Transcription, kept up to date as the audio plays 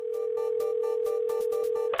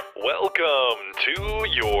Welcome to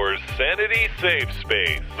your Sanity Safe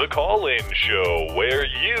Space, the call-in show where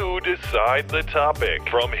you decide the topic.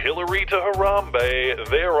 From Hillary to Harambe,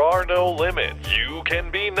 there are no limits. You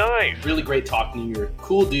can be nice. Really great talking to you. You're a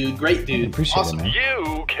cool dude, great dude. Appreciate awesome. it, man.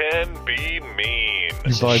 You can be mean.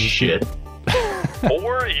 Shit.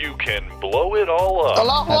 Or you can blow it all up.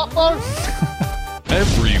 Allah Akbar.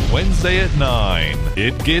 Every Wednesday at 9,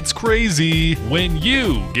 it gets crazy when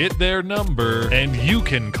you get their number and you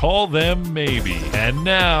can call them maybe. And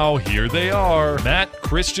now, here they are, Matt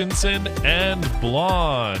Christensen and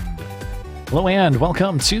Blonde. Hello and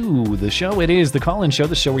welcome to the show. It is the call-in show,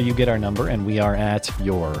 the show where you get our number and we are at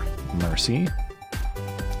your mercy.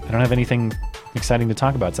 I don't have anything exciting to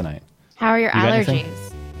talk about tonight. How are your You got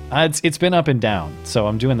allergies? It's been up and down, so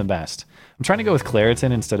I'm doing the best. I'm trying to go with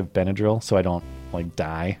Claritin instead of Benadryl so I don't,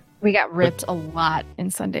 die. We got ripped a lot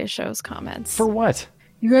in Sunday show's comments. For what?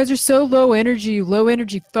 You guys are so low energy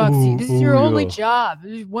fucks. This is your only yeah. job.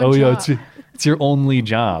 This is one job. Yeah, it's your only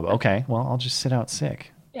job. Okay, well, I'll just sit out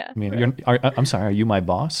sick. Yeah. I mean, I'm sorry, are you my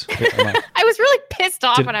boss? I was really pissed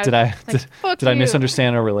off when I was did I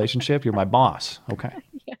misunderstand our relationship? You're my boss. Okay.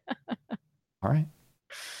 Yeah. All right.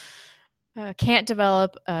 Can't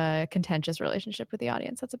develop a contentious relationship with the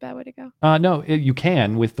audience. That's a bad way to go. No, you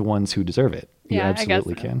can with the ones who deserve it. You Yeah,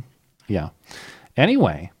 absolutely I guess so. can. Yeah.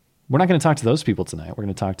 Anyway, we're not going to talk to those people tonight. We're going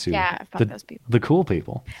to talk to those people. the cool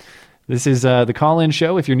people. This is the call-in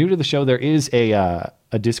show. If you're new to the show, there is a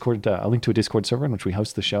Discord, a link to a Discord server in which we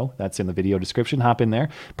host the show. That's in the video description. Hop in there.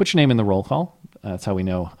 Put your name in the roll call. That's how we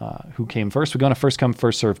know who came first. We go on a first-come,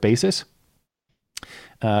 first-served basis.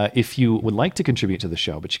 If you would like to contribute to the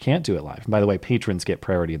show, but you can't do it live. And by the way, patrons get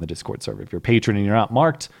priority in the Discord server. If you're a patron and you're not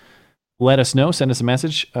marked, let us know. Send us a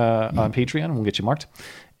message on Patreon and we'll get you marked.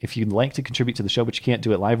 If you'd like to contribute to the show, but you can't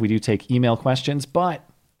do it live, we do take email questions. But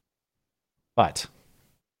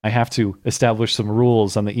I have to establish some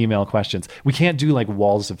rules on the email questions. We can't do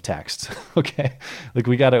walls of text. Okay.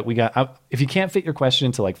 We got if you can't fit your question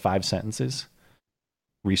into 5 sentences,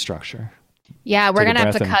 restructure. Yeah, we're Take a going to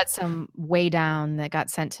have to breath cut some way down that got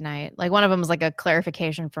sent tonight. One of them was a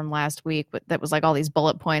clarification from last week, but that was all these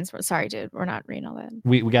bullet points. Sorry, dude, we're not reading all that.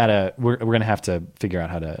 We're going to have to figure out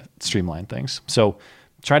how to streamline things. So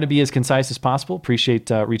try to be as concise as possible. Appreciate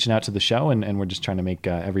reaching out to the show, and we're just trying to make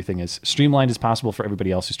everything as streamlined as possible for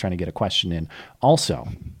everybody else who's trying to get a question in. Also,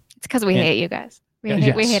 It's because we hate you guys. We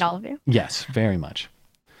hate all of you. Yes, very much.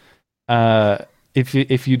 If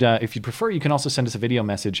you'd prefer, you can also send us a video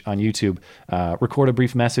message on YouTube. Record a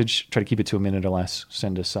brief message. Try to keep it to a minute or less.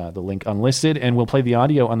 Send us the link unlisted, and we'll play the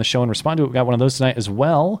audio on the show and respond to it. We got one of those tonight as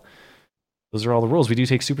well. Those are all the rules. We do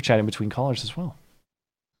take super chat in between callers as well.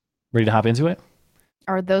 Ready to hop into it?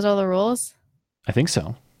 Are those all the rules? I think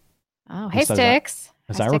so. Oh, hey, Sticks.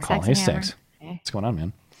 As I recall. Hey, Sticks. What's going on,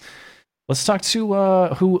 man? Let's talk to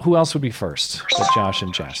who else would be first? But Josh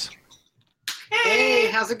and Jess.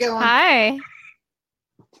 Hey, how's it going? Hi.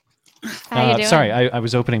 How you doing? Sorry, I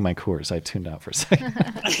was opening my Coors. I tuned out for a second.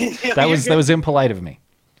 that was impolite of me.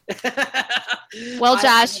 Well,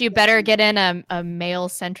 Josh, you better get in a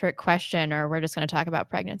male-centric question, or we're just going to talk about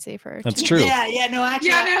pregnancy for. That's true. Yeah. No,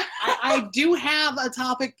 actually, I do have a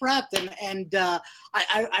topic prepped, and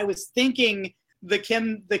I was thinking the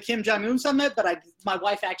Kim Jong Un summit, but my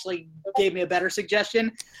wife actually gave me a better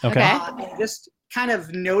suggestion. Okay. Just kind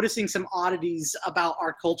of noticing some oddities about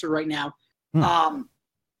our culture right now.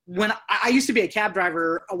 When I used to be a cab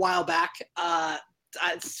driver a while back, 5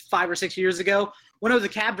 or 6 years ago, when I was a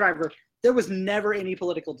cab driver, there was never any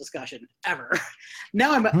political discussion ever.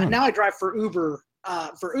 Now I drive for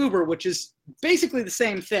Uber, which is basically the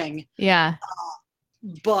same thing. Yeah.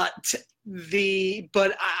 But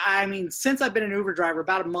I mean, since I've been an Uber driver,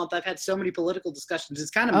 about a month, I've had so many political discussions.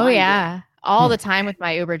 It's kind of all the time with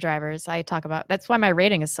my Uber drivers. I talk about that's why my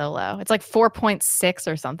rating is so low. It's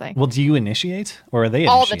 4.6 or something. Well, do you initiate, or are they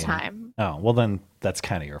all initiating? the time? Oh, well then that's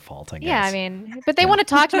kind of your fault, I guess. Yeah, I mean, but they want to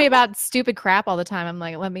talk to me about stupid crap all the time. I'm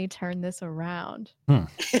like, let me turn this around. Well,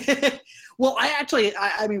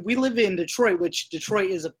 I mean, we live in Detroit, which Detroit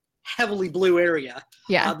is a heavily blue area.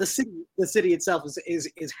 Yeah. The city itself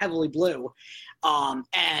is heavily blue.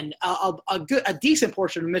 And a decent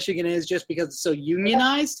portion of Michigan is just because it's so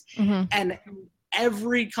unionized. Mm-hmm. And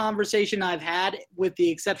every conversation I've had, with the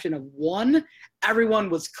exception of one,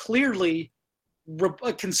 everyone was clearly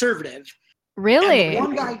conservative. Really?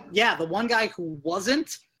 And the one guy who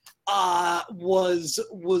wasn't was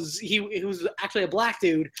actually a black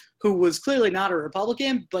dude who was clearly not a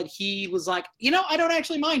Republican, but he was like, I don't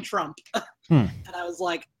actually mind Trump. And I was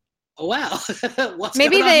like, Oh wow, what's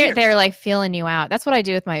Maybe going on here? they're like feeling you out. That's what I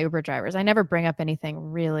do with my Uber drivers. I never bring up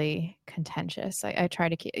anything really contentious. I try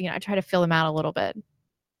to keep, I try to fill them out a little bit.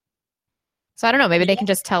 So I don't know. Maybe they can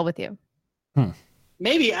just tell with you.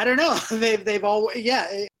 Maybe, I don't know. They've always, yeah.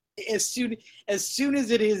 As soon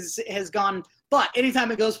as it has gone, but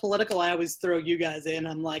anytime it goes political, I always throw you guys in.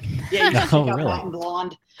 I'm like, yeah, you guys Oh, check out really? Hot and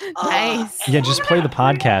Blonde. Nice. Yeah, just play the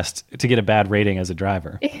podcast to get a bad rating as a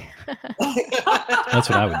driver. That's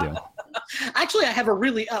what I would do. Actually, I have a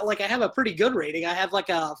really I have a pretty good rating. I have like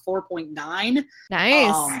a 4.9.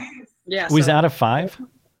 Nice. Yeah. Was so, out of 5?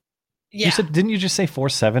 yeah. You said, didn't you just say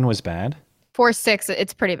 4.7 was bad? 4.6.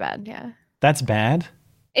 It's pretty bad. Yeah. That's bad.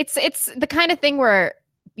 It's the kind of thing where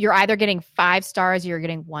you're either getting 5 stars or you're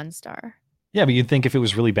getting 1 star. Yeah, but you'd think if it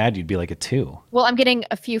was really bad, you'd be like a 2. Well, I'm getting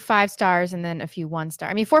a few 5 stars and then a few 1 star.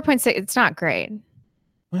 I mean, 4.6. It's not great.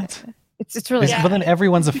 What? It's really. Yeah. But then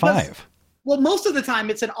everyone's a Because- 5. Well, most of the time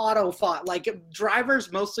it's an auto 5. Like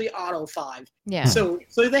drivers mostly auto 5. Yeah. So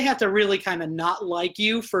they have to really kind of not like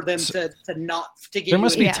you for them to get There you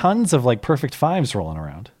must in. be Yeah. tons of like perfect 5s rolling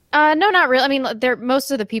around. No, not really. I mean, most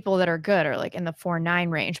of the people that are good are like in the 4.9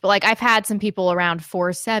 range. But like I've had some people around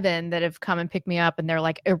 4.7 that have come and picked me up, and they're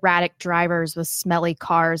like erratic drivers with smelly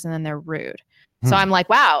cars, and then they're rude. So I'm like,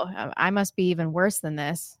 wow, I must be even worse than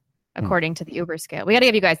this, according to the Uber scale. We got to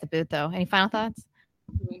give you guys the boot, though. Any final thoughts?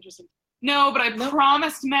 Interesting. No, but I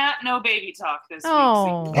promised Matt no baby talk this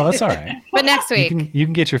Oh. week. Oh, that's all right. But next week. You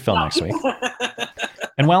can get your fill next week.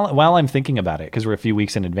 And while I'm thinking about it, because we're a few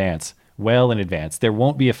weeks in advance, there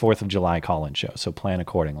won't be a 4th of July call-in show, so plan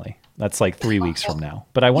accordingly. That's like 3 weeks from now.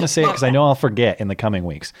 But I want to say it because I know I'll forget in the coming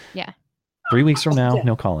weeks. Yeah. 3 weeks from now,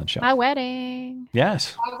 no call-in show. My wedding.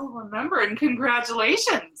 Yes. I will remember, and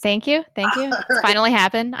congratulations. Thank you. It's finally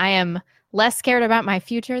happened. I am less scared about my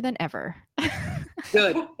future than ever.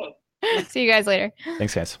 Good. See you guys later.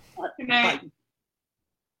 Thanks, guys. Good night. Bye.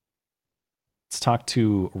 Let's talk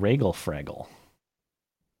to Regal Fraggle.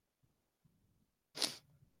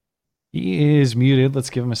 He is muted. Let's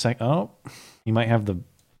give him a sec. Oh, he might have the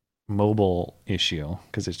mobile issue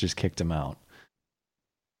because it's just kicked him out.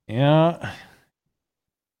 Yeah.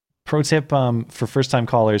 Pro tip for first-time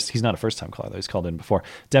callers. He's not a first-time caller, though. He's called in before.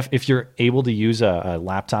 If you're able to use a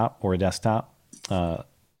laptop or a desktop, there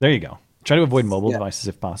you go. Try to avoid mobile devices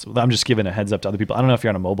if possible. I'm just giving a heads up to other people. I don't know if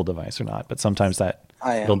you're on a mobile device or not, but sometimes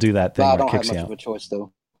it'll do that thing I where it don't have kicks much you of a out. choice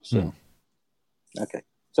though. So okay.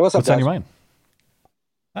 So what's up, What's on guys? your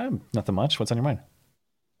mind? Nothing much. What's on your mind?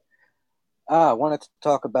 I wanted to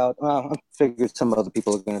talk about. I figured some other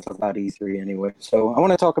people are going to talk about E3 anyway. So I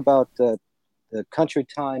want to talk about the Country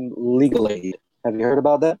Time Legal Aid. Have you heard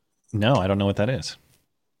about that? No, I don't know what that is.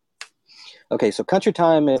 Okay, so Country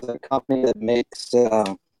Time is a company that makes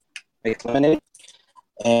lemonade,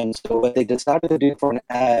 and so what they decided to do for an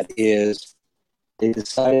ad is they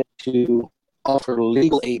decided to offer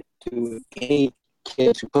legal aid to any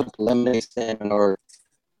kids who put lemonade stand or.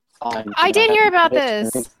 I did hear about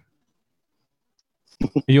this.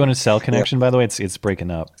 Are you on a cell connection, by the way? It's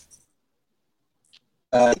breaking up.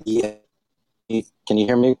 Yeah. Can you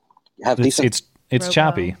hear me? Have decent? It's Robo.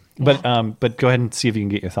 choppy, but go ahead and see if you can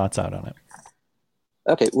get your thoughts out on it.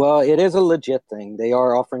 Okay, well, it is a legit thing. They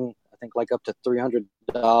are offering, I think, like up to $300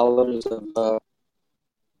 of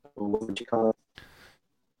what would you call it?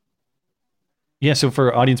 Yeah, so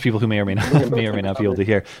for audience people who may or may not be able to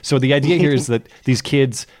hear. So the idea here is that these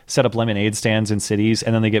kids set up lemonade stands in cities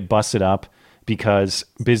and then they get busted up because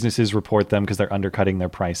businesses report them because they're undercutting their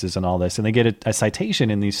prices and all this. And they get a citation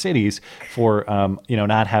in these cities for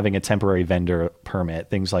not having a temporary vendor permit,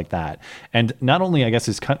 things like that. And not only, I guess,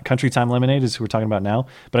 is Country Time Lemonade is who we're talking about now,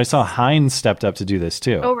 but I saw Heinz stepped up to do this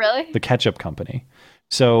too. Oh, really? The ketchup company.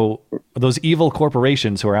 So those evil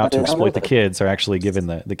corporations who are out to exploit the kids are actually giving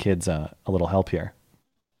the kids a little help here.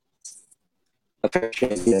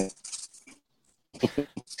 Yeah.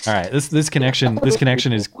 All right, this connection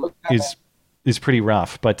is pretty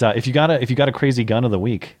rough. But if you got a crazy gun of the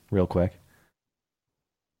week, real quick.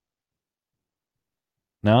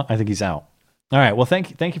 No, I think he's out. All right, well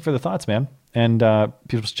thank you for the thoughts, man. And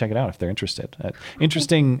people should check it out if they're interested.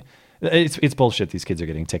 Interesting. It's bullshit. These kids are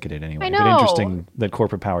getting ticketed anyway. I know. But interesting that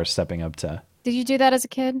corporate power is stepping up to. Did you do that as a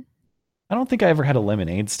kid? I don't think I ever had a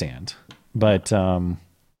lemonade stand, but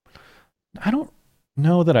I don't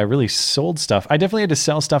know that I really sold stuff. I definitely had to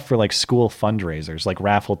sell stuff for like school fundraisers, like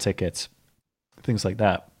raffle tickets, things like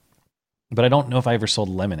that. But I don't know if I ever sold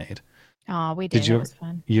lemonade. Oh, we did. Did you? It was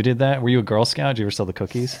fun. You did that? Were you a Girl Scout? Did you ever sell the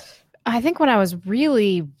cookies? I think when I was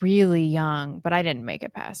really, really young, but I didn't make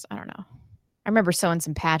it past. I don't know. I remember sewing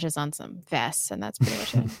some patches on some vests, and that's pretty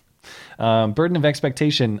much it. Burden of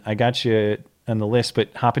expectation. I got you on the list,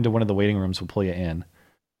 but hop into one of the waiting rooms. We'll pull you in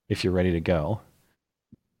if you're ready to go.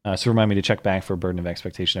 So remind me to check back for burden of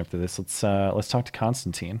expectation after this. Let's talk to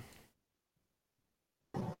Constantine.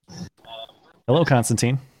 Hello,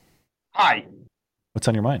 Constantine. Hi. What's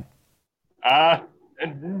on your mind?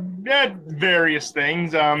 Various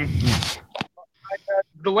things. The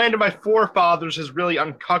land of my forefathers has really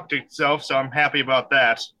uncucked itself, so I'm happy about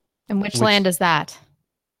that. And which land is that?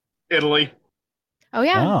 Italy. Oh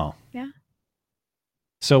yeah. Oh. Yeah.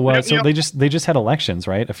 So You know- they just had elections,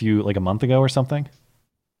 right? A month ago or something?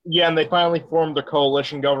 Yeah, and they finally formed a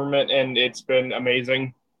coalition government, and it's been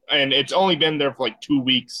amazing. And it's only been there for like 2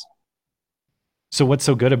 weeks. So what's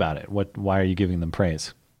so good about it? Why are you giving them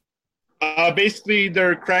praise? Basically,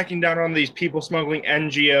 they're cracking down on these people smuggling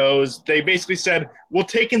NGOs. They basically said, we'll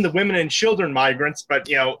take in the women and children migrants, but,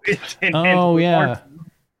 Yeah.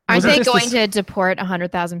 Aren't Was it they just going this- to deport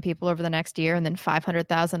 100,000 people over the next year and then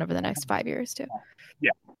 500,000 over the next 5 years too?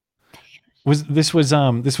 Was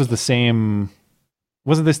the same?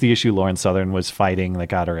 Wasn't this the issue Lauren Southern was fighting that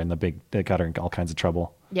got her in all kinds of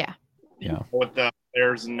trouble? Yeah. Yeah. with the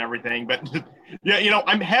theirs and everything. But yeah,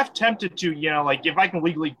 I'm half tempted to, like if I can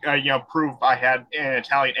legally, prove I had an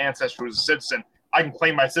Italian ancestor who was a citizen, I can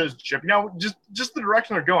claim my citizenship. Just the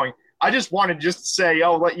direction they're going. I just want to just say,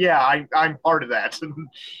 I'm part of that.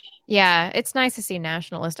 Yeah, it's nice to see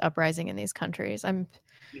nationalist uprising in these countries. I'm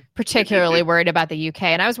particularly worried about the UK,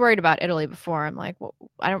 and I was worried about Italy before. I'm like, well,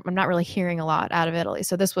 I'm not really hearing a lot out of Italy,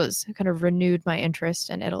 so this was kind of renewed my interest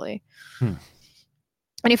in Italy.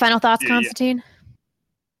 Any final thoughts, Yeah. Constantine?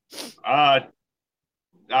 I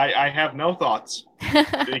have no thoughts.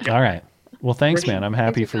 All right. Well, thanks, man. I'm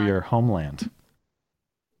happy for your homeland.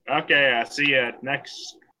 Okay, see you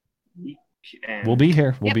next week. And We'll be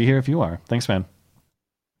here. We'll Yep. be here if you are. Thanks, man.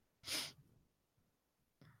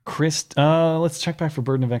 Chris, let's check back for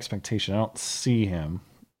burden of expectation. I don't see him.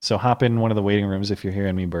 So hop in one of the waiting rooms if you're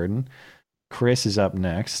hearing me, Burden. Chris is up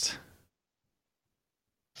next.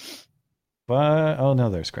 But, oh no,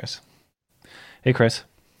 there's Chris. Hey, Chris.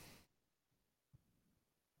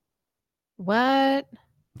 What?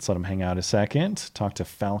 Let's let him hang out a second. Talk to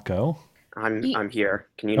Falco. I'm here.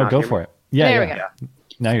 Can you Oh, not go hear for me? it. Yeah, There yeah. we go.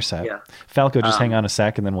 Now you're set. Yeah. Falco, just hang on a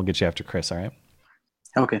sec, and then we'll get you after Chris, all right?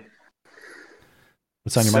 Okay.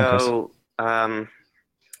 What's on your mind, Chris? So,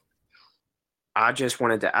 I just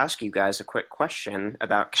wanted to ask you guys a quick question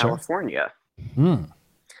about Sure. California. Hmm.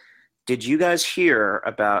 Did you guys hear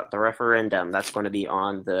about the referendum that's going to be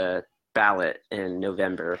on the ballot in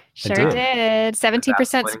November Sure did. did. 17%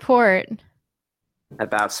 That's support.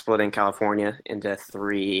 about splitting California into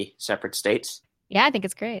 3 separate states? Yeah, I think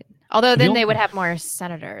it's great. Although then You'll- they would have more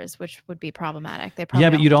senators, which would be problematic. They probably Yeah,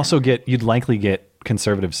 but don't you'd likely get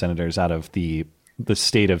conservative senators out of the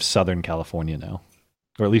state of Southern California now.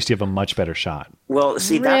 Or at least you have a much better shot. Well,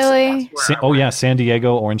 see, Really? that's where I Oh yeah, San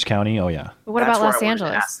Diego, Orange County. Oh yeah. But what that's about where Los I wanted to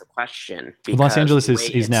Angeles? ask the question, Los because Angeles the is, way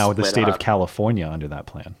is it's now the split state of up- California under that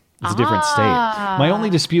plan. It's a different state. My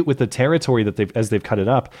only dispute with the territory that they've cut it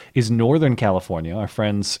up is Northern California. Our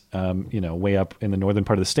friends, way up in the northern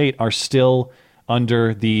part of the state, are still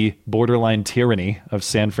under the borderline tyranny of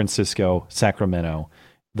San Francisco, Sacramento,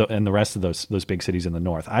 and the rest of those big cities in the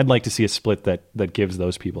north. I'd like to see a split that gives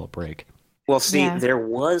those people a break. Well, see, Yeah. there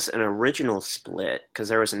was an original split because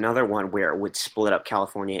there was another one where it would split up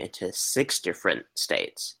California into 6 different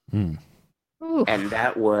states. Hmm. Ooh. And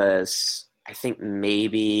that was, I think,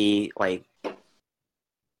 maybe like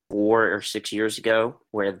 4 or 6 years ago,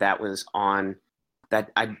 where that was on. That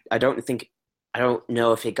I don't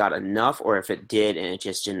know if it got enough or if it did and it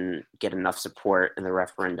just didn't get enough support and the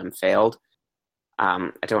referendum failed. I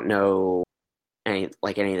don't know any of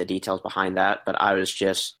the details behind that, but I was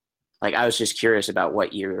just curious about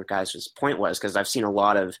what your guys' point was, because I've seen a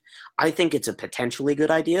lot of. I think it's a potentially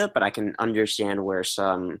good idea, but I can understand where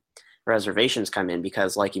some reservations come in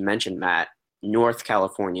because, like you mentioned, Matt, North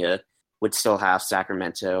California would still have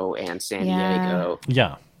Sacramento and San Diego.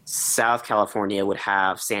 Yeah. South California would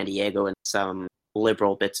have San Diego and some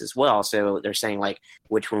liberal bits as well. So they're saying like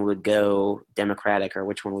which one would go Democratic or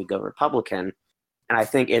which one would go Republican. And I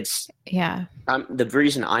think it's Yeah. the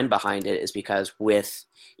reason I'm behind it is because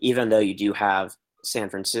even though you do have San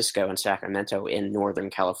Francisco and Sacramento in Northern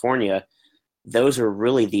California, those are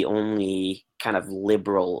really the only kind of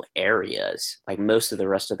liberal areas. Like most of the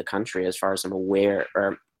rest of the country, as far as I'm aware,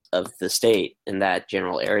 or of the state in that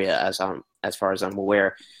general area, as far as I'm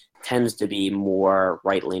aware, tends to be more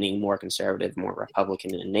right-leaning, more conservative, more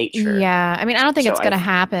Republican in nature. Yeah. I mean, I don't think So it's going to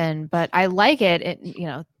happen, but I like it.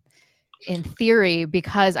 in theory,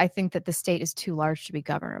 because I think that the state is too large to be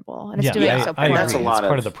governable, and it's doing I, so I poorly. That's a agree. lot It's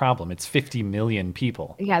part of- of the problem. It's 50 million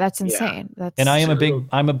people. Yeah, that's insane. That's And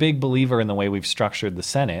I'm a big believer in the way we've structured the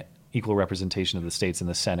Senate, equal representation of the states in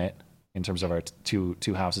the Senate in terms of our two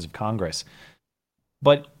houses of Congress.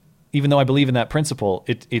 But even though I believe in that principle,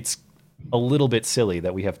 it's a little bit silly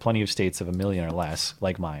that we have plenty of states of 1 million or less,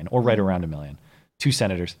 like mine, or right around 1 million. 2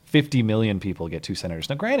 senators, 50 million people get 2 senators.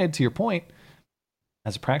 Now, granted, to your point,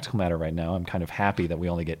 as a practical matter right now, I'm kind of happy that we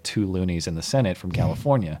only get 2 loonies in the Senate from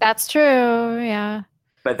California. That's true. Yeah.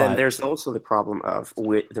 But then But- there's also the problem of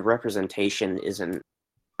the representation isn't,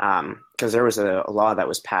 because there was a law that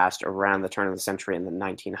was passed around the turn of the century in the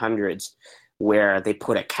 1900s where they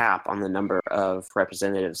put a cap on the number of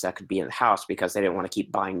representatives that could be in the House because they didn't want to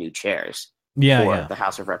keep buying new chairs for the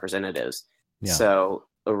House of Representatives. Yeah. So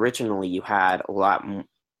originally you had a lot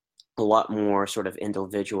more sort of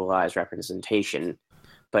individualized representation,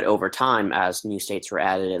 but over time, as new states were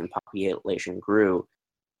added and population grew,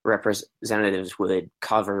 representatives would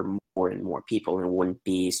cover more and more people, and wouldn't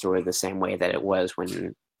be sort of the same way that it was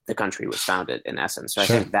when the country was founded, in essence. So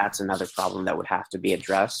Sure. I think that's another problem that would have to be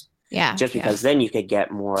addressed, Yeah. just because then you could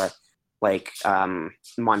get more, like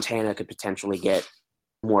Montana could potentially get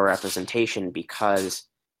more representation because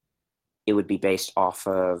it would be based off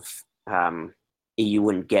of you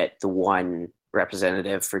wouldn't get the one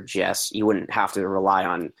representative for just, you wouldn't have to rely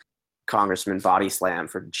on Congressman Body Slam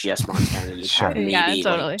for just Montana. You'd Sure. have maybe Yeah,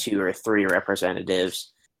 totally. like 2 or 3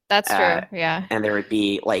 representatives, That's Uh, true. Yeah. and there would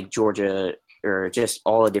be like Georgia or just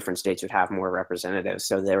all the different states would have more representatives.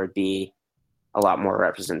 So there would be a lot more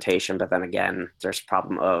representation. But then again, there's a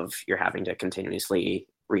problem of you're having to continuously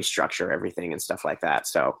restructure everything and stuff like that.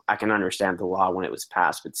 So I can understand the law when it was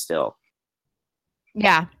passed, but still.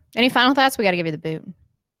 Yeah. Any final thoughts? We got to give you the boot.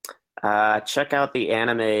 Check out the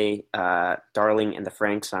anime Darling in the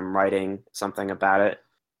Franxx. I'm writing something about it,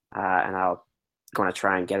 and I'll going to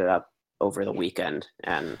try and get it up over the weekend.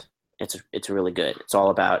 And it's really good. It's all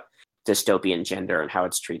about dystopian gender and how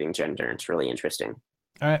it's treating gender. It's really interesting.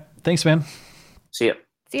 All right. Thanks, man. See ya.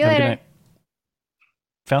 See you Have a good later. night.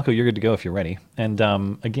 Falco, you're good to go if you're ready. And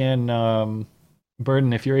again,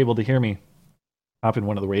 Burden, if you're able to hear me, hop in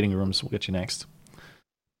one of the waiting rooms. We'll get you next.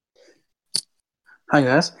 Hi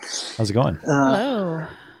guys. How's it going? Hello.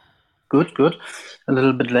 Good. A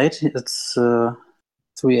little bit late. It's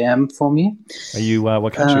 3 a.m. for me. Are you?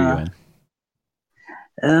 What country are you in?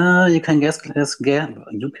 You can guess.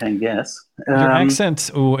 You can guess. Your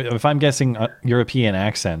accent. Ooh, if I'm guessing European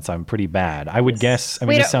accents, I'm pretty bad. I would guess. I mean,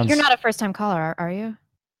 Wait, this sounds. you're not a first-time caller, are you?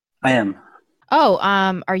 I am. Oh,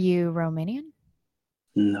 are you Romanian?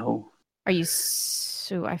 No. Are you?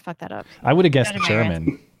 I fucked that up. I would have guessed Not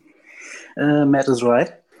German. Matt is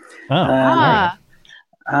right. Oh, all right.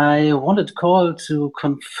 I wanted to call to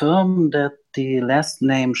confirm that the last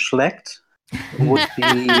name Schlecht would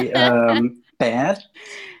be bad.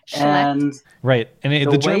 Schlecht. And Right. And The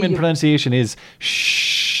the way German you- pronunciation is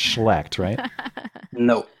Schlecht, right?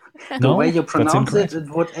 no. The No? way you That's pronounce it, incorrect.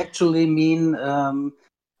 it would actually mean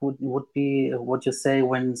would be what you say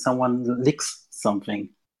when someone licks something.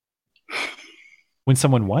 When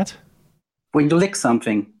someone what? When you lick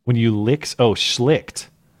something. When you licks? Oh, schlicked.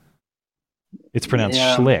 It's pronounced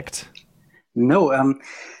Yeah. schlicked. No,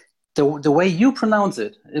 the way you pronounce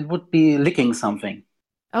it, it would be licking something.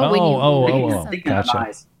 Oh, when you oh, lick oh. something. Licking an Gotcha.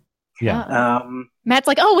 eyes. Yeah. Matt's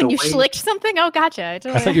like, oh, when The you way- schlicked something. Oh, gotcha.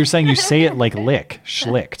 I thought you were saying you say it like lick,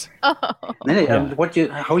 schlicked. Oh. No,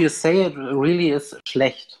 Yeah. how you say it really is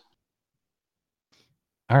schlecht.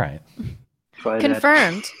 All right. Try that.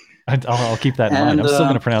 Confirmed. I'll keep that in mind. And, I'm still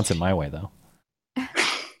going to pronounce it my way, though.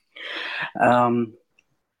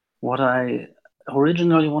 What I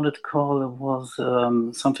originally wanted to call was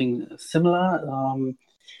something similar.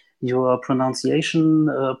 Your pronunciation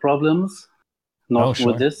problems, not Oh, sure.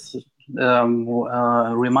 with this,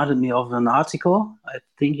 reminded me of an article. I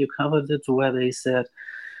think you covered it where they said,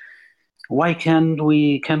 "Why can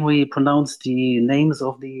we pronounce the names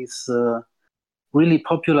of these really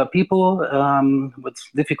popular people with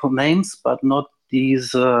difficult names, but not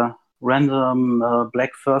these random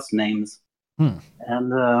black first names?" And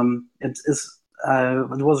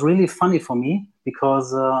it was really funny for me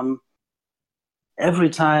because every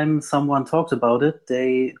time someone talked about it,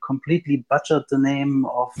 they completely butchered the name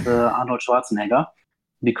of Arnold Schwarzenegger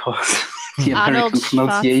because the Arnold American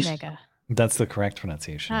pronunciation Schwarzenegger. That's the correct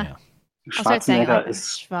pronunciation, Huh. yeah. I'll start saying it like Schwarzenegger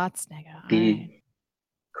is Schwarzenegger. the Alright.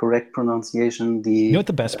 correct pronunciation. You know what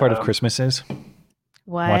the best part of Christmas is?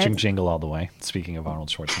 What? Watching Jingle All the Way. Speaking of Arnold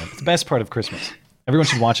Schwarzenegger. It's the best part of Christmas. Everyone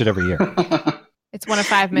should watch it every year. It's one of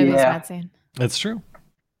 5 movies Yeah. Matt's seen. That's true.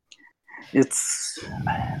 It's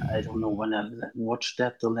I don't know when I watched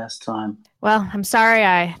that the last time. Well, I'm sorry.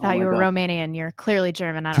 I thought my you were God. Romanian. You're clearly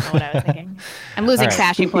German. I don't know what I was thinking. I'm losing All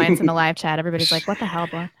right. Sashi points in the live chat. Everybody's like, "What the hell,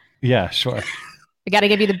 boy?" Yeah, sure. We got to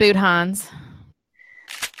give you the boot, Hans.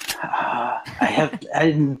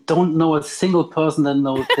 I don't know a single person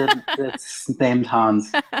that's named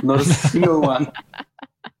Hans. Not a single one.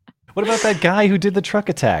 What about that guy who did the truck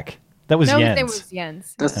attack? That was No, his Jens. name was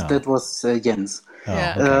Jens. That was Jens. Oh,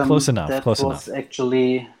 Yeah. okay. Close enough. That Close was enough.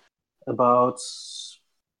 actually about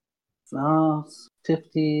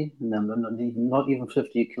 50, no, not even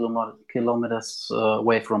 50 kilometers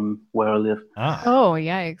away from where I live. Ah. Oh,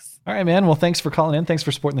 yikes. All right, man. Well, thanks for calling in. Thanks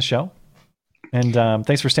for supporting the show. And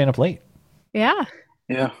thanks for staying up late. Yeah.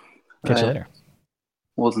 Yeah. Catch you later.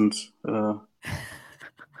 Wasn't.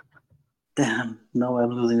 Damn. Now I'm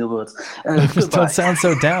losing the words. Don't sound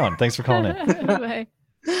so down. Thanks for calling in. Bye.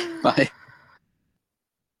 Bye.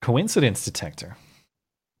 Coincidence detector.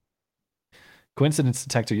 Coincidence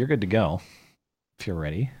detector, you're good to go if you're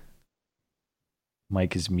ready.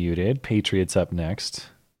 Mike is muted. Patriot's up next.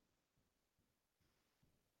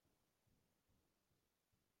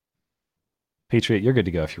 Patriot, you're good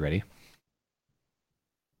to go if you're ready.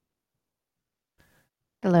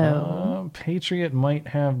 Hello. Patriot might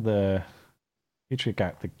have the. Patriot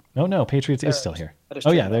got the. Oh no, Patriot is still here.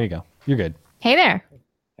 Oh yeah, there you go. You're good. Hey there.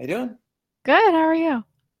 How you doing? Good. How are you?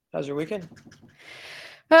 How's your weekend?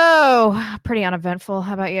 Oh, pretty uneventful.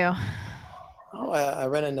 How about you? Oh, I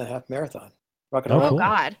ran in a half marathon. Rock and Oh, roll. cool.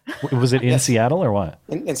 God. Was it in Yes. Seattle or what?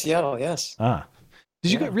 In Seattle, yes. Ah,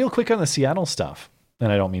 did you Yeah. get real quick on the Seattle stuff?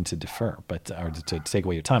 And I don't mean to defer, but or to take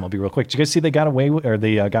away your time. I'll be real quick. Did you guys see they got away with, or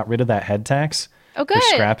they got rid of that head tax? Oh, They're good.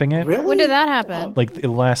 scrapping it. Really? When did that happen? Like the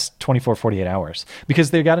last 24, 48 hours,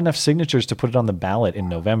 because they got enough signatures to put it on the ballot in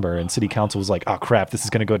November, and city council was like, oh crap, this is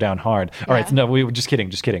going to go down hard. All right, Yeah. no, we were just kidding.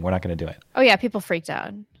 We're not going to do it. Oh, yeah. People freaked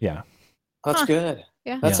out. Yeah. That's Huh. good.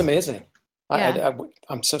 Yeah. That's Yeah. amazing. Yeah.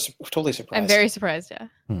 I'm totally surprised. I'm very surprised. Yeah.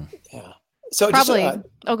 Yeah. So Probably. Just,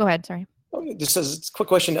 Oh, go ahead. Sorry. just as a quick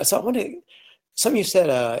question. So I want to. Something you said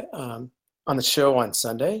on the show on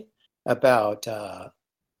Sunday about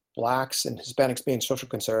blacks and Hispanics being social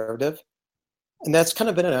conservative, and that's kind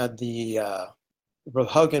of been the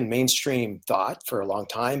Republican mainstream thought for a long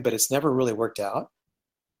time, but it's never really worked out.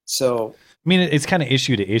 So I mean, it's kind of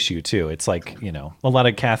issue to issue too. It's like, you know, a lot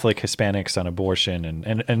of Catholic Hispanics on abortion,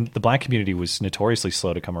 and the black community was notoriously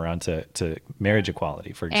slow to come around to marriage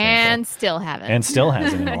equality, for example, And still haven't. and still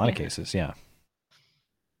hasn't in a lot of cases. Yeah.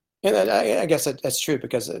 And I guess that's true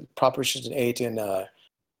because Proposition 8 in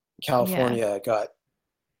California got,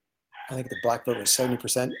 I think the black vote was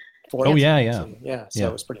 70% for it. Oh, yeah. So, yeah, so Yeah.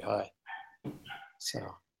 it was pretty high.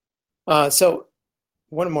 So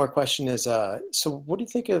one more question is, so what do you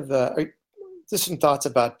think of, just some thoughts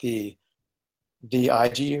about the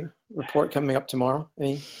IG report coming up tomorrow?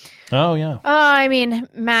 Any? Oh yeah. I mean,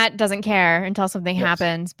 Matt doesn't care until something Yes.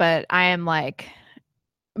 happens, but I am like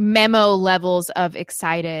memo levels of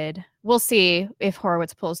excited. We'll see if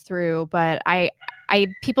Horowitz pulls through, but I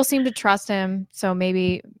people seem to trust him, so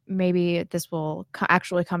maybe this will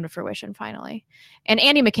actually come to fruition finally. And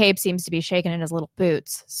Andy McCabe seems to be shaking in his little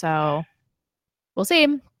boots, so we'll see.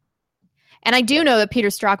 And I do know that Peter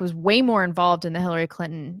Strzok was way more involved in the Hillary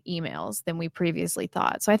Clinton emails than we previously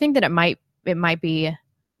thought. So I think that it might be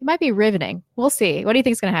riveting. We'll see. What do you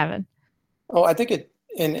think is going to happen? Oh, I think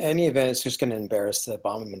in any event, it's just going to embarrass the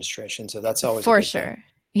Obama administration. So that's always a For good sure. thing.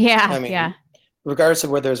 Yeah. I mean, yeah. regardless of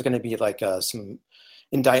whether there's going to be like some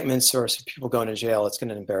indictments or some people going to jail, it's going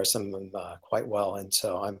to embarrass them quite well. And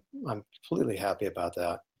so I'm completely happy about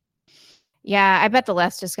that. Yeah, I bet the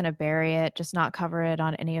left's just going to bury it, just not cover it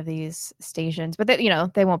on any of these stations. But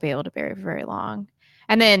they won't be able to bury it for very long.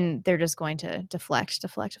 And then they're just going to deflect,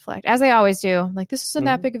 as they always do. Like, this isn't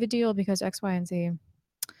that big of a deal because X, Y, and Z.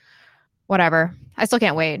 Whatever. I still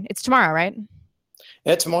can't wait. It's tomorrow, right?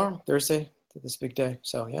 Yeah, tomorrow, Thursday, this big day.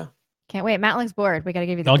 So yeah. Can't wait. Matt looks bored. We got to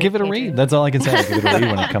give you the I'll big give it a picture. read. That's all I can say. I'll give it a read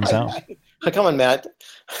when it comes out. Come on, Matt.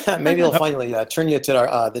 Maybe it'll finally turn you to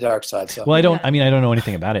the dark side. So. Well, I don't know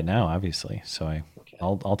anything about it now, obviously. So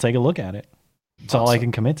I'll take a look at it. That's all I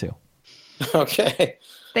can commit to. Okay.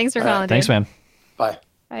 Thanks for All right. calling. Thanks, dude. man. Bye.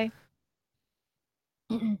 Bye.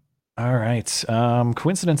 All right.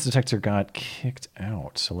 Coincidence detector got kicked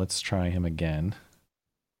out. So let's try him again.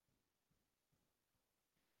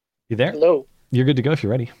 You there? Hello. You're good to go if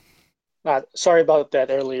you're ready. Sorry about that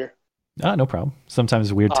earlier. No problem.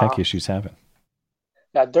 Sometimes weird tech issues happen.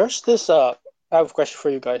 Yeah, there's this. I have a question for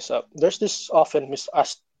you guys. There's this often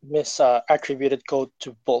misattributed quote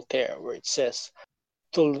to Voltaire where it says,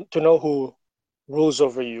 "To know who rules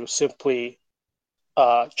over you, simply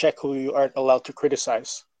check who you aren't allowed to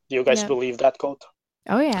criticize. Do you guys Yeah. believe that quote?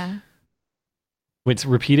 Oh yeah. Wait,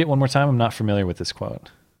 repeat it one more time. I'm not familiar with this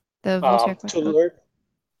quote. The wheelchair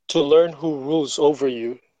To learn who rules over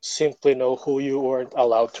you, simply know who you aren't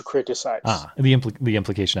allowed to criticize. The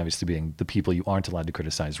implication obviously being the people you aren't allowed to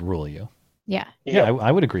criticize rule you. Yeah. Yeah,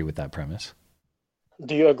 I would agree with that premise.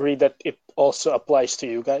 Do you agree that it also applies to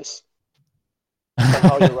you guys? And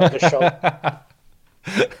how you run the show?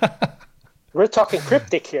 We're talking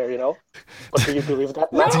cryptic here, But do you believe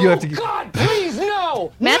that? Do you have to? God, please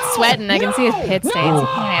no. Matt's sweating. I can see his pit stains. He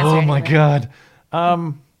can't answer Oh my anything. god.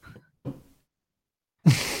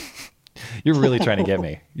 You're really trying to get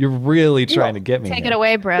me. You're really trying to get me. Take here. it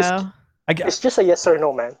away, bro. It's just a yes or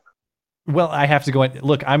no, man. Well, I have to go in.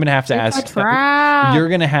 Look, I'm going to have to It's a ask. trap. You're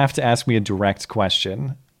going to have to ask me a direct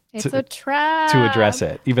question It's a trap. to address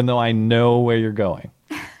it, even though I know where you're going.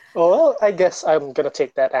 Well, I guess I'm gonna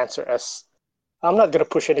take that answer as I'm not gonna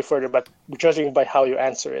push any further, but judging by how you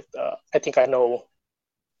answer it, I think I know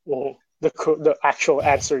the actual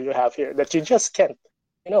answer you have here. That you just can't,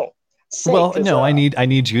 say, Well, 'cause, no, I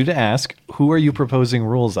need you to ask. Who are you proposing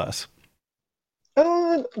rules us?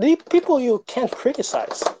 the people you can't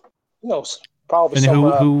criticize. Probably And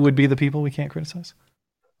some. who would be the people we can't criticize?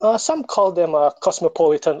 Some call them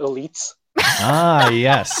cosmopolitan elites. Ah,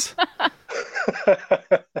 yes.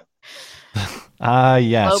 Ah,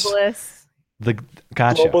 yes. Globalists.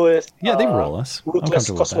 Gotcha. Globalists. Yeah, they rule us. I'm Ruthless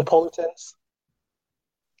comfortable with that. cosmopolitans.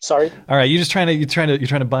 Sorry. All right, you're trying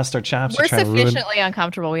to bust our chops. We're You're trying to ruin. sufficiently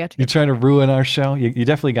uncomfortable. We have to. You're trying to ruin our show. You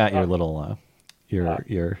definitely got your little your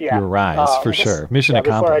rise for sure. Mission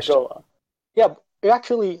accomplished. Before I go,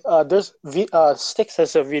 actually, there's Styx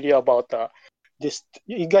has a video about this.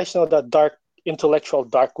 You guys know the intellectual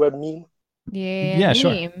dark web meme? Yeah,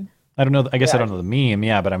 sure. meme. I don't know. I guess I Yeah. don't know the meme.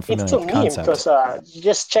 Yeah, but I'm familiar It's a with the meme concept. because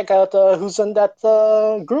just check out who's in that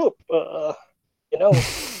group.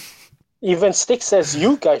 Even Styx says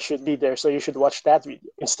you guys should be there, so you should watch that video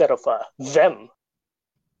instead of them.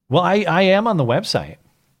 Well, I am on the website.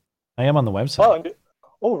 I am on the website.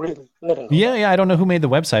 Oh, really? I didn't know. Yeah. I don't know who made the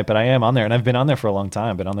website, but I am on there, and I've been on there for a long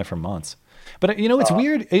time. Been on there for months. But it's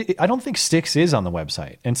weird. I don't think Styx is on the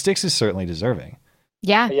website, and Styx is certainly deserving.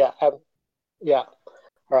 Yeah. Yeah. Yeah. All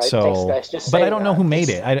right. So, Thanks, guys. Just but I saying, don't know who made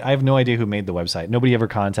it. I have no idea who made the website. Nobody ever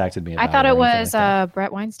contacted me. I about thought it or anything was like that.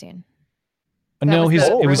 Brett Weinstein. No, was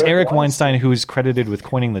it was Rick Eric Weinstein. Weinstein who is credited with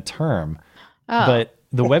coining the term. Oh. But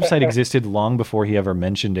the website existed long before he ever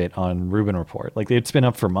mentioned it on Rubin Report. Like it's been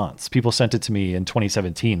up for months. People sent it to me in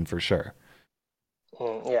 2017 for sure.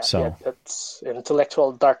 So- That's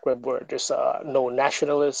intellectual dark web word. There's no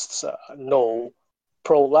nationalists, no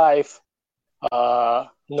pro-life,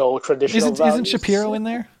 no traditional Isn't values. Shapiro in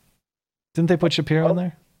there? Didn't they put Shapiro in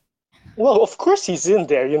there? Well, of course he's in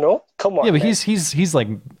there. Come on. Yeah, but man. he's like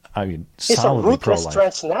He's a solidly ruthless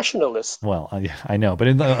pro-life. transnationalist. Well, I know, but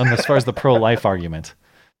as far as the pro-life argument,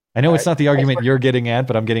 I know it's not the argument you're getting at,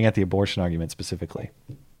 but I'm getting at the abortion argument specifically.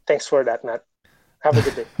 Thanks for that, Matt. Have a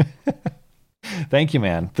good day. Thank you,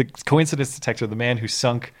 man. The coincidence detector, the man who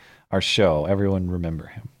sunk our show. Everyone remember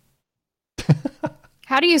him.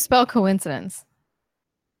 How do you spell coincidence?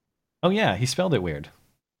 Oh yeah, he spelled it weird.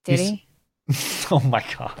 Did He's- he? Oh my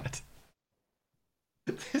god.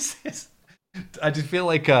 This is. I just feel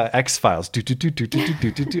like X-Files.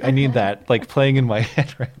 I need that like playing in my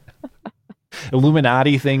head right now.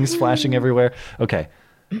 Illuminati things flashing everywhere. Okay.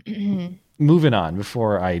 Moving on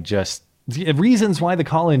before I just reasons why the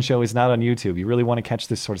call-in show is not on YouTube. You really want to catch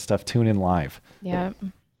this sort of stuff, tune in live. Yeah.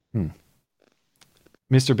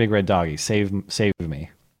 Mr. Big Red Doggy, save me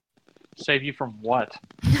Save you from what?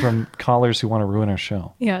 from callers who want to ruin our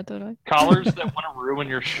show. Yeah, totally. Callers that want to ruin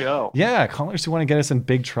your show. Yeah, callers who want to get us in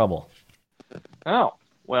big trouble. Oh,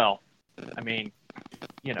 well, I mean,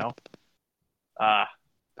 I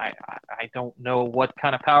don't know what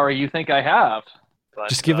kind of power you think I have. But,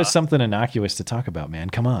 Just give us something innocuous to talk about, man.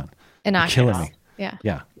 Come on. You're Innocuous. killing me. Yeah.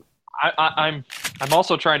 Yeah. I'm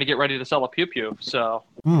also trying to get ready to sell a pew pew. So,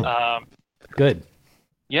 Good.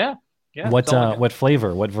 yeah. What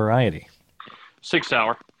flavor? What variety? 6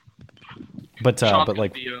 hour. But Sean's but gonna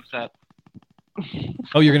like, be upset.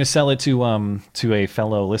 oh, you're gonna sell it to a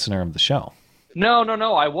fellow listener of the show. No,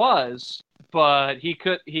 I was, but he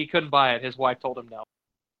couldn't buy it. His wife told him no.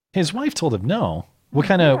 His wife told him no. What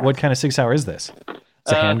kind of 6 hour is this?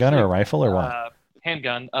 It's a handgun or a rifle or what?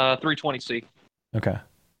 Handgun, 320C. Okay.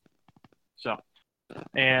 So,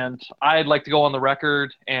 and I'd like to go on the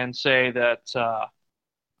record and say that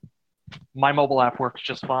my mobile app works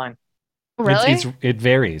just fine. Really? It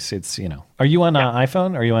varies. It's Are you on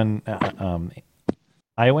iPhone? Are you on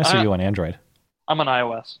iOS? Or are you on Android? I'm on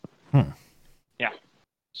iOS. Hmm. Yeah.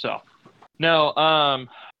 So, no.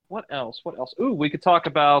 What else? What else? Ooh, we could talk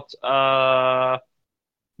about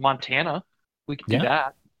Montana. We could do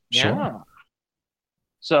that. Sure. Yeah.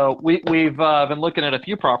 So we've been looking at a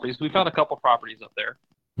few properties. We found a couple properties up there.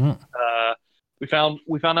 We found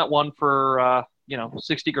that one for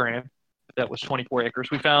 60 grand. That was 24 acres.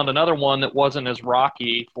 We found another one that wasn't as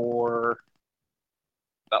rocky for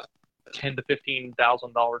about $10,000 to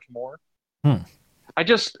 $15,000 more.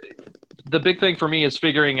 The big thing for me is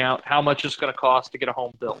figuring out how much it's going to cost to get a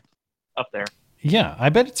home built up there. Yeah, I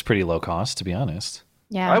bet it's pretty low cost, to be honest.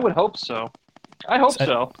 Yeah, I would hope so. I hope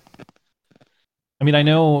so. I mean, I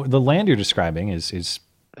know the land you're describing is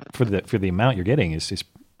for the amount you're getting is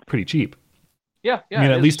pretty cheap. Yeah. I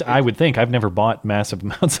mean, at least I would think. I've never bought massive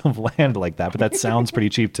amounts of land like that, but that sounds pretty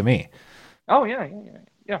cheap to me. Oh yeah.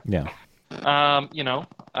 Yeah.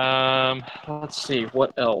 Let's see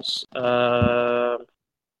what else. I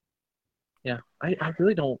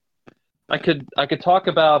really don't. I could talk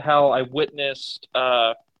about how I witnessed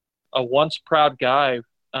a once proud guy,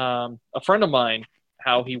 a friend of mine,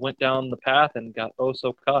 how he went down the path and got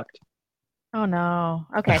so cucked. Oh no.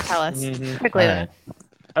 Okay, tell us Mhm. quickly. All right.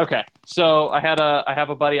 Okay, so I have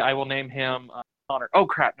a buddy. I will name him Connor. Oh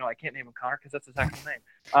crap! No, I can't name him Connor because that's his actual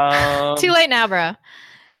name. Too late now, bro.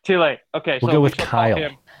 Too late. Okay, We'll so go with shall call Kyle.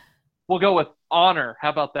 him- We'll go with Honor. How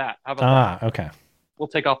about that? That? Okay. We'll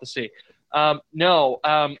take off the C.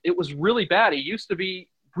 It was really bad. He used to be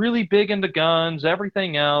really big into guns,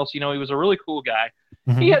 everything else. He was a really cool guy.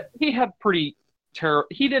 Mhm. He had pretty terrible.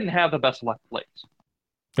 He didn't have the best luck plates.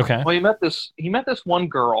 Okay. Well, he met this one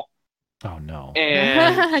girl. Oh no.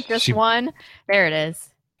 And Just one. There it is.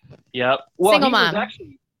 Yep. Well, Single he was mom.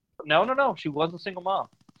 Actually, no. She was a single mom.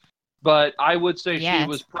 But I would say Yes. she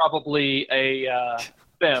was probably a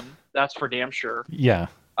femme. That's for damn sure. Yeah.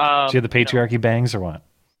 She had the patriarchy bangs or what?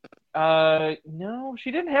 No,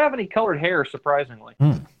 she didn't have any colored hair, surprisingly.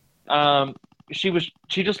 She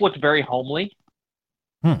just looked very homely.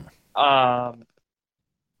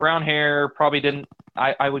 Brown hair, probably didn't.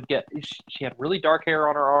 I would get. She had really dark hair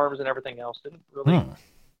on her arms and everything else. Didn't really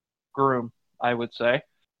groom, I would say.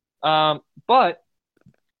 But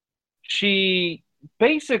she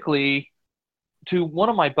basically, to one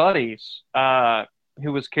of my buddies,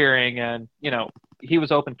 who was carrying, and he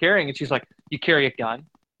was open carrying, and she's like, "You carry a gun?"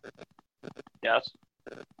 Yes.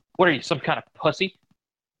 What are you, some kind of pussy?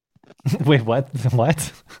 Wait, what?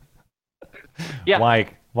 What? Yeah.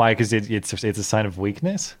 Why? Because it's a sign of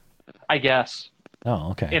weakness? I guess.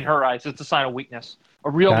 Oh, okay. In her eyes, it's a sign of weakness. A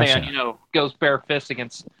real Gotcha. man, goes bare fist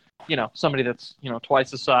against, somebody that's,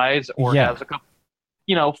 twice the size, or Yeah. has a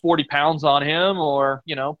couple, 40 pounds on him, or,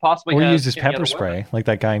 possibly Or has uses any other pepper spray, weapon. like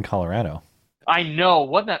that guy in Colorado. I know.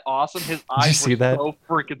 Wasn't that awesome? His eyes you see were that? so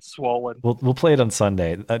freaking swollen. We'll play it on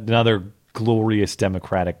Sunday. Another glorious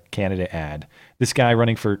Democratic candidate ad. This guy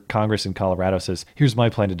running for Congress in Colorado says, "Here's my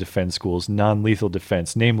plan to defend schools, non-lethal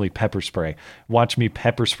defense, namely pepper spray. Watch me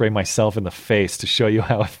pepper spray myself in the face to show you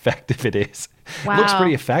how effective it is." Wow. It looks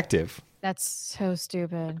pretty effective. That's so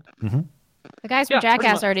stupid. Mhm. The guys from Yeah, pretty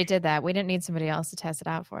Jackass much. already did that. We didn't need somebody else to test it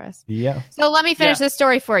out for us. Yeah. So let me finish Yeah. this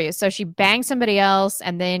story for you. So she banged somebody else,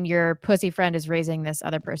 and then your pussy friend is raising this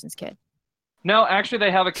other person's kid. No, actually,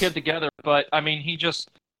 they have a kid together, but, I mean, he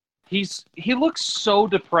looks so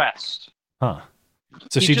depressed. Huh.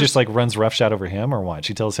 So He she just just- like runs roughshod over him, or what?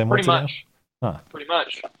 She tells him Pretty what to much. do? Huh. Pretty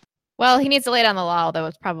much. Well, he needs to lay down the law, though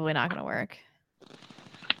it's probably not going to work.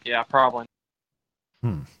 Yeah, probably.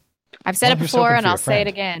 I've said Well, it here's before, hoping and for I'll your say it friend.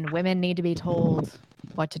 again. Women need to be told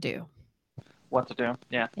what to do. What to do.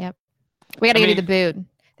 Yeah. Yep. We got to I give you mean- the boot.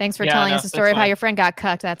 Thanks for Yeah, telling no, us the that's story of how fine. your friend got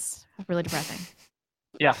cucked. That's really depressing.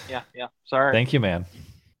 Yeah. Sorry. Thank you, man.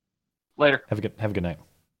 Later. Have a good night.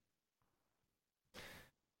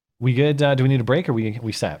 We good? Do we need a break, or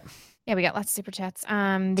we set? Yeah, we got lots of super chats.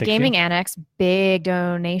 The Take Gaming two. Annex, big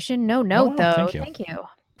donation. No note, though. thank you. Thank you.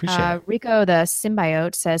 Appreciate it. Rico the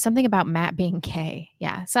Symbiote says something about Matt being gay.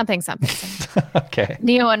 Yeah, something. Okay.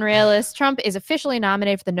 Neo Unrealist. Trump is officially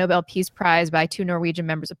nominated for the Nobel Peace Prize by 2 Norwegian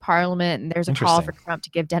members of parliament. And there's a call for Interesting. Trump to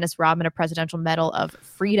give Dennis Rodman a Presidential Medal of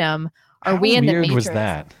Freedom. Are How we in the weird Matrix? was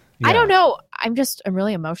that? I don't Yeah. know. I'm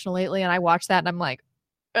really emotional lately. And I watched that and I'm like,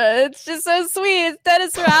 it's just so sweet. It's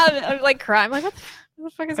Dennis Rodman. I'm like crying. I'm like, what the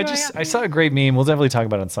fuck is going on? I saw a great meme. We'll definitely talk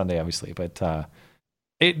about it on Sunday, obviously. But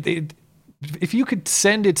if you could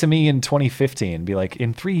send it to me in 2015, be like,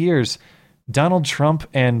 in 3 years, Donald Trump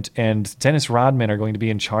and Dennis Rodman are going to be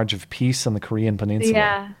in charge of peace on the Korean Peninsula.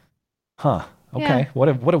 Yeah. Huh. Okay. Yeah.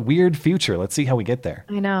 What a weird future. Let's see how we get there.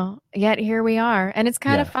 I know. Yet here we are, and it's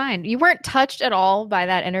kind of fine. You weren't touched at all by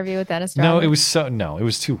that interview with Dennis Rodman? No, it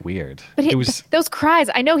was too weird. But it was. Those cries.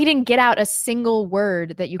 I know he didn't get out a single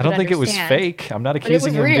word that you could I don't think understand. it was fake. I'm not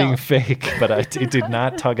accusing him of real. being fake, but it did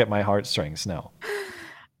not tug at my heartstrings. No.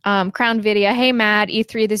 Crown Video. Hey, Matt.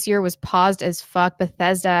 E3 this year was paused as fuck.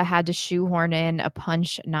 Bethesda had to shoehorn in a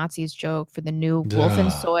punch Nazis joke for the new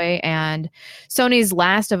Wolfensoy and Sony's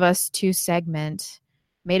Last of Us 2 segment.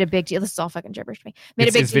 Made a big deal. This is all fucking gibberish to me. Made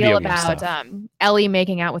a big deal about Ellie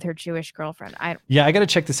making out with her Jewish girlfriend. I got to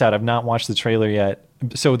check this out. I've not watched the trailer yet.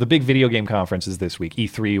 So the big video game conference is this week,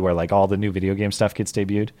 E3, where like all the new video game stuff gets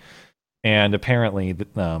debuted. And apparently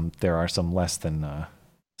there are some less than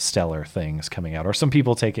stellar things coming out, or some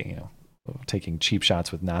people taking cheap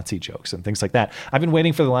shots with Nazi jokes and things like that. I've been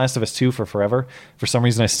waiting for The Last of Us 2 for forever. For some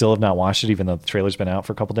reason, I still have not watched it, even though the trailer's been out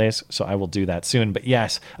for a couple days. So I will do that soon. But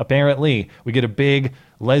yes, apparently we get a big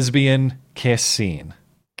lesbian kiss scene.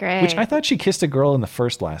 Great. Which I thought she kissed a girl in the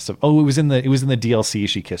first Last of. Oh, it was in the DLC.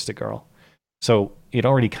 She kissed a girl. So it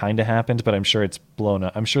already kind of happened, but I'm sure it's blown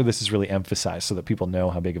up. I'm sure this is really emphasized so that people know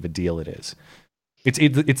how big of a deal it is.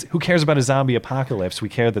 It's who cares about a zombie apocalypse? We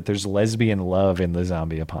care that there's lesbian love in the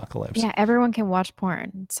zombie apocalypse. Yeah, everyone can watch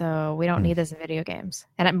porn, so we don't need this in video games.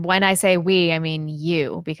 And when I say we, I mean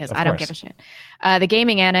you, because I don't give a shit. The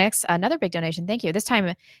Gaming Annex, another big donation. Thank you. This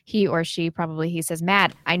time he or she he says,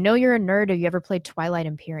 Matt, I know you're a nerd. Have you ever played Twilight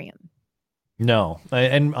Imperium? No.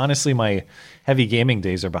 And honestly, my heavy gaming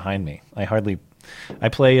days are behind me. I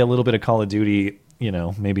play a little bit of Call of Duty,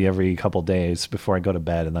 maybe every couple days before I go to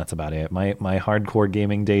bed, and that's about it. My hardcore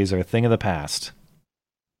gaming days are a thing of the past.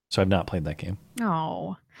 So I've not played that game.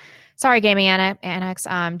 Oh, sorry, Gaming Annex.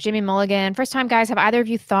 Jimmy Mulligan. First time, guys. Have either of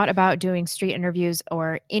you thought about doing street interviews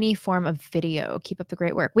or any form of video? Keep up the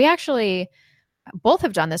great work. We actually both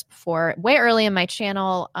have done this before. Way early in my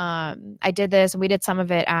channel, I did this, and we did some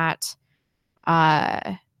of it at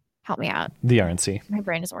help me out. The RNC. My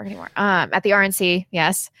brain doesn't work anymore. At the RNC,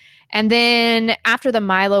 yes. And then after the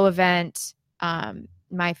Milo event,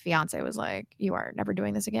 my fiance was like, "You are never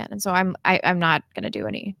doing this again." And so I'm not going to do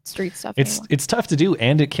any street stuff anymore. It's tough to do,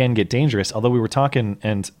 and it can get dangerous. Although we were talking,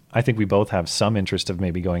 and I think we both have some interest of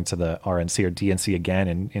maybe going to the RNC or DNC again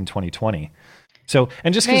in 2020. So,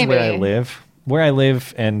 and just because where I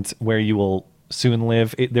live and where you will soon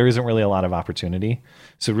live, there isn't really a lot of opportunity.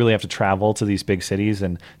 So really have to travel to these big cities.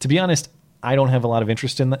 And to be honest, I don't have a lot of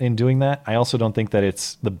interest in doing that. I also don't think that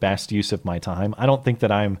it's the best use of my time. I don't think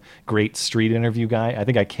that I'm great street interview guy. I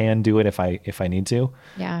think I can do it if I need to.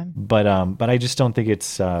 Yeah. But I just don't think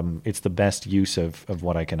it's the best use of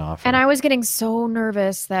what I can offer. And I was getting so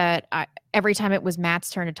nervous that every time it was Matt's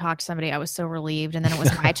turn to talk to somebody, I was so relieved. And then it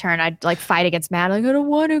was my turn. I'd like fight against Matt. Like, I don't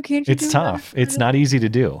want to. Can't you? It's tough. It's not easy to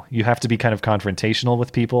do. You have to be kind of confrontational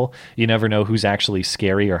with people. You never know who's actually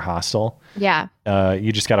scary or hostile. Yeah.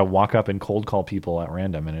 You just got to walk up and cold call people at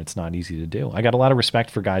random, and it's not easy to do. I got a lot of respect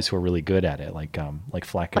for guys who are really good at it, like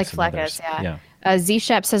Fleckus. Like Fleckus, yeah. Z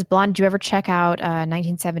Shep says, Blonde, do you ever check out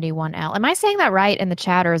 1971L? Am I saying that right in the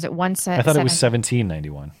chat, or is it one set? I thought it was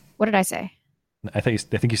 1791. What did I say? I think you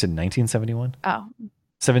said 1971. Oh.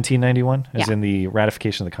 1791, as in the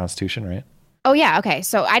ratification of the Constitution, right? Oh yeah, okay.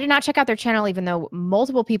 So I did not check out their channel, even though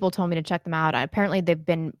multiple people told me to check them out. Apparently, they've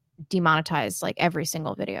been demonetized like every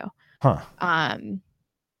single video. Huh.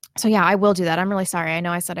 So yeah, I will do that. I'm really sorry. I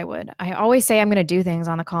know I said I would. I always say I'm going to do things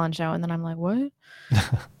on the call-in show, and then I'm like, what?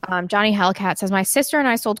 Johnny Hellcat says, my sister and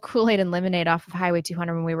I sold Kool-Aid and lemonade off of Highway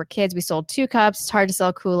 200 when we were kids. We sold 2 cups. It's hard to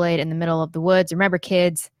sell Kool-Aid in the middle of the woods. Remember,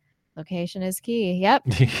 kids, location is key.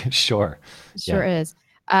 Yep. Sure. Sure is.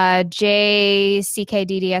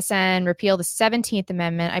 JCKDDSN, repeal the 17th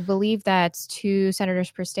Amendment. I believe that's 2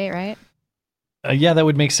 senators per state, right? Yeah, that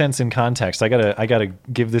would make sense in context. I gotta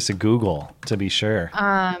give this a Google to be sure.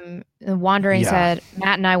 Wandering said,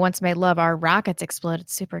 Matt and I once made love. Our rockets exploded.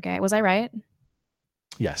 Super gay. Was I right?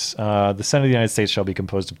 Yes. The Senate of the United States shall be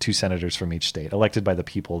composed of 2 senators from each state, elected by the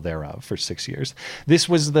people thereof for 6 years. This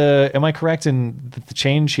was am I correct in the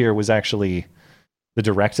change here was actually the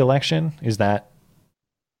direct election?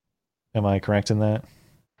 Am I correct in that?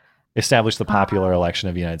 Establish the popular election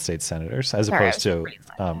of United States senators as opposed to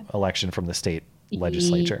election from the state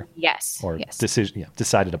legislature. Yes. Or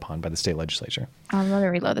decided upon by the state legislature. Let me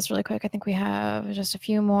reload this really quick. I think we have just a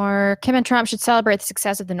few more. Kim and Trump should celebrate the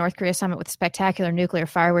success of the North Korea summit with a spectacular nuclear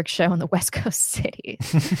fireworks show in the West Coast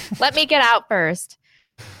cities. Let me get out first.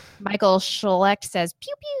 Michael Schlecht says,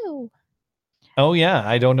 pew, pew. Oh, yeah.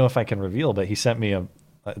 I don't know if I can reveal, but he sent me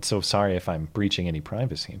so sorry if I'm breaching any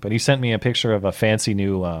privacy, but he sent me a picture of a fancy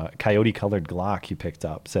new coyote-colored Glock he picked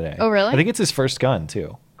up today. Oh, really? I think it's his first gun,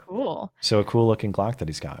 too. Cool. So a cool looking clock that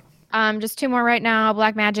he's got. Just 2 more right now.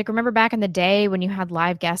 Black Magic. Remember back in the day when you had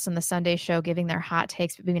live guests on the Sunday show giving their hot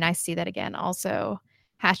takes? It'd be nice to see that again. Also,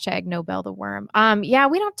 hashtag Nobel the Worm. Yeah,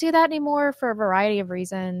 we don't do that anymore for a variety of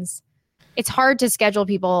reasons. It's hard to schedule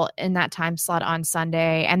people in that time slot on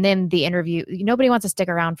Sunday, and then the interview. Nobody wants to stick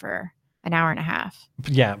around for an hour and a half.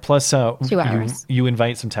 Yeah. Plus, 2 hours. you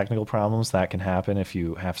invite some technical problems that can happen if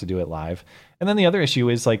you have to do it live. And then the other issue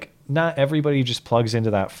is like not everybody just plugs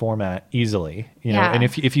into that format easily, you know. Yeah. And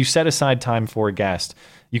if you set aside time for a guest,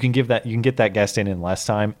 you can get that guest in less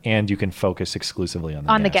time, and you can focus exclusively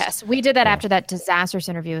on the guest. We did that after that disastrous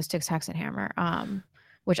interview with Styx Hexenhammer,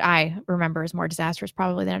 which I remember is more disastrous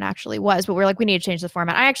probably than it actually was. But we're like, we need to change the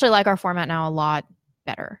format. I actually like our format now a lot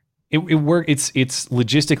better. It's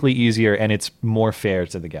logistically easier, and it's more fair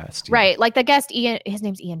to the guest. Right. Like the guest, Ian, his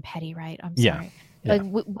name's Ian Petty, right? I'm sorry. Yeah. Like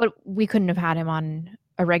we couldn't have had him on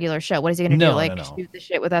a regular show. What is he going to do? Like shoot the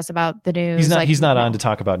shit with us about the news? He's not on to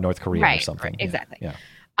talk about North Korea or something. Right, exactly. Yeah.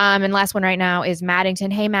 And last one right now is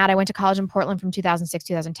Maddington. Hey, Matt, I went to college in Portland from 2006,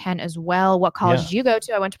 2010 as well. What college did you go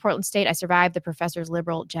to? I went to Portland State. I survived the professor's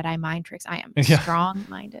liberal Jedi mind tricks. I am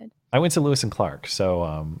strong-minded. I went to Lewis and Clark,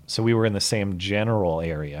 so we were in the same general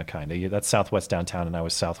area, kind of. That's southwest downtown, and I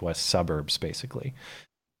was southwest suburbs, basically.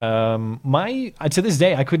 To this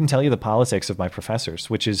day, I couldn't tell you the politics of my professors,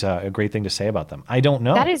 which is a great thing to say about them. I don't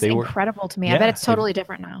know. That is incredible to me. I bet it's totally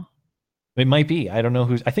different now. It might be. I don't know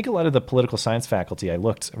who's. I think a lot of the political science faculty, I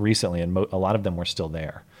looked recently, and a lot of them were still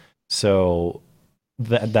there. So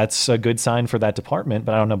that's a good sign for that department,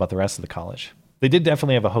 but I don't know about the rest of the college. They did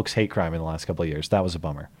definitely have a hoax hate crime in the last couple of years. That was a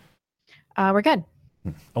bummer. We're good.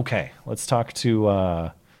 Okay, let's talk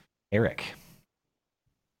to Eric.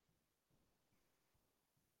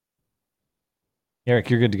 Eric,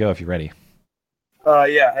 you're good to go if you're ready.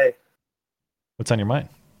 Yeah, hey. What's on your mind?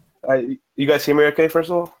 You guys hear me okay, first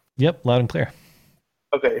of all? Yep, loud and clear.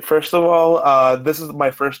 Okay, first of all, this is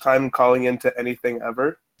my first time calling into anything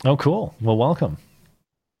ever. Oh, cool. Well, welcome.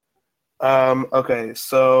 Okay,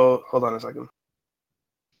 so hold on a second.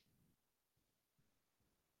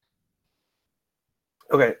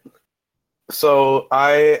 Okay, so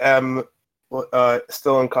I am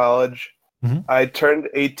still in college. Mm-hmm. I turned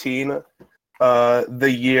 18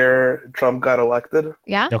 the year Trump got elected.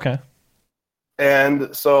 Yeah? Okay.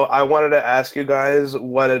 And so I wanted to ask you guys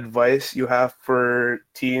what advice you have for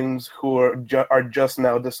teens who are just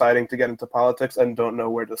now deciding to get into politics and don't know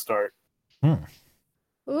where to start. Ooh,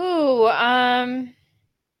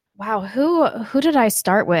 wow. Who did I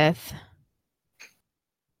start with?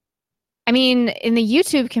 I mean, in the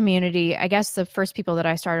YouTube community, I guess the first people that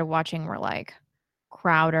I started watching were like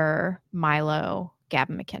Crowder, Milo,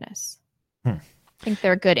 Gavin McInnes. I think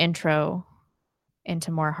they're a good intro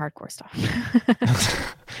into more hardcore stuff.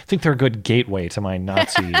 I think they're a good gateway to my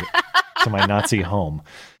Nazi home.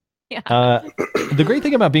 Yeah. The great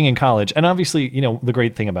thing about being in college, and obviously, the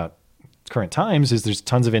great thing about current times is there's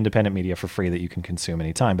tons of independent media for free that you can consume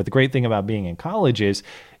anytime. But the great thing about being in college is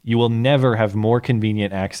you will never have more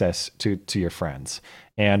convenient access to your friends.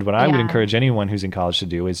 And what I would encourage anyone who's in college to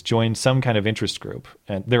do is join some kind of interest group.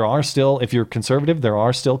 And there are still, if you're conservative, there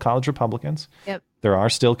are still college Republicans. Yep. There are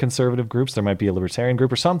still conservative groups. There might be a libertarian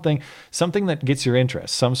group or something that gets your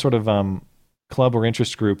interest, some sort of club or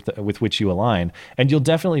interest group with which you align. And you'll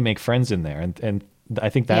definitely make friends in there. And I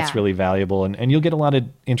think that's really valuable. And you'll get a lot of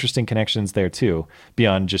interesting connections there too,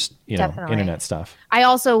 beyond just, internet stuff. I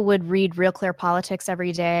also would read Real Clear Politics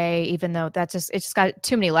every day, even though it's just got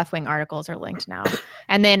too many left-wing articles are linked now.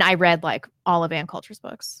 And then I read like all of Ann Coulter's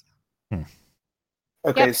books.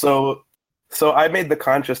 Okay, so I made the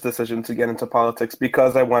conscious decision to get into politics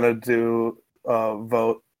because I wanted to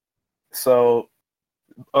vote. So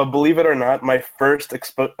believe it or not, my first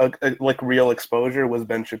real exposure was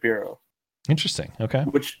Ben Shapiro. Interesting. Okay.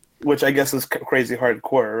 Which I guess is crazy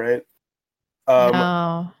hardcore, right?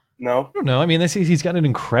 No. No. No, I mean, he's got an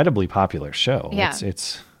incredibly popular show. Yeah.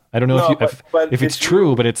 It's I don't know if it's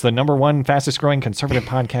true, but it's the #1 fastest growing conservative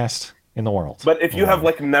podcast in the world. But if you have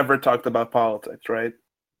never talked about politics, right?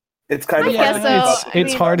 It's kind of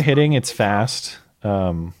it's hard hitting. It's fast.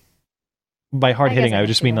 By hard hitting, I would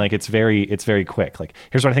just mean it's very quick. Like,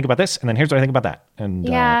 here's what I think about this, and then here's what I think about that. And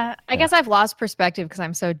I guess I've lost perspective because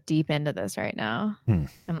I'm so deep into this right now. I'm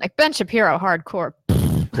like Ben Shapiro, hardcore.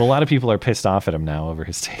 Well, a lot of people are pissed off at him now over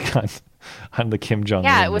his take on the Kim Jong-un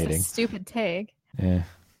Yeah, it was meeting. a stupid take. Yeah.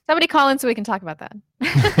 Somebody call in so we can talk about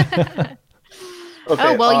that. Okay,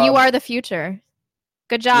 oh well, you are the future.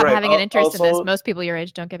 Good job having an interest in this. Also, Most people your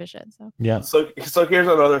age don't give a shit. So yeah. So here's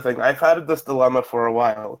another thing. I've had this dilemma for a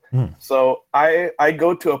while. So I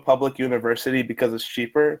go to a public university because it's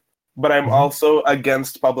cheaper, but I'm also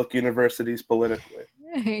against public universities politically.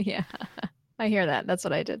 Yeah, I hear that. That's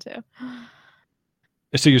what I did too.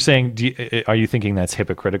 So you're saying, are you thinking that's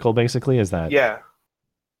hypocritical? Basically, is that? Yeah.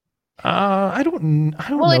 I don't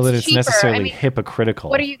Well, know that it's it's cheaper. necessarily I mean, hypocritical.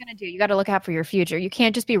 What are you going to do? You got to look out for your future. You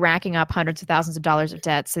can't just be racking up hundreds of thousands of dollars of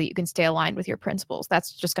debt so that you can stay aligned with your principles.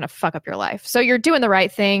 That's just going to fuck up your life. So you're doing the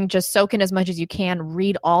right thing. Just soak in as much as you can.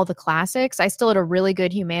 Read all the classics. I still had a really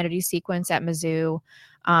good humanities sequence at Mizzou,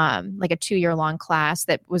 like a 2-year-long class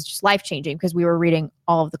that was just life-changing because we were reading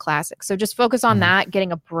all of the classics. So just focus on that,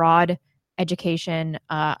 getting a broad education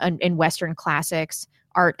in Western classics,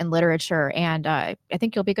 art and literature, and I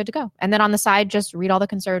think you'll be good to go. And then on the side, just read all the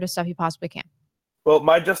conservative stuff you possibly can. Well,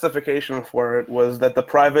 my justification for it was that the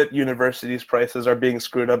private universities' prices are being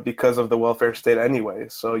screwed up because of the welfare state anyway,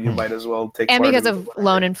 so you might as well take And part because in of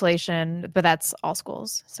loan inflation, but that's all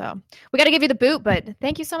schools. So we got to give you the boot, but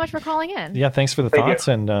thank you so much for calling in. Yeah, thanks for the Thank you. thoughts,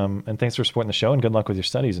 and thanks for supporting the show, and good luck with your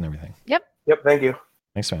studies and everything. Yep. Yep, thank you.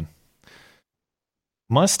 Thanks, man.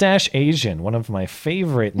 Mustache Asian, one of my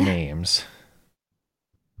favorite names.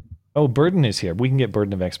 Oh, Burden is here. We can get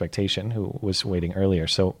Burden of Expectation, who was waiting earlier.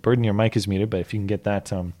 So, Burden, your mic is muted, but if you can get that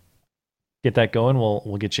going,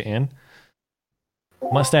 we'll get you in.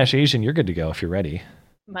 Mustache Asian, you're good to go if you're ready.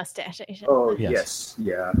 Mustache Asian. Oh, Yes.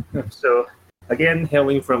 yes. Yeah. So, again,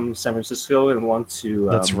 hailing from San Francisco and want to...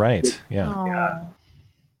 That's right. Yeah. Oh,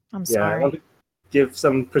 I'm I sorry. want to give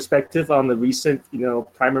some perspective on the recent,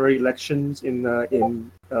 primary elections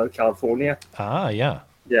in California. Ah, yeah.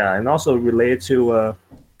 Yeah, and also related to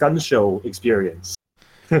gun show experience.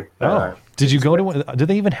 Oh, did you go to one? Do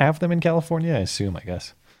they even have them in California? I assume, I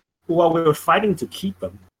guess. Well, we were fighting to keep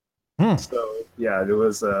them. Hmm. So yeah, it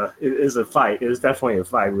is a fight. It is definitely a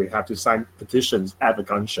fight. We have to sign petitions at the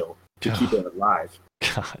gun show to keep it alive.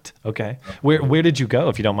 God. Okay. Where did you go,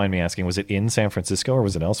 if you don't mind me asking? Was it in San Francisco or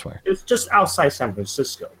was it elsewhere? It's just outside San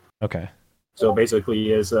Francisco. Okay. So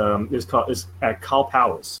basically, it's at Cal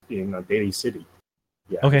Palace in Daly City.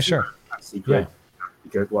 Yeah. Okay, sure. Not secret.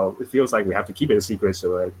 Because it feels like we have to keep it a secret.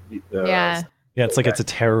 So Yeah. Yeah, it's like it's a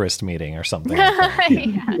terrorist meeting or something.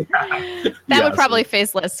 That would probably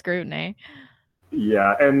face less scrutiny.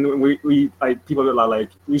 Yeah, and we people are like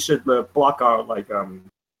we should block our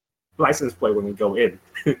license plate when we go in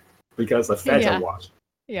because the feds are watching.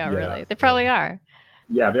 Yeah, really. They probably are.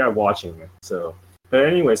 Yeah, they are watching it. So, but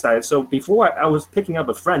anyways, so before I was picking up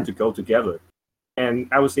a friend to go together, and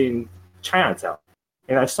I was in Chinatown,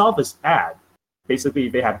 and I saw this ad. Basically,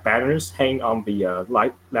 they had banners hanging on the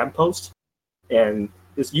lamppost, and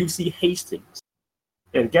it's UC Hastings.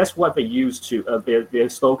 And guess what they used to their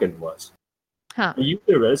slogan was? Huh. The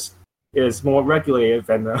uterus is more regulated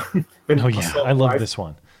than Oh yeah, I love this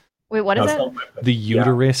one. Wait, what is it? The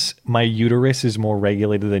uterus. My uterus is more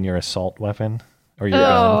regulated than your assault weapon or your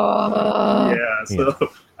gun. Yeah. So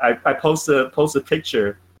I posted a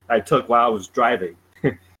picture I took while I was driving,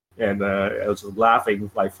 and I was laughing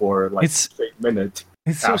for a straight minute.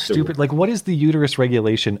 It's so stupid. Like, what is the uterus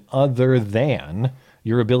regulation other than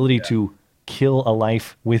your ability to kill a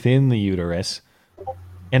life within the uterus?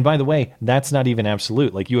 And by the way, that's not even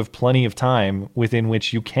absolute. Like, you have plenty of time within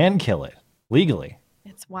which you can kill it legally.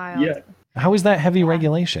 It's wild. Yeah. How is that heavy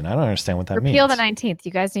regulation? I don't understand what that Repeal means. the 19th.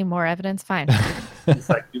 You guys need more evidence? Fine. It's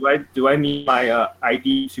like, do I need my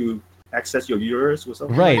ID to access your uterus or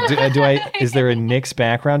something? Right. Do I? Is there a NICS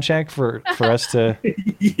background check for us to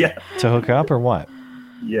to hook up or what?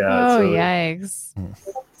 Yeah. Oh, yikes.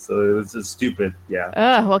 So it was just stupid.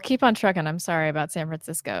 Yeah. Well, keep on trucking. I'm sorry about San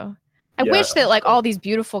Francisco. I wish that all these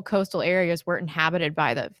beautiful coastal areas weren't inhabited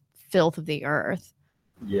by the filth of the earth.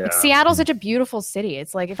 Yeah. Like, Seattle's such a beautiful city.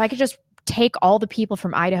 It's like if I could just take all the people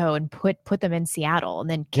from Idaho and put them in Seattle and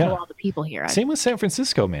then kill all the people here. Same with San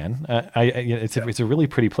Francisco, man. It's a really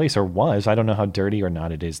pretty place, or was. I don't know how dirty or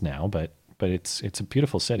not it is now, but it's a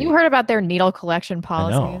beautiful city. You heard about their needle collection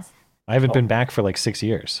policies? I know. I haven't been back for like 6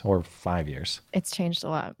 years or 5 years. It's changed a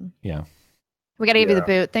lot. Yeah. We got to give you the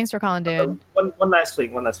boot. Thanks for calling, dude. One last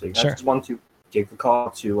thing. Sure. I just want to give a call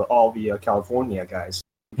to all the California guys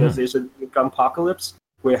because there's a gun apocalypse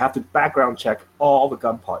where you have to background check all the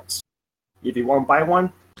gun parts. If you want to buy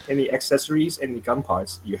one, any accessories, any gun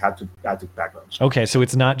parts, you have to background check. Okay, so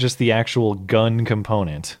it's not just the actual gun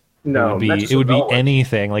component. No, it would be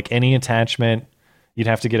anything, like any attachment. You'd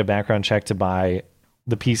have to get a background check to buy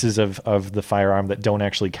the pieces of the firearm that don't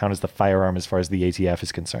actually count as the firearm as far as the ATF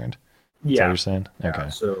is concerned. Is that what you're saying? Okay.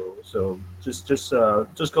 So just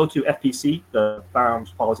go to FPC, the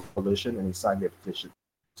Firearms Policy Coalition, and sign their petition.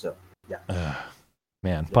 So yeah.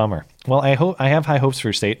 Man, bummer. Well, I have high hopes for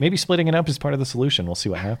your state. Maybe splitting it up is part of the solution. We'll see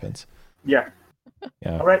what happens. Yeah.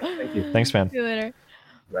 Yeah. All right. Thank you. Thanks, man. See you later.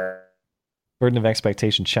 Right. Burden of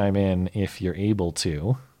Expectation, chime in if you're able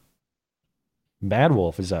to. Bad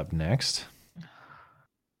Wolf is up next.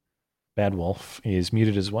 Bad Wolf is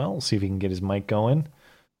muted as well. See if he can get his mic going.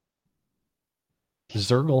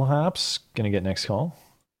 Zergle Hops gonna get next call.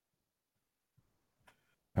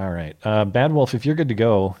 All right, Bad Wolf, if you're good to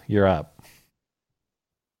go, you're up.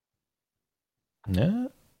 Yeah,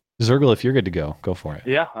 Zergle, if you're good to go for it.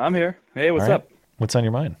 Yeah, I'm here. Hey, what's All right. up? What's on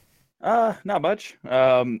your mind? Not much.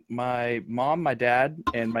 My mom, my dad,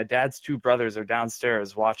 and my dad's two brothers are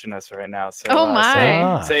downstairs watching us right now. So, Oh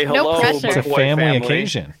my! say No hello. pressure. It's a McCoy family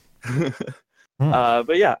occasion.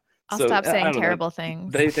 But yeah, I'll so, stop I saying don't know. terrible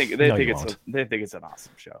things. They think No, think you it's won't. they think it's an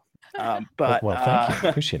awesome show. But Well, thank you.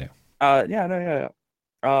 Appreciate it. yeah.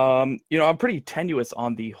 I'm pretty tenuous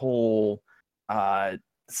on the whole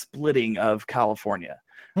splitting of California.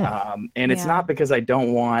 And it's Yeah. not because I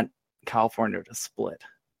don't want California to split.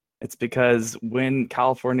 It's because when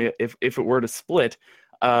California, if it were to split,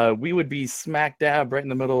 we would be smack dab right in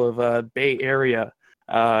the middle of Bay Area,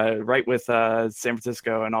 right with San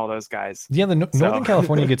Francisco and all those guys. Yeah, the So- Northern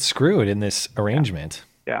California gets screwed in this arrangement.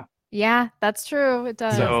 Yeah. Yeah, that's true. It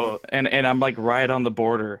does. So and I'm like right on the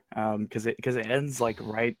border, because it ends like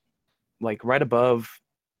right above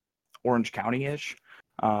Orange County ish.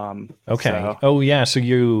 Okay. So, Oh, yeah.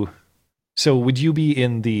 So would you be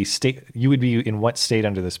in the state? You would be in what state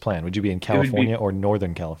under this plan? Would you be in would be- California or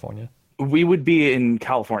Northern California? we would be in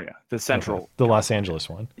California, the central. Okay. The Los Angeles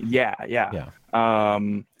one. Yeah.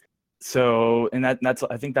 So and that's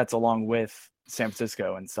I think that's along with San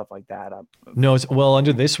Francisco and stuff like that. No, well,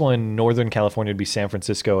 under this one, Northern California would be San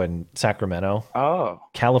Francisco and Sacramento. Oh.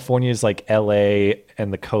 California is like LA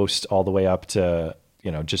and the coast all the way up to,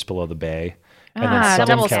 just below the bay. And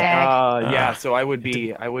double stack. Yeah, so I would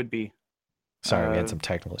be Sorry, we had some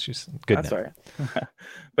technical issues. Good. That's now. all right.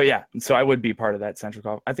 But yeah, so I would be part of that Central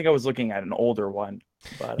California. I think I was looking at an older one.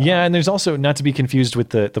 But Yeah, and there's also, not to be confused with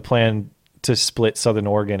the plan to split Southern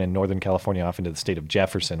Oregon and Northern California off into the state of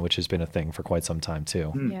Jefferson, which has been a thing for quite some time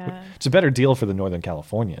too. Yeah. It's a better deal for the Northern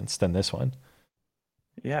Californians than this one.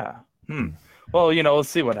 Yeah. Well, let's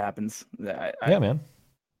see what happens. Yeah, man.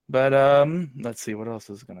 But let's see what else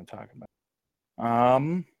is going to talk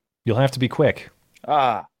about. You'll have to be quick.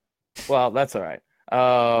 Well, that's all right.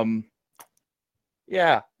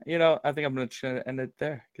 Yeah, I think I'm going to end it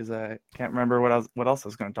there because I can't remember what else I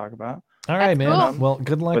was going to talk about. All right, man. cool. Well,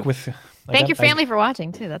 good luck with. Thank your family for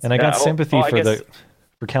watching too. That's And I got Yeah, sympathy well, I for guess-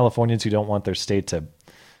 for Californians who don't want their state to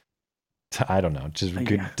I don't know, just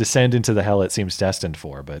Yeah. descend into the hell it seems destined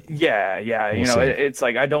for. But Yeah. We'll see. It's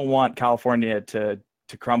like I don't want California to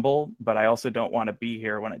crumble, but I also don't want to be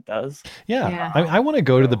here when it does. yeah, I want to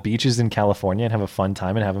go to the beaches in California and have a fun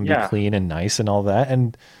time and have them be Yeah. clean and nice and all that.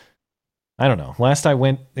 And I don't know. Last I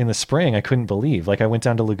went in the spring, I couldn't believe. Like I went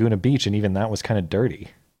down to Laguna Beach, and even that was kind of dirty.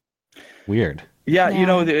 Weird. Yeah,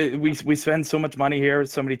 Yeah. we spend so much money here,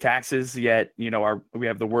 so many taxes, yet we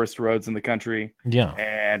have the worst roads in the country, Yeah.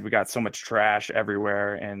 and we got so much trash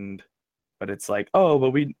everywhere. But it's like, but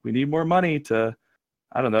we need more money to,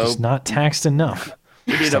 I don't know, Just not taxed enough.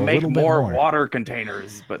 we need Just to a make little bit more more. water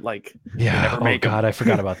containers, but like, we Yeah. never Oh make 'em. God, I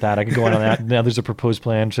forgot about that. I could go on that. Now there's a proposed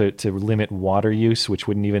plan to limit water use, which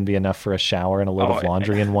wouldn't even be enough for a shower and a load of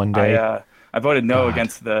laundry in one day. I voted no God.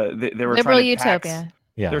 against they were Liberal trying to tax, utopia.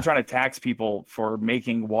 Yeah. They were trying to tax people for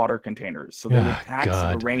making water containers, so they would Ah, tax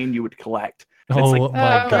God. the rain you would collect. And Oh it's like,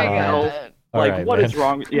 my Oh God. my God. All like right, what man. is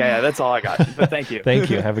wrong? Yeah, that's all I got. But thank you. Thank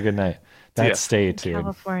you. Have a good night. See ya. That's stay tuned.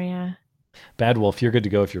 California. Bad Wolf, you're good to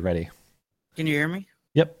go if you're ready. Can you hear me?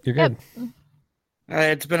 Yep, you're good.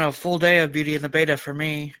 It's been a full day of Beauty and the Beta for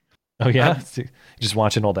me. Oh yeah, just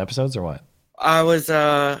watching old episodes or what? I was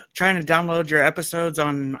trying to download your episodes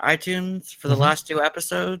on iTunes for the Mhm. last 2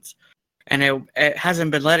 episodes, and it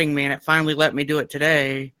hasn't been letting me, and it finally let me do it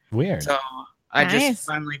today. Weird. So I Nice. just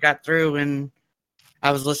finally got through, and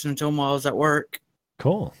I was listening to them while I was at work.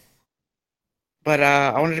 Cool. But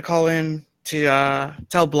I wanted to call in to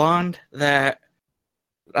tell Blonde that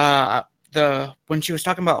when she was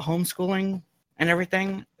talking about homeschooling and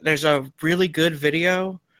everything, there's a really good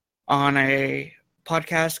video on a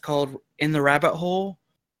podcast called In the Rabbit Hole.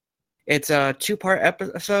 It's a 2-part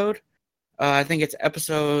episode. I think it's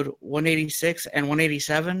episode 186 and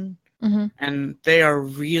 187, and they are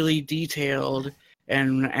really detailed,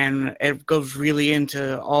 and it goes really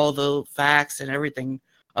into all the facts and everything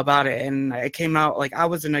about it. And it came out like I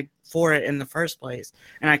wasn't for it in the first place,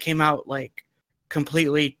 and I came out like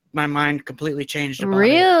completely, my mind completely changed about it.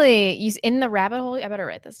 Really? You in the rabbit hole? I better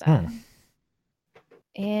write this down. Hmm.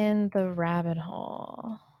 In the rabbit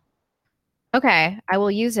hole. Okay, I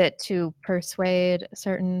will use it to persuade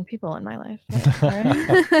certain people in my life.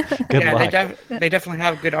 Good yeah, luck. they definitely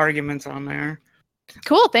have good arguments on there.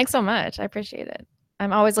 Cool. Thanks so much. I appreciate it.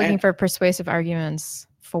 I'm always looking And- for persuasive arguments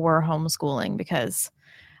for homeschooling because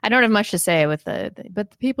I don't have much to say with but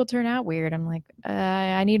the people turn out weird. I'm like,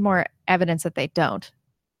 I need more evidence that they don't.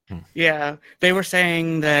 Yeah, they were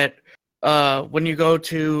saying that when you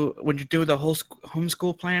do the whole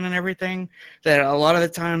homeschool plan and everything, that a lot of the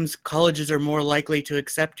times colleges are more likely to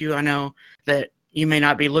accept you. I know that you may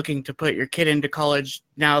not be looking to put your kid into college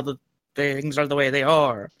now that things are the way they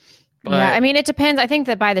are. But Yeah, I mean, it depends. I think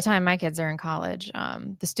that by the time my kids are in college,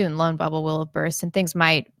 the student loan bubble will have burst and things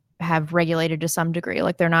might have regulated to some degree.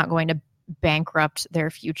 Like they're not going to bankrupt their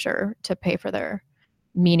future to pay for their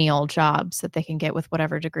menial jobs that they can get with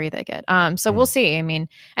whatever degree they get. So we'll see. I mean,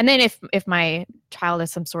 and then if my child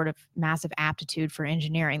has some sort of massive aptitude for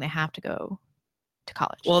engineering, they have to go to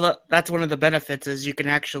college. Well, that's one of the benefits is you can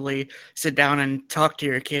actually sit down and talk to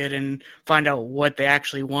your kid and find out what they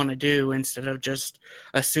actually want to do instead of just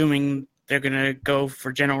assuming they're going to go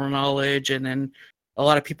for general knowledge. And then a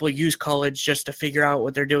lot of people use college just to figure out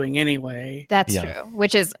what they're doing anyway. That's true,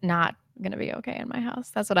 which is not going to be okay in my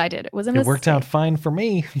house. That's what I did. It was a It worked out fine for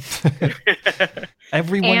me.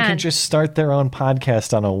 Everyone can And- just start their own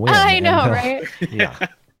podcast on a whim. I and, know, right? Yeah.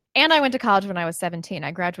 And I went to college when I was 17.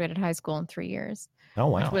 I graduated high school in 3 years. Oh,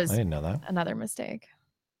 wow. Which was I didn't know that. another mistake.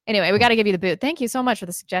 Anyway, we got to give you the boot. Thank you so much for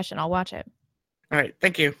the suggestion. I'll watch it. All right.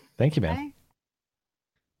 Thank you. Thank you, man.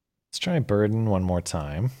 Let's try Burden one more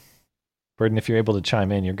time. Burden, if you're able to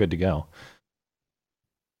chime in, you're good to go.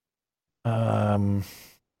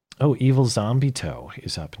 Oh, Evil Zombie Toe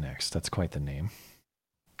is up next. That's quite the name,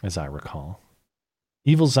 as I recall.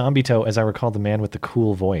 Evil Zombie Toe, as I recall, the man with the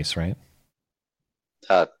cool voice, right?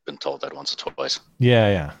 I've been told that once or twice.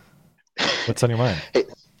 Yeah, yeah. What's on your mind?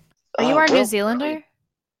 Are you our New well, Zealander?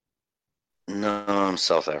 No, I'm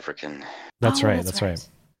South African. That's Oh, right. that's That's right.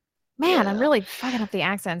 Man, I'm really fucking up the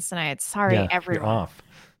accents tonight. Sorry, Yeah, everyone. you're off.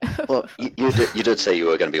 Well, you did say you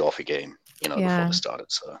were going to be off your game, before Yeah. this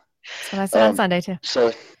started. So, That's what I said on Sunday, too.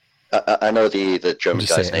 So, I know the German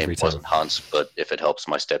just say guy's it name every time. wasn't Hans, but if it helps,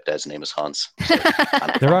 my stepdad's name is Hans.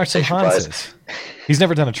 There are some Conversation-wise- Hanses. He's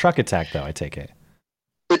never done a truck attack, though, I take it.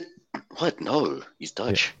 What? No, he's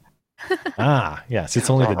Dutch. Ah, yes. It's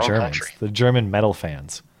only the Wrong Germans, country. the German metal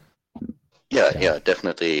fans. Yeah,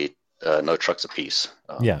 definitely no trucks apiece.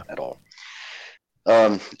 Yeah. At all.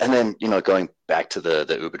 And then going back to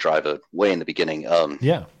the Uber driver way in the beginning.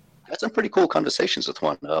 Yeah. Had some pretty cool conversations with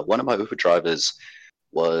one. One of my Uber drivers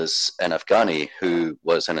was an Afghani who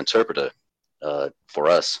was an interpreter for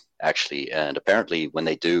us, actually. And apparently, when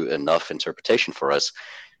they do enough interpretation for us,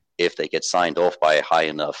 if they get signed off by a high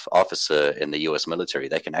enough officer in the U.S. military,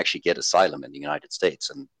 they can actually get asylum in the United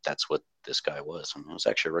States. And that's what this guy was. And it was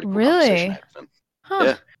actually a really cool conversation I had with him. Huh.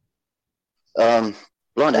 Yeah. Blonde,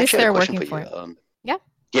 At least actually, I had a they're question working for for you. it. Yeah.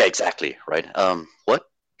 Yeah, exactly. Right. What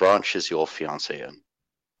branch is your fiance in?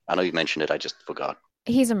 I know you mentioned it. I just forgot.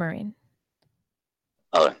 He's a Marine.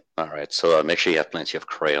 Oh, all right. So make sure you have plenty of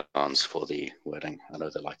crayons for the wedding. I know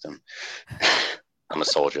they like them. I'm a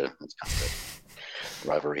soldier. It's kind of a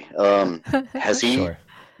rivalry. Has he Sure.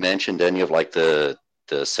 mentioned any of like the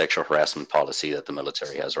sexual harassment policy that the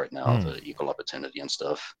military has right now, Hmm. the equal opportunity and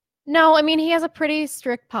stuff? No, I mean, he has a pretty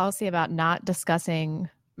strict policy about not discussing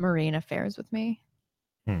Marine affairs with me.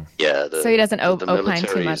 Yeah. So he doesn't opine too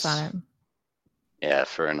military much is- on it. Yeah,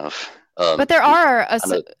 fair enough. But there are, I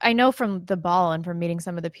know- I know from the ball and from meeting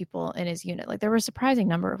some of the people in his unit, like there were a surprising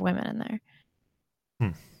number of women in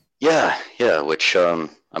there. Yeah, which I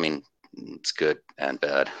mean, it's good and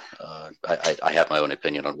bad. I have my own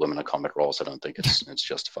opinion on women in combat roles. I don't think it's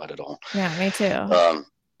justified at all. Yeah, me too.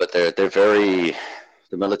 But they're very,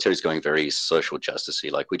 the military is going very social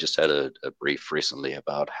justicey. Like we just had a brief recently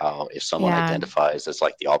about how if someone Yeah. identifies as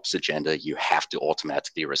like the opposite gender, you have to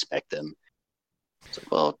automatically respect them. It's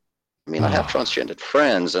like, well, I mean, I have transgendered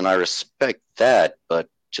friends and I respect that, but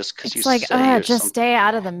just because you It's like, say you're just stay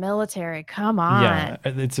out of the military. Come on. Yeah,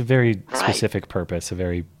 it's a very specific purpose, a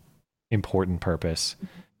very important purpose.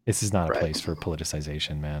 This is not a place for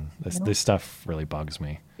politicization, man. This stuff really bugs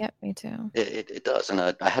me. Yep, me too. It does. And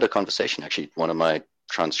I had a conversation, actually, one of my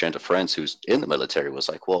transgender friends who's in the military was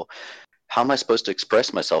like, well, how am I supposed to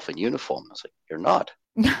express myself in uniform? I was like, you're not.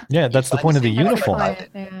 Yeah, that's the point of the uniform.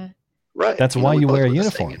 Yeah. Right. That's You know, why we you both wear a wear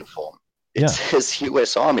the same uniform. It Yeah. says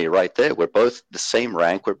U.S. Army right there. We're both the same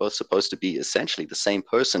rank. We're both supposed to be essentially the same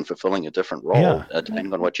person fulfilling a different role, Yeah.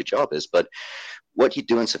 depending on what your job is. But what you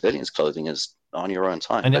do in civilians clothing is on your own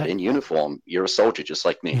time. And But in uniform, you're a soldier just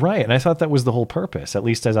like me. Right. And I thought that was the whole purpose, at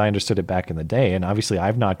least as I understood it back in the day. And obviously,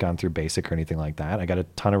 I've not gone through basic or anything like that. I got a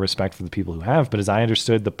ton of respect for the people who have. But as I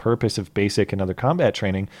understood the purpose of basic and other combat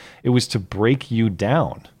training, it was to break you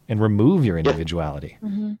down and remove your individuality.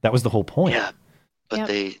 Mhm. That was the whole point. Yeah. But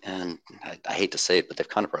I hate to say it, but they've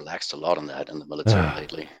kind of relaxed a lot on that in the military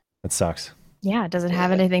lately. That sucks. Yeah. Does it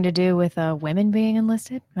have anything to do with women being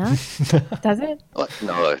enlisted? Huh? Does it? Oh,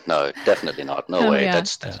 no, definitely not. No Oh, way. yeah.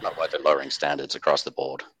 That's not why they're lowering standards across the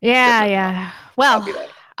board. Yeah. Yeah. Well,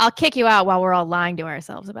 I'll kick you out while we're all lying to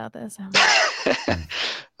ourselves about this.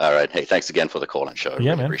 All right. Hey, thanks again for the call and show. I Yeah,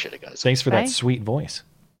 really man. appreciate it, guys. Thanks for Bye. that sweet voice.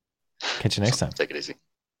 Catch you next time. Take it easy.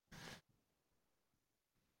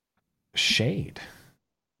 Shade.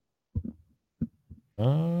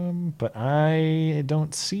 But I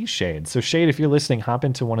don't see Shade. So Shade, if you're listening, hop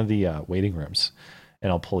into one of the waiting rooms,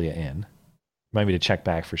 and I'll pull you in. Remind me to check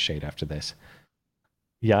back for Shade after this.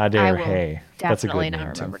 I Yadair will Hey. That's a definitely good not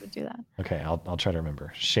name too. remember to do that. Okay, I'll try to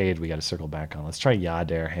remember. Shade, we got to circle back on. Let's try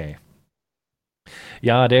Yadair Hey.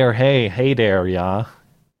 Yadair Hey. Hey there, Ya.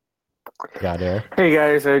 Yadair. Hey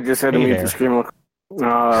guys, I just had to Hey meet there. the stream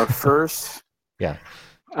first. Yeah.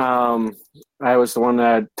 I was the one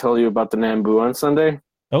that told you about the Nambu on Sunday.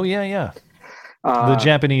 Oh yeah, yeah. The Uh,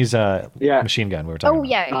 Japanese machine gun we were talking Oh,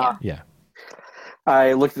 yeah. Yeah. Yeah.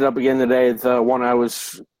 I looked it up again today. The one I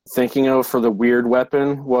was thinking of for the weird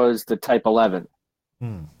weapon was the Type 11.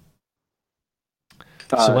 So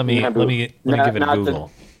let me Nambu. give it a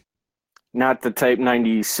Google. Not the Type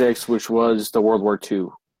 96, which was the World War II.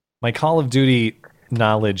 My Call of Duty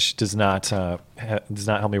knowledge does not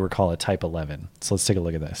help me recall a Type 11. So let's take a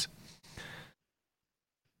look at this.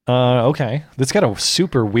 Okay, that's got a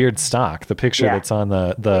super weird stock. The picture Yeah. that's on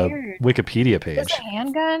the Weird. Wikipedia Is page. this a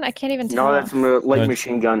handgun? I can't even tell. No, that's from the light Uh,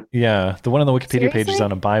 machine gun. Yeah, the one on the Wikipedia page is Seriously?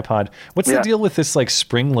 on a bipod. What's Yeah. the deal with this like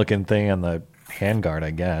spring-looking thing on the handguard?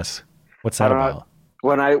 I guess. What's that about?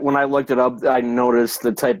 When I looked it up, I noticed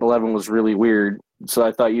the Type 11 was really weird. So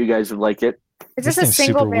I thought you guys would like it. Is this a thing's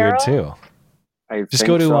single super barrel? weird too. I Just think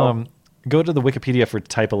go to so. go to the Wikipedia for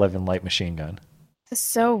Type 11 light machine gun. This is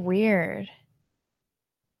so weird.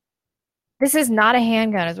 This is not a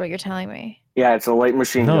handgun, is what you're telling me. Yeah, it's a light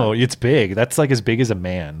machine gun. No, it's big. That's like as big as a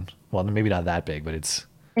man. Well, maybe not that big, but it's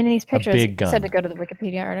In these pictures, big you gun. said to go to the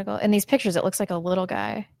Wikipedia article. In these pictures, it looks like a little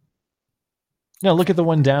guy. no. Look at the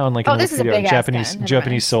one down, like Oh, in the this is a Wikipedia, big-ass Japanese gun. Never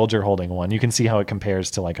Japanese soldier holding one. You can see how it compares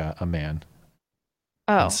to like a man.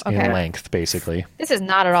 Oh, It's okay. in length, basically. This is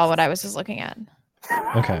not at all what I was just looking at.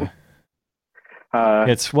 Okay.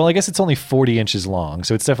 It's well, I guess it's only 40 inches long,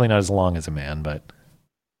 so it's definitely not as long as a man, but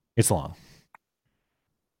it's long.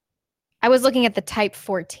 I was looking at the Type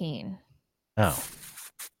 14. Oh.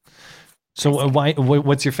 So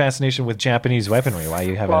what's your fascination with Japanese weaponry? Why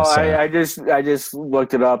you having Well, us? I just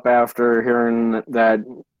looked it up after hearing that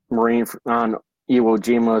Marine on Iwo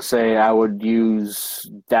Jima say I would use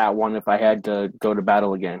that one if I had to go to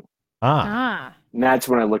battle again. Ah, And that's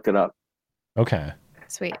when I looked it up. Okay.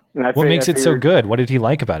 sweet. And I What makes I it so figured- good? What did he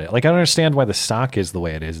like about it? Like, I don't understand why the stock is the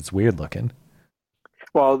way it is. It's weird looking.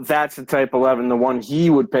 Well, that's the Type 11. The one he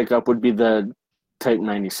would pick up would be the Type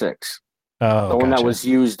 96. Oh, the one that gotcha. was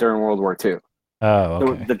used during World War II. Oh,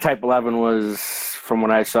 okay. The Type 11 was, from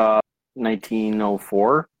what I saw,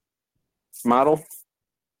 1904 model.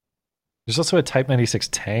 There's also a Type 96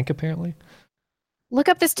 tank, apparently. Look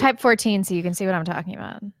up this Type 14 so you can see what I'm talking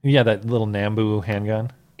about. Yeah, that little Nambu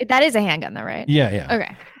handgun. That is a handgun, though, right? Yeah, yeah.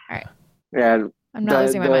 Okay. All right. Yeah, I'm not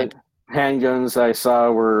losing my mind. handguns I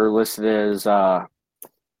saw were listed as on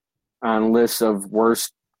lists of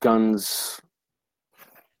worst guns.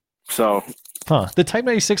 So, Huh. The Type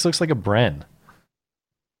 96 looks like a Bren.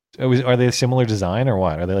 Are they a similar design or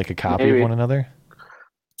what? Are they like a copy Maybe. of one another?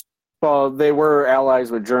 well, they were allies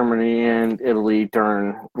with Germany and Italy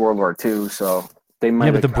during World War II, so they might.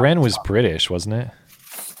 Yeah, but the have Bren was British, wasn't it?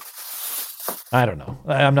 I don't know.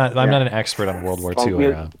 I'm not an expert on World War II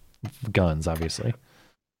or guns, obviously.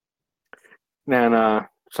 And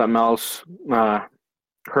something else.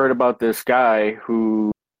 Heard about this guy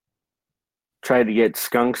who tried to get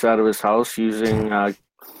skunks out of his house using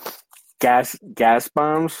gas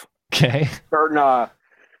bombs. Okay. Or no,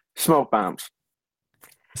 smoke bombs.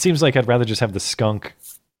 It seems like I'd rather just have the skunk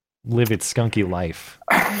live its skunky life.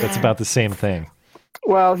 That's about the same thing.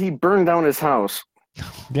 Well, he burned down his house.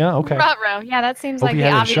 Yeah, okay. Ruh-roh. Yeah, that seems Hope like you the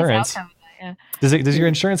have obvious insurance. outcome. Yeah. Does your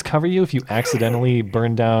insurance cover you if you accidentally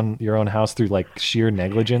burn down your own house through like sheer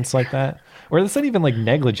negligence like that? Or that's not even like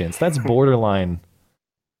negligence. That's borderline.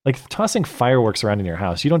 Like tossing fireworks around in your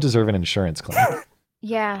house. You don't deserve an insurance claim.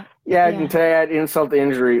 Yeah. Yeah, I can tell you, I'd insult to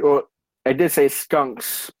injury. Well, I did say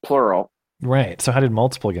skunks, plural. Right. So how did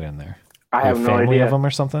multiple get in there? I have A no family idea. of them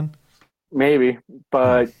or something? Maybe,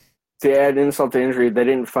 but to add insult to injury, they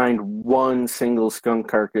didn't find one single skunk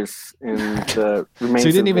carcass in the remains So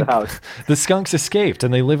you didn't of even. the house. The skunks escaped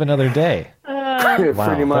and they live another day. Wow, Pretty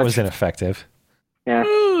that much. was ineffective. Yeah.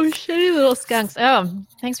 Ooh, shitty little skunks. Oh,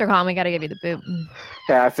 thanks for calling. We got to give you the boot.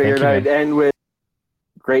 Yeah, I figured Thank you, I'd end with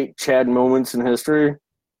great Chad moments in history.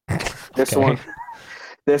 This Okay.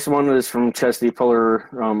 one is from Chesty Puller,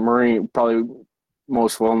 Marine, probably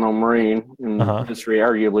most well-known Marine in history,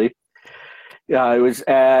 arguably. Yeah, it was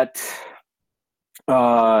at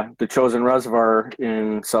the Chosin Reservoir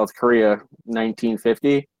in South Korea,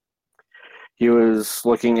 1950. He was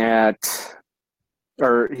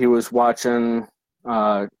watching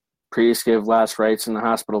priests give last rites in the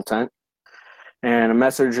hospital tent, and a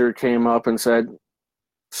messenger came up and said,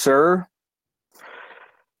 "Sir,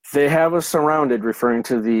 they have us surrounded," referring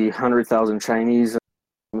to the 100,000 Chinese.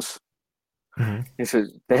 He said,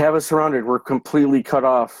 "They have us surrounded. We're completely cut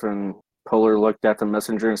off." And Puller looked at the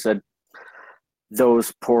messenger and said,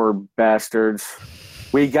 "Those poor bastards.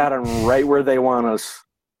 We got them right where they want us.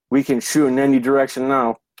 We can shoot in any direction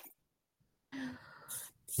now."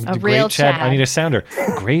 A Great real Chad. Chad. I need a sounder.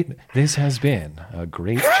 Great. This has been a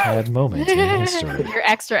great Chad moment in history. Your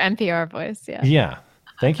extra NPR voice. Yeah. Yeah.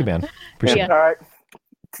 Thank you, man. Appreciate Yeah. it. All right.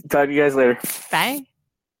 Talk to you guys later. Bye.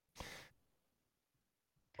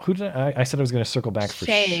 Who did I said I was going to circle back for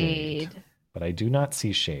Shade, Shade. but I do not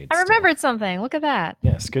see Shade. I remembered something. Look at that.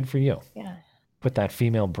 Yes, good for you. Yeah. Put that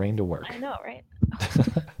female brain to work. I know, right?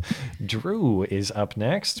 Drew is up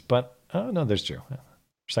next, but oh no, there's Drew. For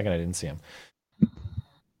a second, I didn't see him.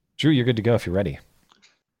 Drew, you're good to go if you're ready.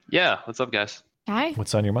 Yeah, what's up, guys? Hi.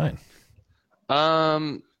 What's on your mind?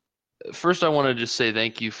 First, I want to just say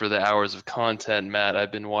thank you for the hours of content, Matt.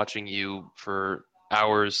 I've been watching you for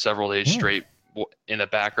hours, several days straight, in the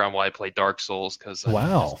background while I play Dark Souls because I'm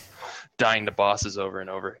Wow. just dying to bosses over and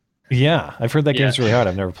over. Yeah, I've heard that game's Yeah. really hard.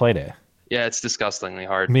 I've never played it. Yeah, it's disgustingly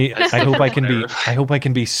hard. Me, It's I hope I can be. nerve. I hope I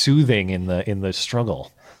can be soothing in the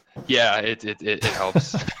struggle. Yeah, it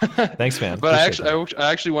helps. Thanks, man. But Appreciate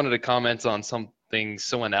I actually wanted to comment on something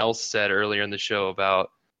someone else said earlier in the show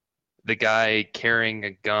about the guy carrying a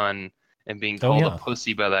gun and being Oh, called yeah. a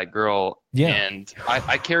pussy by that girl. Yeah. And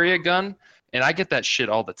I carry a gun, and I get that shit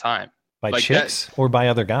all the time. by like chicks or by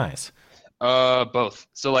other guys. Both.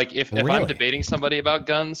 So like if I'm Really? debating somebody about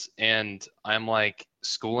guns and I'm like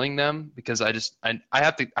schooling them because I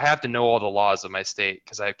have to know all the laws of my state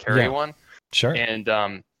because I carry Yeah. one. Sure. And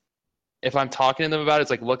if I'm talking to them about it,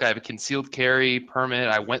 it's like, look, I have a concealed carry permit.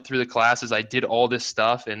 I went through the classes. I did all this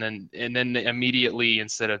stuff, and then immediately,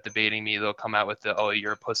 instead of debating me, they'll come out with the, "Oh,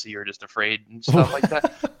 you're a pussy. You're just afraid," and stuff like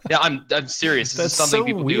that. Yeah, I'm serious. This That's is something so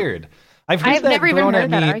people weird. do. I've heard I've that never even thrown heard at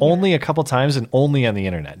that me argument. only a couple times and only on the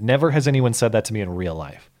internet. Never has anyone said that to me in real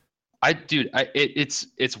life.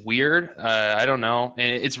 It's weird. I don't know,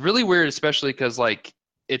 and it's really weird, especially because like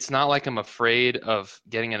it's not like I'm afraid of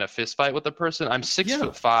getting in a fist fight with a person. I'm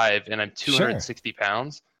 6'5" and I'm 260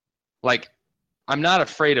 pounds. Like I'm not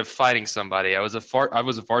afraid of fighting somebody. I was a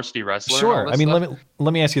varsity wrestler. and all Sure. this I mean, stuff.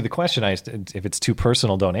 let me ask you the question. If it's too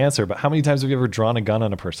personal, don't answer. But how many times have you ever drawn a gun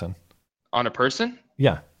on a person? On a person?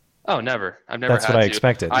 Yeah. Oh, never. I've never. That's had what I to.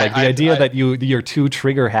 expected. Like the idea that you're too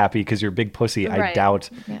trigger happy because you're a big pussy. I Right. doubt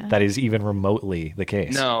Yeah. that is even remotely the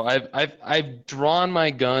case. No, I've drawn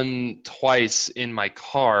my gun twice in my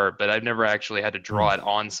car, but I've never actually had to draw it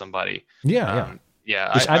on somebody. Yeah,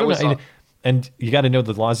 yeah. Which I don't know. And you got to know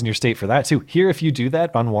the laws in your state for that too. Here, if you do that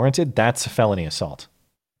unwarranted, that's a felony assault.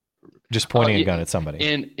 Just pointing a gun at somebody.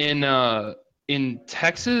 In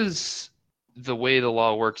Texas, the way the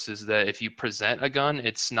law works is that if you present a gun,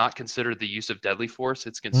 it's not considered the use of deadly force.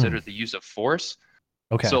 It's considered the use of force.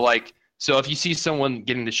 Okay. So if you see someone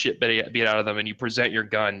getting the shit beat out of them and you present your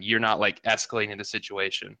gun, you're not like escalating the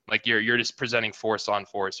situation. Like you're just presenting force on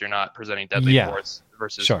force. You're not presenting deadly force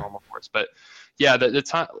versus normal force. But yeah,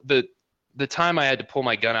 the time I had to pull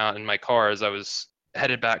my gun out in my car as I was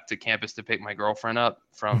headed back to campus to pick my girlfriend up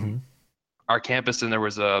from our campus, and there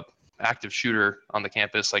was a active shooter on the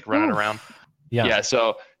campus, like running Oof. around. Yeah.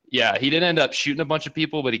 So he didn't end up shooting a bunch of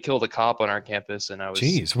people, but he killed a cop on our campus, and I was.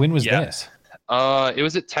 Jeez, when was this? It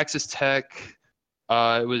was at Texas Tech.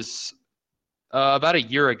 It was about a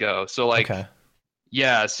year ago. So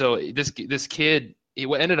so this kid.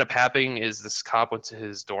 What ended up happening is this cop went to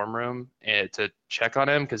his dorm room to check on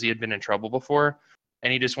him because he had been in trouble before,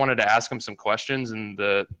 and he just wanted to ask him some questions. And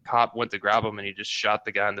the cop went to grab him, and he just shot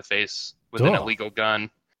the guy in the face with an Oh. illegal gun.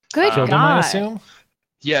 Good Killed him, I assume?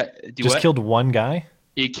 Yeah. Just killed one guy?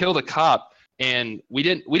 He killed a cop, and we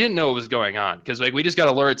didn't know what was going on because like we just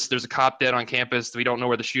got alerts. There's a cop dead on campus. We don't know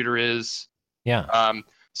where the shooter is. Yeah.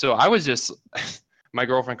 So I was just, my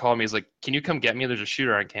girlfriend called me. He's like, "Can you come get me? There's a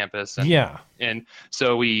shooter on campus." And, Yeah. And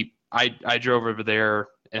so I drove over there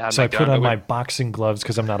and had So my I gun. put on but my boxing gloves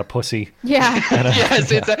because I'm not a pussy. Yeah.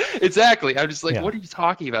 Yes, exactly. I'm just like, Yeah. what are you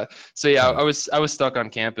talking about? So yeah, I was stuck on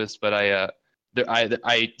campus, but I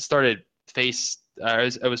started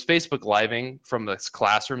I was Facebook living from this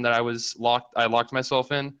classroom that I locked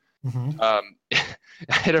myself in. Mhm.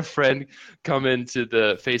 I had a friend come into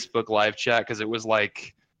the Facebook live chat because it was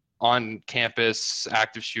like on campus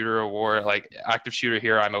active shooter award, like active shooter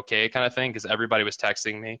here, I'm okay kind of thing, because everybody was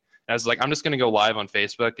texting me. And I was like, I'm just going to go live on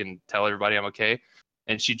Facebook and tell everybody I'm okay.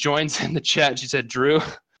 And she joins in the chat and she said, "Drew,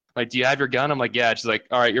 like, do you have your gun?" I'm like, "Yeah." She's like,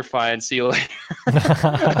 "All right, you're fine. See you later."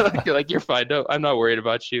 like, "You're fine. No, I'm not worried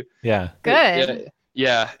about you." Yeah. Good.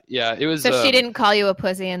 Yeah. It was. So she didn't call you a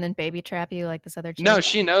pussy and then baby trap you like this other chick? No,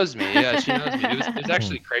 she knows me. Yeah, she knows me. It was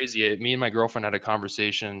actually crazy. Me and my girlfriend had a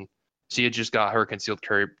conversation. She had just got her concealed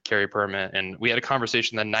carry permit, and we had a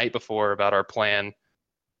conversation the night before about our plan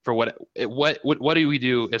for what do we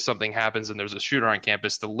do if something happens and there's a shooter on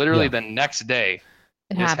campus. Literally the next day,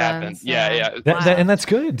 this happened. Yeah. And that's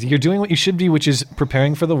good. You're doing what you should be, which is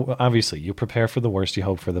preparing for obviously you prepare for the worst, you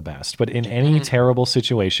hope for the best. But in any terrible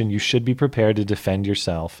situation, you should be prepared to defend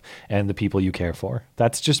yourself and the people you care for.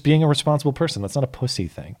 That's just being a responsible person. That's not a pussy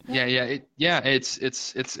thing. It's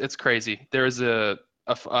crazy. There's a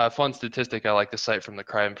fun statistic I like to cite from the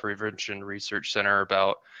Crime Prevention Research Center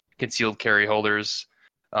about concealed carry holders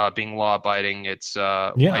being law abiding. It's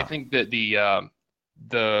I think that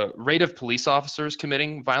the rate of police officers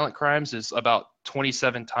committing violent crimes is about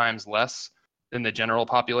 27 times less than the general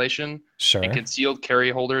population. Sure. And concealed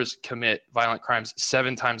carry holders commit violent crimes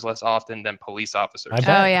 7 times less often than police officers. I bet.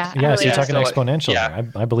 Yeah, so you're talking exponential there.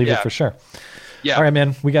 I believe it for sure. Yeah. All right,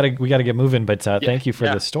 man. We gotta get moving, but thank you for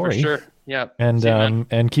the story. For sure. Yeah. And See you, man.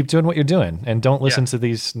 and keep doing what you're doing, and don't listen to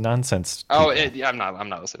these nonsense. Oh, I'm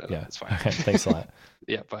not listening to that. It's fine. Okay, thanks a lot.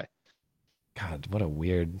 Yeah, bye. God, what a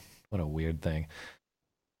weird thing.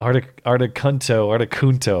 Articunto.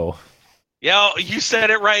 Yo, you said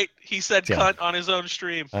it right. He said cunt on his own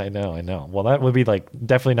stream. I know. Well, that would be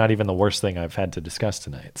definitely not even the worst thing I've had to discuss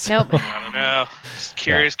tonight. So. Nope. I don't know.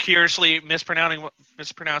 Just curiously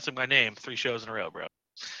mispronouncing my name 3 shows in a row, bro.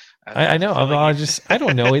 I know. I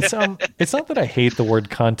don't know. It's not that I hate the word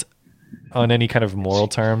cunt on any kind of moral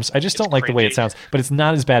terms. I just don't like the way it sounds. But it's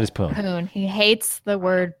not as bad as poon. Poon. He hates the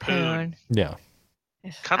word poon. Yeah.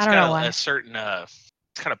 Cunt's got a certain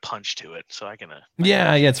kind of punch to it, so I can.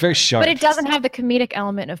 Yeah, it's very sharp. But it doesn't have the comedic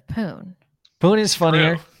element of poon. Poon is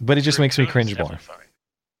funnier, but it just makes me cringe more.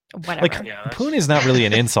 Whatever. Like poon is not really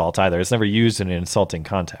an insult either. It's never used in an insulting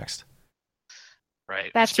context.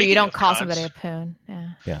 Right. That's true. You don't call somebody a poon. Yeah.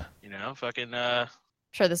 Yeah. You know, fucking.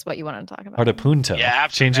 Sure, this is what you wanted to talk about. Artipunto. Yeah,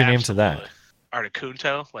 change your name to that.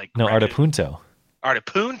 Articunto, no, Artipunto.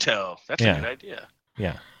 Artipunto. That's a good idea.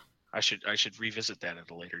 Yeah. I should revisit that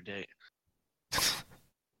at a later date.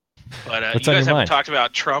 But What's you on guys your haven't mind? talked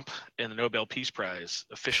about Trump and the Nobel Peace Prize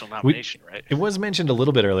official nomination, right? It was mentioned a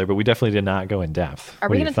little bit earlier, but we definitely did not go in depth. Are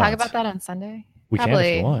we going to talk about that on Sunday? We can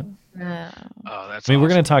if you want. No. Oh, that's. I mean, we're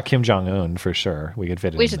going to talk Kim Jong-un for sure. We could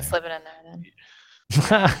fit it We in should there. slip it in there then.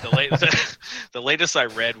 The latest I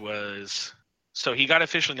read was so he got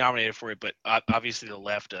officially nominated for it, but obviously the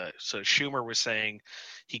left. So Schumer was saying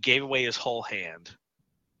he gave away his whole hand,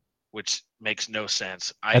 which makes no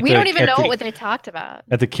sense. We don't even know what they talked about.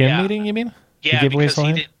 At the Kim meeting, you mean? Yeah, he gave away his because whole he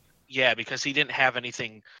hand? didn't. Yeah, because he didn't have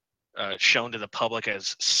anything shown to the public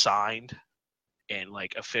as signed and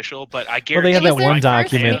like official. But I Well, guarantee they have that one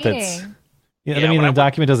document that's. Yeah, I mean, the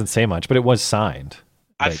document doesn't say much, but it was signed.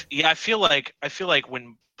 I feel like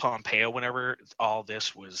when Pompeo, whenever all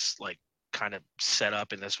this was like kind of set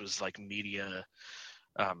up, and this was like media,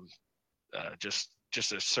 just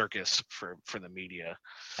a circus for the media.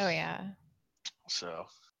 Oh yeah. So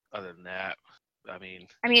other than that, I mean,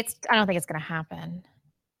 I don't think it's going to happen.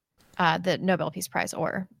 The Nobel Peace Prize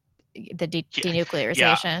or the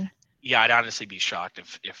denuclearization. Yeah, I'd honestly be shocked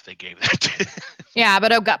if they gave that to Yeah,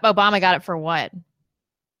 but Obama got it for what?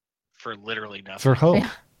 for literally nothing. For hope.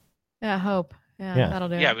 Yeah, hope. Yeah, Yeah. that'll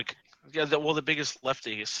do Yeah, it. the biggest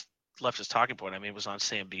leftist talking point. I mean, it was on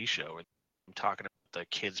Sam B's show. Where I'm talking about the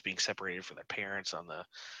kids being separated from their parents on the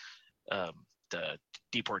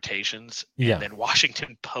deportations. Yeah. And then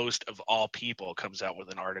Washington Post of all people comes out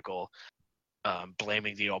with an article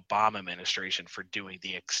blaming the Obama administration for doing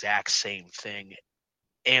the exact same thing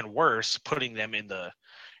and worse, putting them in the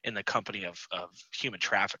company of human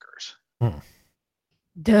traffickers.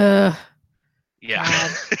 Duh. Yeah.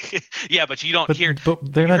 Yeah, but you don't hear.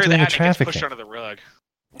 But they're not doing the traffic pushed thing. under the rug.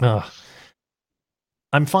 Ugh.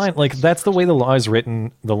 I'm fine. Like, that's the way the law is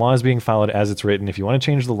written. The law is being followed as it's written. If you want to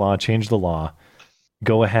change the law, change the law.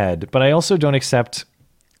 Go ahead. But I also don't accept.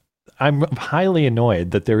 I'm highly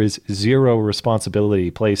annoyed that there is zero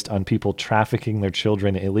responsibility placed on people trafficking their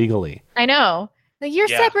children illegally. I know. Like, you're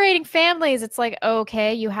separating families. It's like,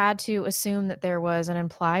 okay, you had to assume that there was an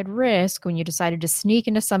implied risk when you decided to sneak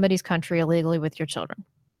into somebody's country illegally with your children.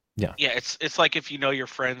 Yeah. Yeah, it's like if you know your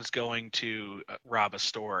friend's going to rob a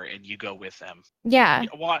store and you go with them. Yeah.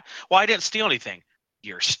 Why I didn't steal anything?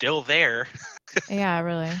 You're still there. Yeah,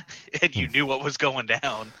 really. And you knew what was going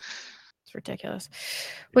down. It's ridiculous.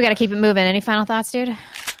 We got to keep it moving. Any final thoughts, dude?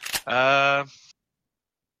 No,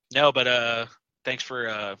 but thanks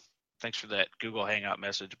for that Google Hangout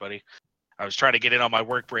message, buddy. I was trying to get in on my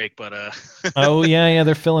work break, but Oh yeah,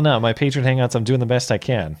 they're filling up. My patron hangouts, I'm doing the best I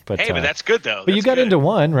can. But hey, but that's good though. But you got into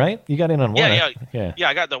one, right? You got in on one. Yeah,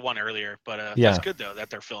 I got the one earlier, but Yeah. that's good though that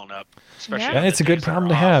they're filling up. Especially Yeah, on it's the a good days that problem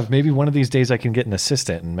are to off. have. Maybe one of these days I can get an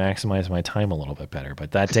assistant and maximize my time a little bit better.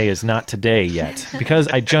 But that day is not today yet because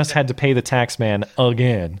I just had to pay the tax man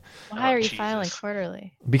again Why are you filing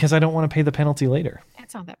quarterly? because I don't want to pay the penalty later.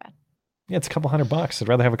 It's not that bad. Yeah, it's a couple $100. I'd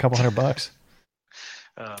rather have a couple $100.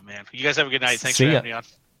 Oh man, you guys have a good night. Thanks See for ya. having me on.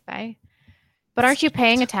 Bye. But aren't you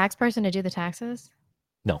paying a tax person to do the taxes?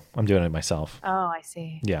 No, I'm doing it myself. Oh, I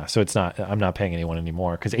see. Yeah, so it's not. I'm not paying anyone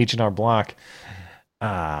anymore because H&R Block.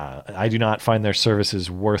 I do not find their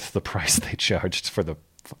services worth the price they charged for the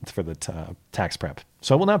tax prep.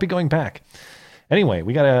 So I will not be going back. Anyway,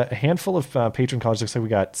 we got a handful of patron calls. Looks like we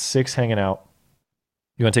got 6 hanging out.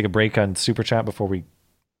 You want to take a break on Super Chat before we,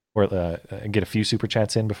 or get a few Super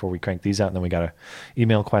Chats in before we crank these out, and then we got a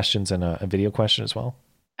email questions and a video question as well.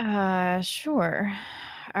 Sure.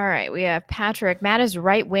 All right. We have Patrick. Matt is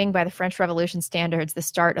right wing by the French Revolution standards, the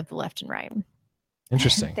start of the left and right.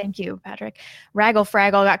 Interesting. Thank you, Patrick. Raggle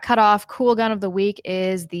Fraggle got cut off. Cool gun of the week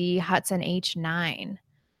is the Hudson H9.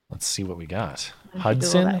 Let's see what we got. Why don't you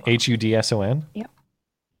Hudson, Google that? Hudson. Yep.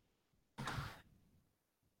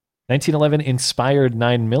 1911 inspired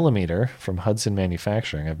 9mm from Hudson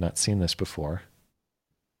Manufacturing. I've not seen this before.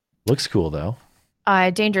 Looks cool though.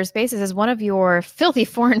 Dangerous Spaces is one of your filthy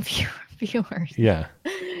foreign viewers. Yeah.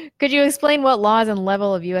 Could you explain what laws and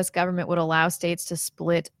level of U.S. government would allow states to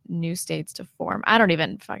split new states to form? I don't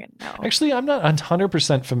even fucking know. Actually, I'm not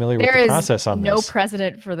 100% familiar with There the is process on no this.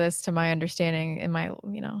 precedent for this, to my understanding, in my,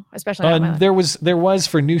 especially not in my There was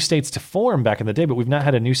for new states to form back in the day, but we've not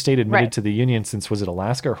had a new state admitted Right. to the union since, was it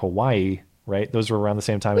Alaska or Hawaii? Right, those were around the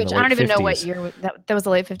same time which in the I late don't even 50s. know what year that was. The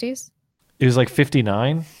late 50s. It was like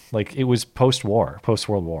 59. Like it was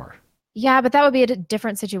post-World War. Yeah, but that would be a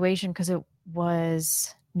different situation because it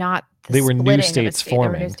was not. The They were new splitting of a states state. They were new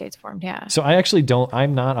forming. states formed. Yeah. So I actually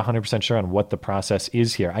I'm not 100% sure on what the process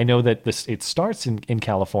is here. I know that it starts in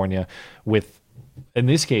California with, in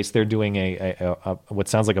this case, they're doing a what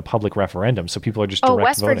sounds like a public referendum. So people are just direct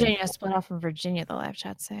West voting. Virginia split off from Virginia, the live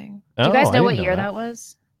chat's saying. Do Oh, you guys I know what didn't know year that. that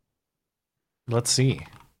was? Let's see.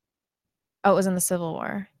 Oh, it was in the Civil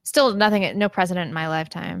War. Still nothing, no precedent in my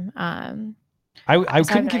lifetime. I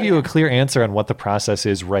couldn't give you a clear answer on what the process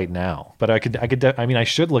is right now, but I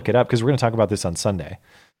should look it up because we're going to talk about this on Sunday.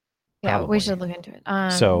 Yeah, Probably. we should look into it.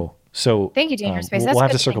 So thank you, Dangerous Space. We'll That's have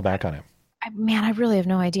good to to circle think back on it. Man, I really have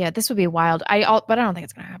no idea. This would be wild. But I don't think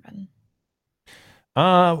it's going to happen.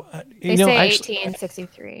 They say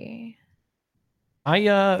 1863.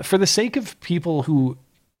 For the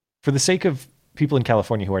sake of people in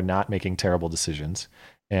California who are not making terrible decisions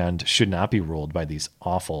and should not be ruled by these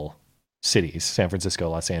awful cities, San Francisco,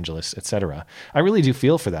 Los Angeles, etc., I really do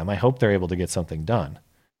feel for them. I hope they're able to get something done.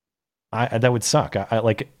 That would suck. I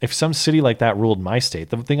like if some city like that ruled my state.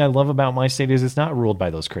 The thing I love about my state is it's not ruled by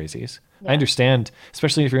those crazies. I understand,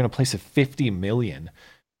 especially if you're in a place of 50 million.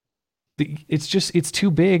 It's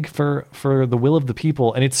too big for the will of the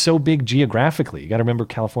people, and it's so big geographically. You got to remember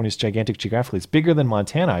California's gigantic geographically. It's bigger than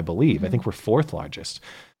Montana, I believe. Mm-hmm. I think we're 4th largest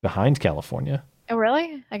behind California. Oh,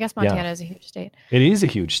 really? I guess Montana is a huge state. It is a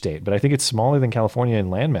huge state, but I think it's smaller than California in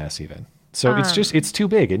landmass even. So it's too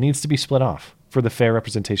big. It needs to be split off for the fair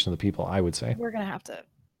representation of the people, I would say. We're gonna have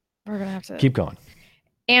to Keep going.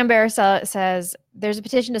 Amber says there's a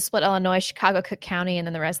petition to split Illinois, Chicago, Cook County, and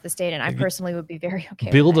then the rest of the state, and I personally would be very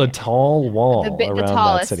okay. Build a tall wall The around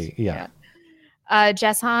tallest, that city. Yeah.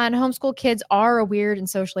 Jess Hahn, homeschool kids are weird and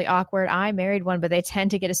socially awkward. I married one, but they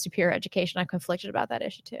tend to get a superior education. I'm conflicted about that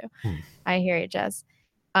issue too. I hear you, Jess.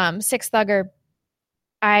 Six Thugger.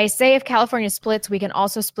 I say if California splits, we can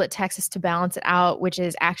also split Texas to balance it out, which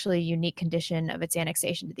is actually a unique condition of its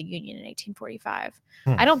annexation to the Union in 1845.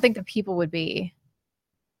 I don't think the people would be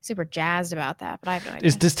super jazzed about that, but I have no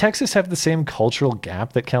idea. Does Texas have the same cultural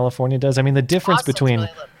gap that California does? I mean, the difference between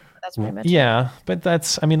that's pretty much but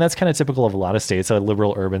that's kind of typical of a lot of states, a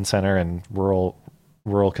liberal urban center and rural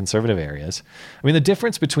conservative areas. I mean, the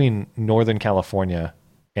difference between Northern California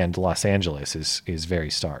and Los Angeles is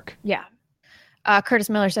very stark. Yeah. Curtis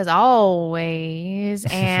Miller says always,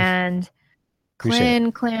 and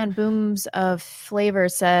Clan Booms of Flavor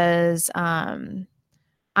says, I'm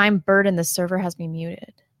Bird and the server has me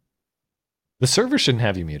muted. The server shouldn't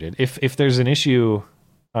have you muted. If there's an issue,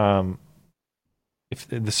 if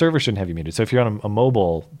the server shouldn't have you muted. So if you're on a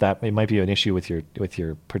mobile, that it might be an issue with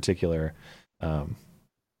your particular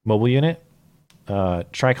mobile unit.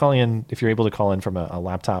 Try calling in if you're able to call in from a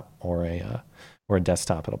laptop or a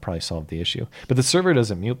desktop. It'll probably solve the issue. But the server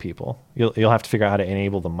doesn't mute people. You'll have to figure out how to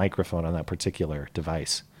enable the microphone on that particular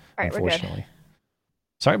device. All right, unfortunately, we're good.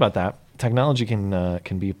 Sorry about that. Technology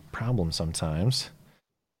can be a problem sometimes.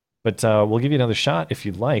 But we'll give you another shot if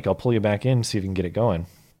you'd like. I'll pull you back in, see if you can get it going.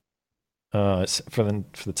 For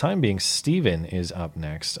the time being, Steven is up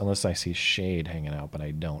next, unless I see Shade hanging out, but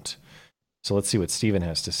I don't. So let's see what Steven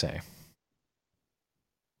has to say.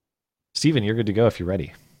 Steven, you're good to go if you're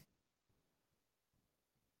ready.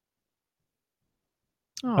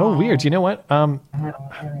 Oh, weird. You know what?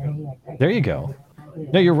 There you go.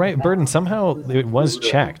 No, you're right, Burden. Somehow it was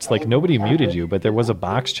checked. Like nobody muted you, but there was a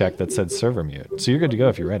box check that said server mute. So you're good to go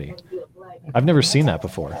if you're ready. I've never seen that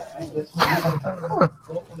before.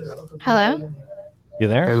 Hello? You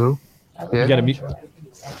there? Hello. Yeah. You gotta mute.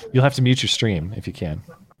 You'll have to mute your stream if you can.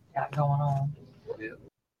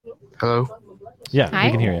 Hello. Yeah,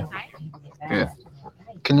 we can hear you. Yeah.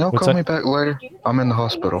 Can y'all What's call up? me back later? I'm in the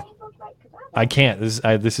hospital. I can't.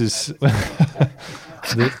 This is.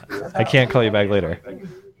 I can't call you back later.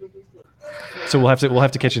 So we'll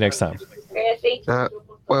have to catch you next time.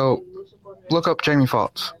 Well, look up Jamie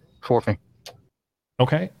Foxx for me.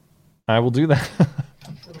 Okay, I will do that.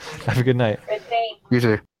 Have a good night. You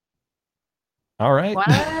too. All right.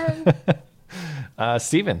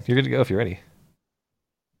 Steven, you're good to go if you're ready.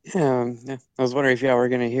 Yeah, I was wondering if y'all were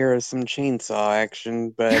going to hear some chainsaw action,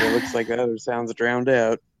 but it looks like the other sounds drowned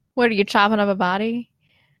out. What, are you chopping up a body?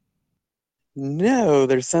 No,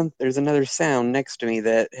 there's another sound next to me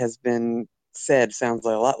that has been said sounds a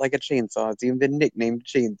lot like a chainsaw. It's even been nicknamed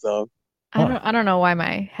chainsaw. I don't know why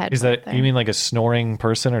my head. Is that you mean like a snoring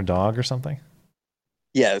person or dog or something?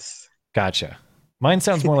 Yes. Gotcha. Mine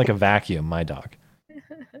sounds more like a vacuum. My dog.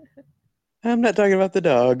 I'm not talking about the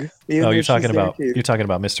dog. Oh, you're talking about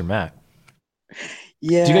Mr. Matt.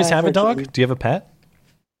 Yeah. Do you guys have a dog? unfortunately. Do you have a pet?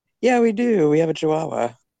 Yeah, we do. We have a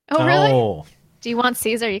Chihuahua. Oh, really? Oh, Do you want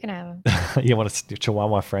Caesar? You can have him. you want a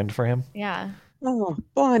Chihuahua friend for him? Yeah. Oh,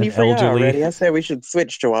 Bon, An you forgot elderly- already. I said we should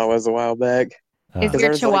switch Chihuahuas a while back. Is 'Cause your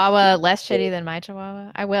ours, like- Chihuahua less shitty than my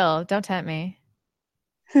Chihuahua? I will. Don't tempt me.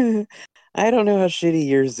 I don't know how shitty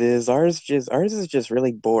yours is. Ours is just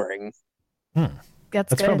really boring.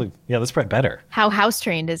 That's good. probably better. How house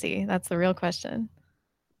trained is he? That's the real question.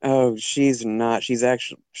 Oh, she's not. She's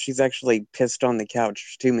actually pissed on the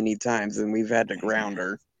couch too many times, and we've had to ground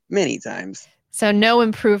her many times. So no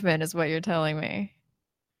improvement is what you're telling me.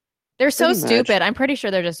 They're so Pretty much. stupid. I'm pretty sure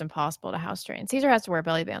they're just impossible to house train. Caesar has to wear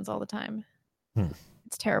belly bands all the time. Hmm.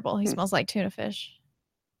 It's terrible. He smells like tuna fish.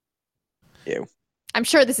 Ew. I'm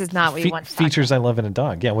sure this is not what you want to talk Features I love in a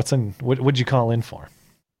dog. Yeah. What'd you call in for?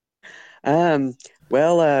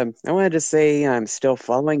 Well, I wanted to say I'm still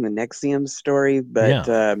following the Nexium story, but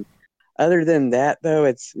other than that, though,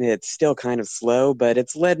 it's still kind of slow. But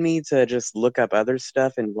it's led me to just look up other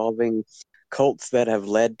stuff involving cults that have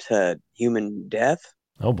led to human death.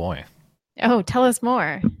 Oh boy. Oh, tell us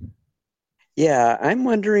more. Yeah, I'm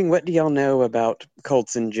wondering, what do y'all know about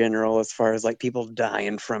cults in general, as far as like people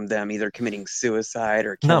dying from them, either committing suicide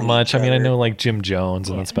or Not killing much. each I mean, I other? know like Jim Jones,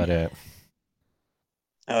 and that's about it.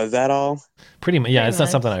 Oh, is that all? Pretty much. Yeah, Pretty it's not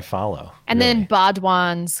much. something I follow. And then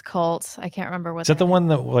Baudouin's cult. I can't remember what. Is that the one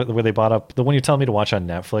where they bought up the one you're telling me to watch on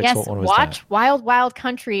Netflix? Yes, What one was watch that? Wild Wild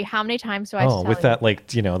Country. How many times do I? have to Oh, tell with you? that, like,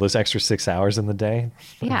 those extra 6 hours in the day.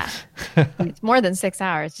 Yeah, it's more than 6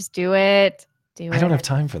 hours. Just do it. Do it. I don't have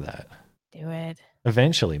time for that. Do it.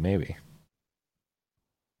 Eventually, maybe.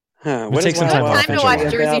 Huh? We'll take some time off. Time to watch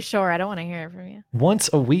eventually. Jersey Shore. I don't want to hear it from you. Once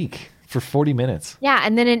a week for 40 minutes. Yeah,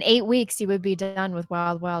 and then in 8 weeks you would be done with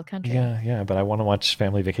Wild Wild Country. Yeah, but I want to watch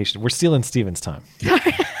Family Vacation. We're stealing Steven's time.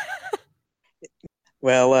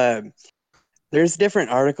 Well, there's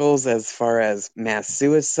different articles as far as mass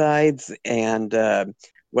suicides and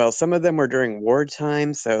well, some of them were during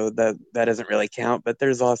wartime, so that doesn't really count. But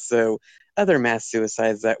there's also other mass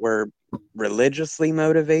suicides that were religiously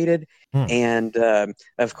motivated, and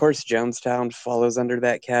of course, Jonestown follows under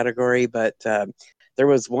that category. But there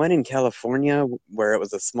was one in California where it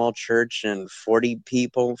was a small church, and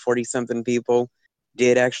 40-something people,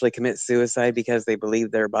 did actually commit suicide because they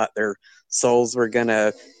believed their souls were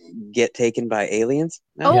gonna get taken by aliens.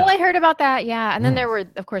 Oh, I heard about that. Yeah, and then there were,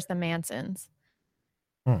 of course, the Mansons.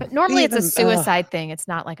 But normally it's a suicide thing. It's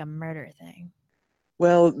not like a murder thing.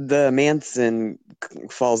 Well, the Manson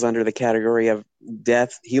falls under the category of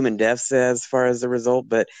human deaths as far as the result.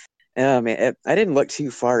 But I didn't look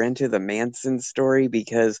too far into the Manson story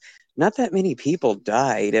because not that many people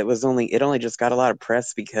died. It only just got a lot of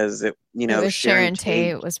press because it was Sharon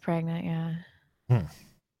Tate was pregnant. Yeah.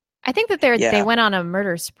 I think that they went on a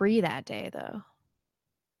murder spree that day, though.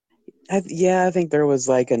 I think there was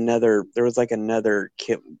another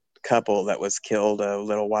couple that was killed a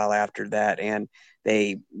little while after that, and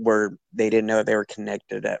they didn't know they were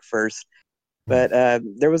connected at first. But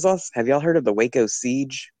there was also, have y'all heard of the Waco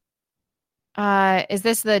siege? Is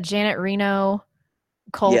this the Janet Reno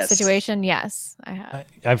cult situation? Yes, I have.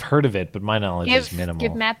 I've heard of it, but my knowledge is minimal.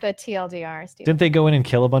 Give Matt the TLDR, Steve. Didn't they go in and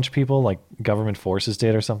kill a bunch of people like government forces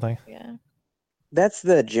did or something? Yeah. That's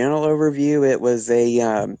the general overview. It was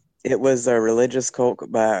a religious cult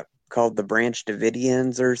called the Branch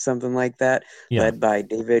Davidians or something like that, led by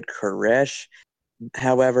David Koresh.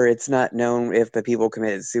 However, it's not known if the people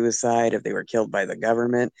committed suicide, if they were killed by the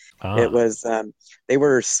government. It was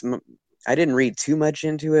I didn't read too much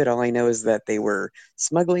into it. All I know is that they were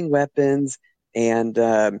smuggling weapons, and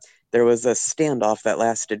there was a standoff that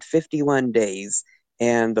lasted 51 days,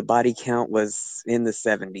 and the body count was in the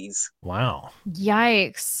 70s. Wow.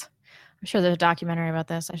 Yikes. I'm sure there's a documentary about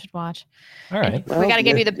this I should watch. All right. We got to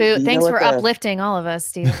give you the boot. Thanks for uplifting all of us,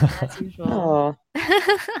 Steve, as usual.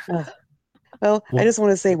 Well, I just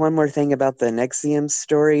want to say one more thing about the NXIVM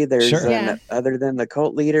story. There's other than the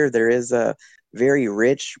cult leader, there is a very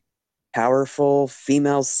rich, powerful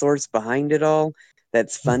female source behind it all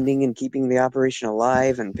that's funding and keeping the operation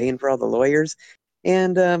alive and paying for all the lawyers.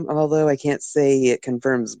 And although I can't say it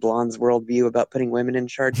confirms Blonde's worldview about putting women in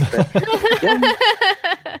charge, but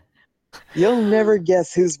you'll never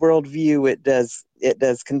guess whose worldview it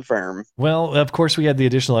does confirm. Well, of course, we had the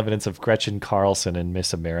additional evidence of Gretchen Carlson and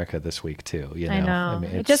Miss America this week too. I know.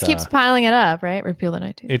 Mean, it just keeps piling it up, right? Repeal the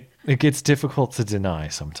night too. It gets difficult to deny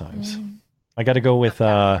sometimes. I got to go with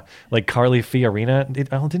like Carly Fiorina.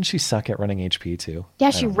 Didn't she suck at running HP too? Yeah,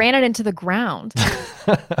 she ran it into the ground.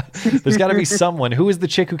 There's got to be someone. Who was the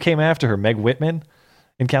chick who came after her? Meg Whitman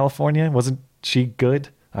in California? Wasn't she good?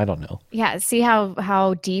 I don't know. Yeah, see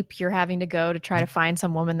how deep you're having to go to try to find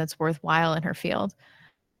some woman that's worthwhile in her field.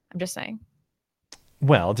 I'm just saying.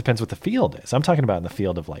 Well, it depends what the field is. I'm talking about in the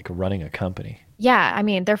field of like running a company. Yeah, I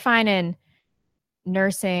mean, they're fine in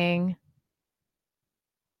nursing,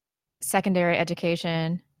 secondary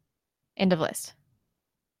education, end of list.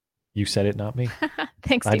 You said it, not me.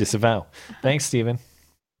 Thanks, I disavow. Thanks, Steven.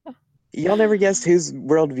 Y'all never guessed whose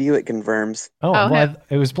worldview it confirms.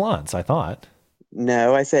 It was Blonde's, I thought.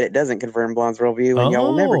 No, I said it doesn't confirm Blonde's worldview, and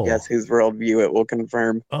y'all will never guess whose worldview it will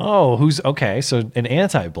confirm. Oh, so an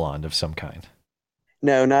anti-blonde of some kind.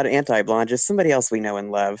 No, not anti-blonde, just somebody else we know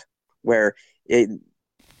and love, who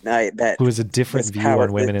has a different view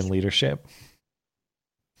on women in leadership.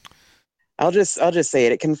 I'll just say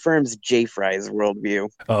it. It confirms Jay Fry's worldview.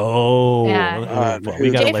 Oh, yeah. We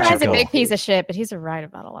gotta Jay let Fry's you go. a big piece of shit, but he's right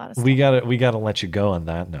about a lot of stuff. We gotta let you go on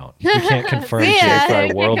that note. You can't confirm Jay Fry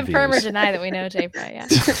we worldviews. can't confirm or deny that we know Jay Fry. Yeah.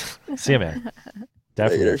 See you, man.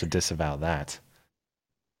 Definitely have to disavow that.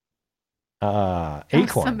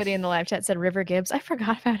 Acorn. Somebody in the live chat said River Gibbs. I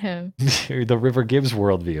forgot about him. The River Gibbs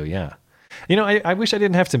worldview. Yeah. You know, I wish I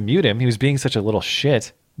didn't have to mute him. He was being such a little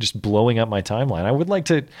shit, just blowing up my timeline. I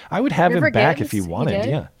would have River him back Gibbs? if he He wanted.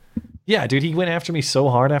 did? Yeah, dude, he went after me so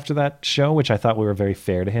hard after that show, which I thought we were very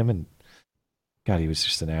fair to him. And God, he was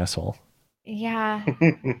just an asshole. Yeah.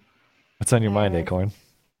 What's on your mind, Acorn?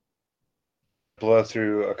 Blow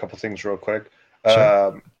through a couple things real quick.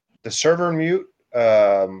 Sure. The server mute,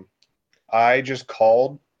 I just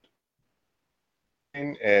called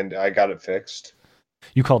and I got it fixed.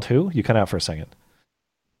 You called who? You cut out for a second.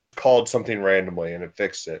 Called something randomly and it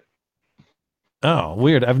fixed it. Oh,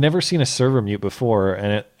 weird. I've never seen a server mute before,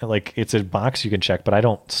 and it's a box you can check, but I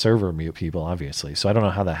don't server mute people, obviously, so I don't know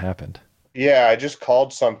how that happened. Yeah, I just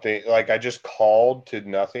called something. Like, I just called to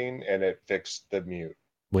nothing and it fixed the mute.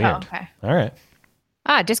 Weird. Oh, okay. All right.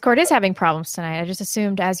 Discord is having problems tonight. I just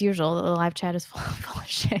assumed, as usual, that the live chat is full of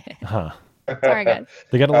shit. Huh. Sorry, guys.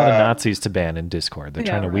 They got a lot of Nazis to ban in Discord. They're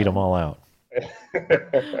trying to weed them all out.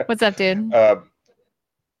 What's up, dude?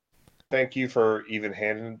 Thank you for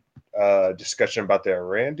even-handed discussion about the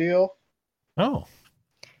Iran deal. Oh.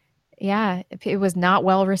 Yeah, it was not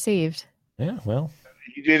well received. Yeah, well.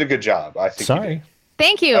 You did a good job. I think. Sorry.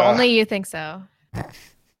 Thank you. Only you think so.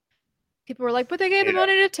 People were like, but they gave the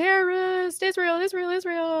money to terrorists. Israel.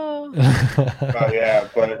 Oh, yeah,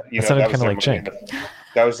 but that sounded kind of like Cenk.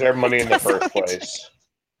 That was their money in the first place.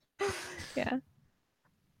 Yeah.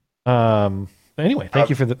 Anyway, thank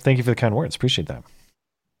you for the kind words. Appreciate that.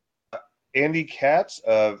 Andy Katz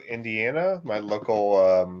of Indiana, my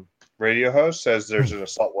local radio host, says there's an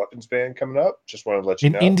assault weapons ban coming up. Just wanted to let you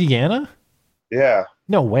know. In Indiana? Yeah.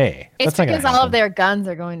 No way. It's because all of their guns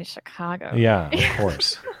are going to Chicago. Yeah, of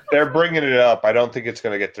course. They're bringing it up. I don't think it's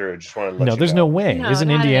going to get through. Just wanted to let you know. No, there's no way. No, Isn't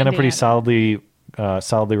not in Indiana pretty Indiana.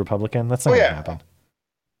 solidly Republican? That's not going to happen.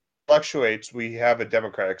 Fluctuates. We have a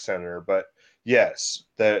Democratic senator, but yes,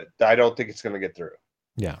 I don't think it's going to get through.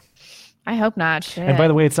 Yeah. I hope not. Shit. And by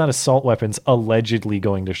the way, it's not assault weapons allegedly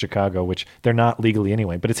going to Chicago, which they're not legally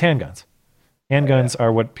anyway, but it's handguns. Handguns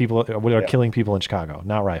are what are killing people in Chicago,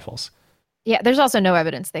 not rifles. Yeah, there's also no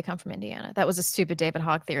evidence they come from Indiana. That was a stupid David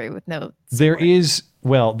Hogg theory with no. There's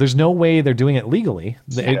no way they're doing it legally.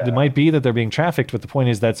 It might be that they're being trafficked, but the point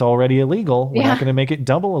is that's already illegal. We're not going to make it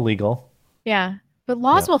double illegal. Yeah, but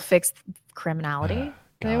laws will fix criminality.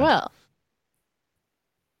 They will.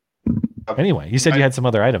 Anyway, you said you had some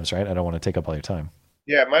other items, right? I don't want to take up all your time.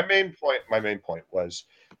 Yeah, my main point was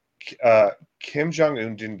Kim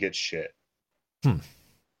Jong-un didn't get shit.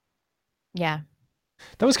 Yeah.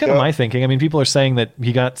 That was kind of my thinking. I mean, people are saying that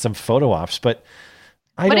he got some photo ops, but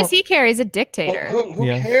what does he care? He's a dictator. Who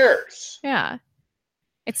cares? Yeah.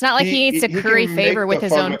 It's not like he needs to curry favor with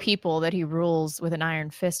his own people that he rules with an iron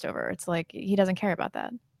fist over. It's like he doesn't care about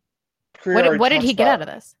that. What did he get out of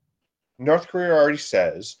this? North Korea already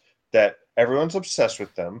says that everyone's obsessed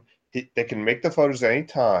with them. They can make the photos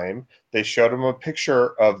anytime. They showed him a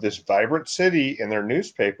picture of this vibrant city in their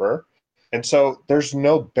newspaper. And so there's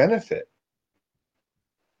no benefit.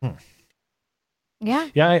 Yeah.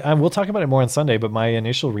 Yeah, we'll talk about it more on Sunday, but my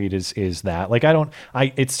initial read is that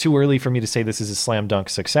it's too early for me to say this is a slam dunk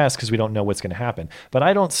success because we don't know what's going to happen. But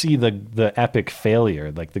I don't see the epic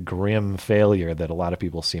failure, like the grim failure that a lot of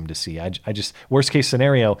people seem to see. I just worst case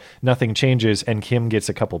scenario, nothing changes and Kim gets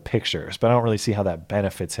a couple pictures, but I don't really see how that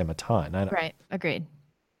benefits him a ton. Right. Agreed.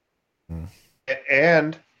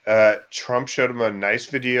 And Trump showed him a nice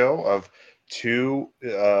video of two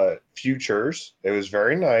futures. It was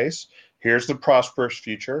very nice. Here's the prosperous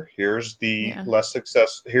future. Here's the less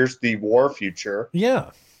success. Here's the war future.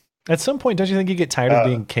 Yeah. At some point, don't you think you get tired of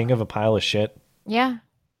being king of a pile of shit? Yeah.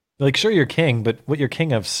 Like, sure, you're king, but what you're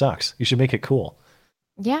king of sucks. You should make it cool.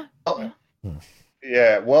 Yeah.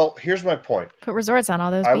 Yeah. Well, here's my point. Put resorts on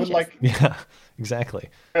all those I beaches. would like. Yeah, exactly.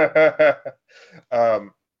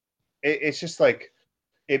 It's just like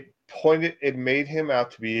it made him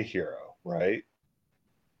out to be a hero, right?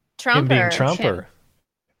 Trump him being or Trump Kim? or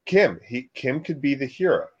Kim could be the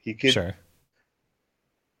hero. He could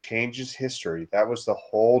change his history. That was the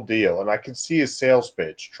whole deal. And I can see his sales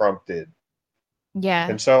pitch Trump did. Yeah.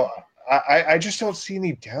 And so I just don't see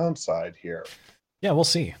any downside here. Yeah, we'll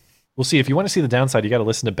see. We'll see. If you want to see the downside, you got to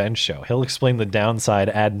listen to Ben's show. He'll explain the downside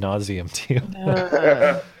ad nauseum to you.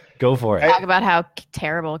 Go for it. Talk about how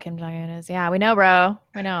terrible Kim Jong-un is. Yeah, we know, bro.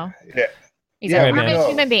 We know. Yeah. He's a garbage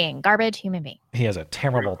human being. Garbage human being. He is a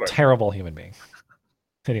terrible, terrible human being.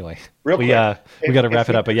 Anyway, Real we quick, got to wrap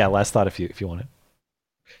it up. But yeah, last thought if you want it.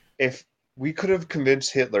 If we could have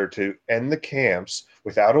convinced Hitler to end the camps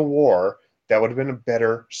without a war, that would have been a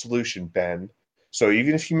better solution, Ben. So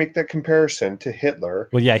even if you make that comparison to Hitler,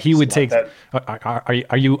 well, yeah, he would take. Are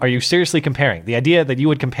you seriously comparing the idea that you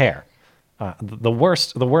would compare the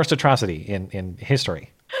worst atrocity in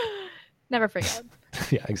history? Never forget.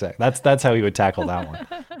 Yeah, exactly. That's how he would tackle that one.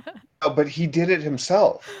 Oh, but he did it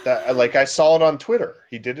himself. Like I saw it on Twitter.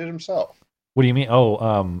 He did it himself. What do you mean?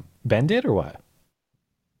 Oh, Ben did or what?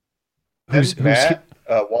 Who's Matt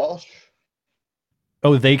Walsh?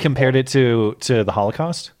 Oh, they compared it to the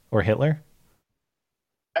Holocaust or Hitler?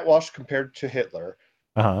 Matt Walsh compared to Hitler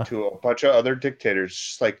to a bunch of other dictators.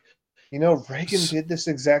 Just like, Reagan did this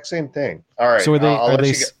exact same thing. All right. So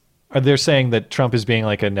are they saying that Trump is being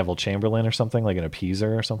like a Neville Chamberlain or something, like an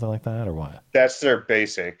appeaser or something like that, or what? That's their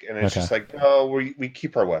basic, and it's just like, no, we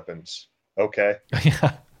keep our weapons. Okay.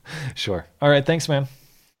 Yeah, sure. All right, thanks, man.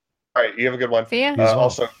 All right, you have a good one. See ya.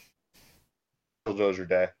 Also, Killdozer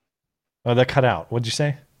Day. Oh, that cut out. What'd you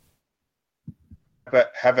say?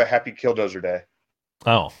 But have a happy Killdozer Day.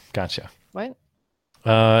 Oh, gotcha. What?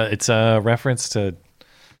 It's a reference to,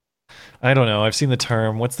 I don't know. I've seen the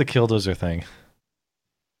term. What's the Killdozer thing?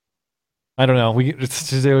 I don't know.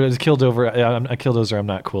 It's a Killdozer. I'm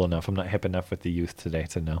not cool enough. I'm not hip enough with the youth today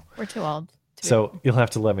to know. We're too old. So you'll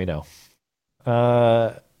have to let me know.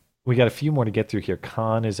 We got a few more to get through here.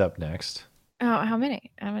 Khan is up next. Oh, how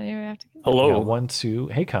many? How many do we have to get? Hello. 1, 2.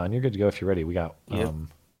 Hey, Khan, you're good to go if you're ready. We got Yep.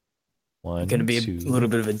 1, Going to be 2, a little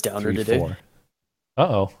bit of a downer 3, today. 4.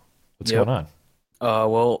 Uh-oh. What's Yep. going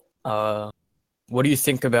on? What do you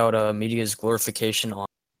think about media's glorification on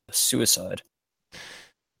suicide?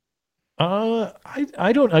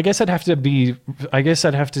 I don't. I guess I'd have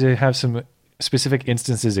to have some specific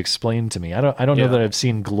instances explained to me. I don't know that I've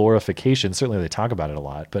seen glorification. Certainly they talk about it a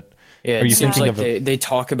lot, but Yeah, are it you seems thinking like of they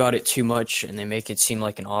talk about it too much and they make it seem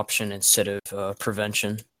like an option instead of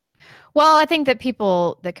prevention. Well, I think that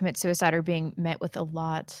people that commit suicide are being met with a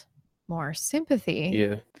lot more sympathy.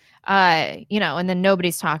 Yeah. And then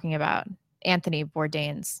nobody's talking about Anthony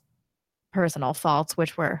Bourdain's personal faults,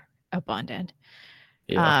 which were abundant.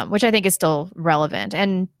 Yeah. Which I think is still relevant.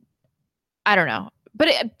 And I don't know.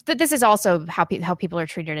 But this is also how people are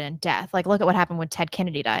treated in death. Like, look at what happened when Ted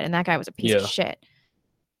Kennedy died, and that guy was a piece of shit.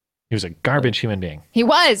 he was a garbage human being? He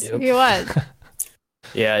was. Yep. He was.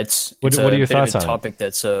 Yeah, it's What a are your bit of thoughts a on it? topic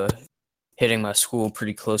that's hitting my school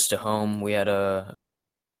pretty close to home. We had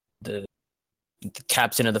the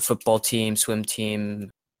captain of the football team, swim team,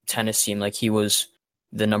 tennis team. Like, he was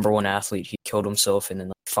the number one athlete. He killed himself, and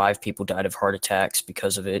then 5 people died of heart attacks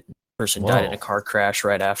because of it. Person died in Whoa. a car crash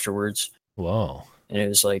right afterwards. Whoa. And it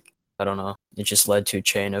was like, I don't know. It just led to a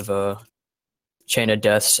chain of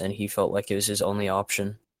deaths, and he felt like it was his only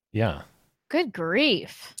option. Yeah. Good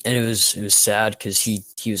grief. And it was sad because he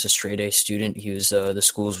was a straight A student. He was the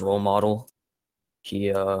school's role model.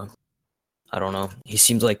 He I don't know. He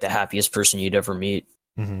seemed like the happiest person you'd ever meet.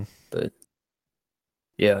 Mm-hmm. But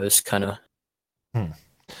yeah, it was kind of.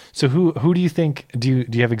 So who do you think? Do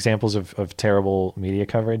you have examples of terrible media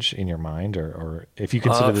coverage in your mind, or if you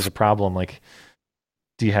consider this a problem, like,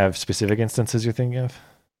 do you have specific instances you're thinking of?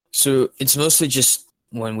 So it's mostly just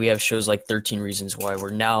when we have shows like 13 Reasons Why. We're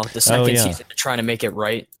now the second season, they're trying to make it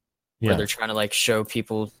right. Where Yeah. they're trying to like show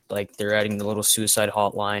people, like, they're adding the little suicide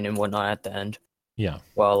hotline and whatnot at the end. Yeah.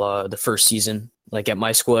 While the first season, like at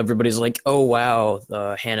my school, everybody's like, "Oh wow,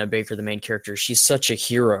 Hannah Baker, the main character, she's such a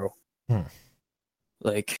hero."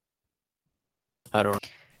 Like, I don't know.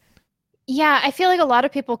 Yeah, I feel like a lot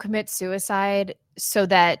of people commit suicide so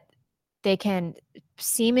that they can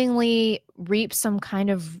seemingly reap some kind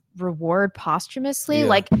of reward posthumously. Yeah.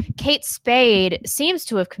 Like, Kate Spade seems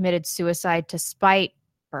to have committed suicide to spite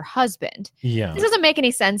her husband. Yeah. This doesn't make any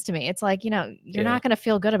sense to me. It's like, you're Yeah. not going to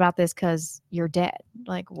feel good about this because you're dead.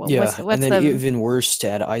 Like, Yeah, what's and then the... even worse, to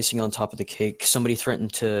add icing on top of the cake, somebody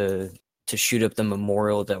threatened to shoot up the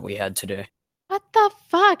memorial that we had today. What the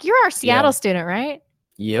fuck? You're our Seattle student, right?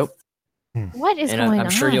 Yep. What is And going I'm on?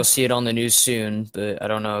 sure you'll see it on the news soon, but I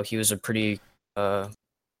don't know. He was a pretty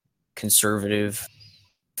conservative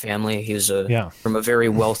family. He was from a very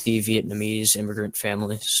wealthy Vietnamese immigrant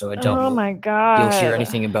family, so I don't Oh know my god. you'll hear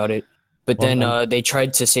anything about it. But Well, then they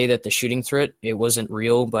tried to say that the shooting threat, it wasn't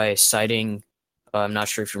real by citing, I'm not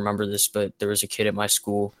sure if you remember this, but there was a kid at my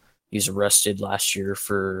school. He was arrested last year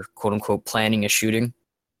for quote unquote planning a shooting.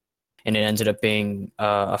 And it ended up being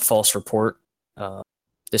a false report.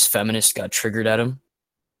 This feminist got triggered at him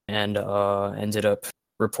and ended up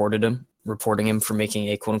reporting him for making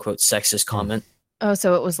a quote unquote sexist comment. Oh,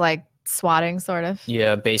 so it was like swatting, sort of.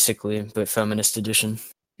 Yeah, basically, but feminist edition.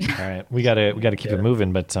 All right, we gotta keep it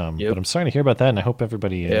moving, but I'm sorry to hear about that, and I hope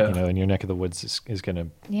everybody in your neck of the woods is gonna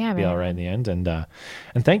be man. all right in the end. And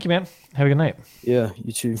thank you, man. Have a good night. Yeah,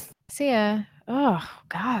 you too. See ya. Oh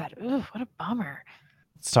god. Ooh, what a bummer.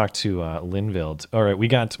 Let's talk to Linville. All right, we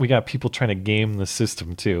got people trying to game the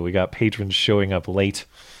system too. We got patrons showing up late.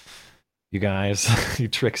 You guys, you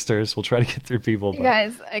tricksters. We'll try to get through people. You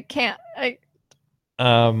guys, I can't.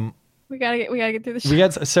 We gotta get through the show. We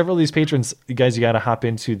got several of these patrons. You guys, you got to hop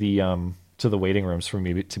into the to the waiting rooms for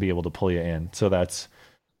me to be able to pull you in. So that's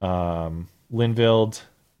Linville.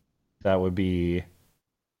 That would be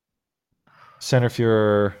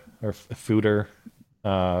Centerfuhrer or Fooder.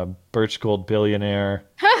 Birch Gold Billionaire,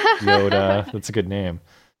 Yoda, that's a good name.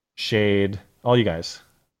 Shade, all you guys.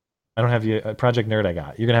 I don't have you. Project Nerd, I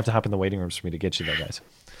got. You're gonna have to hop in the waiting rooms for me to get you there, guys.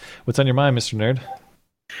 What's on your mind, Mr. Nerd?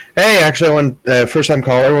 Hey, actually, I want first time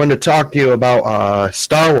caller. I wanted to talk to you about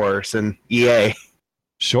Star Wars and EA.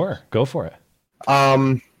 Sure, go for it.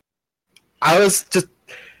 I was just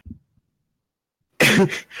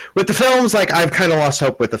with the films, like I've kind of lost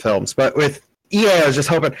hope with the films, but with EA, I was just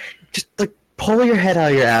hoping, just like pull your head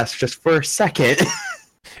out of your ass just for a second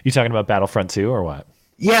You talking about Battlefront 2 or what?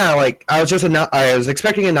 Yeah, like I was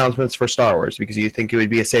expecting announcements for Star Wars because you think it would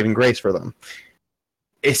be a saving grace for them.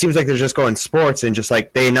 It seems like they're just going sports and just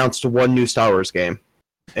like they announced one new Star Wars game.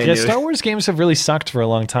 And Star Wars games have really sucked for a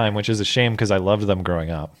long time, which is a shame because I loved them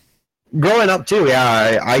growing up. Growing up too,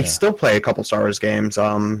 yeah. I still play a couple Star Wars games.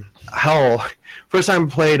 Hell, first time I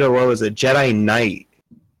played what was it, Jedi Knight.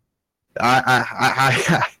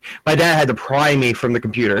 My dad had to pry me from the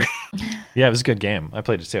computer. Yeah, it was a good game. I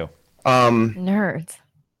played it too. Nerds.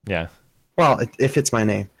 Yeah. Well, it fits my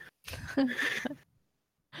name.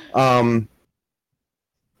 and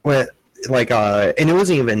it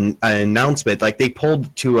wasn't even an announcement. Like they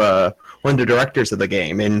pulled to one of the directors of the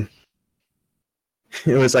game, and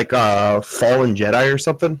it was like Fallen Jedi or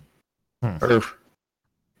something. Or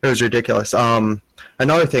it was ridiculous.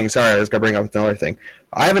 Another thing. Sorry, I was gonna bring up another thing.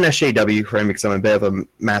 I have an SJW friend because I'm a bit of a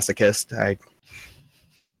masochist.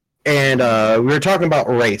 And we were talking about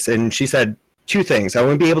race, and she said two things. I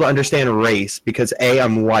wouldn't be able to understand race because A,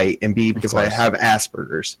 I'm white, and B, because I have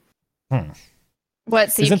Asperger's.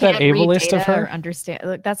 What? So Isn't you can't that ableist read of her? Or understand?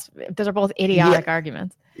 Look, those are both idiotic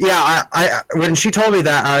arguments. Yeah, I when she told me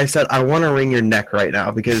that, I said I want to wring your neck right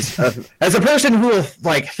now because as a person who will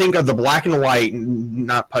think of the black and white,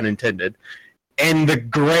 not pun intended, and the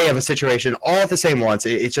gray of a situation all at the same once,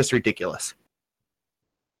 it's just ridiculous.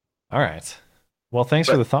 All right. Well, thanks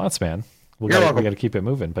for the thoughts, man. We got to keep it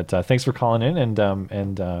moving. But thanks for calling in,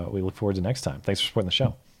 and we look forward to next time. Thanks for supporting the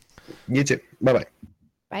show. You too. Bye-bye.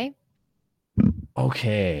 Bye.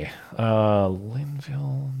 Okay.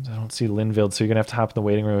 Linville. I don't see Linville, so you're going to have to hop in the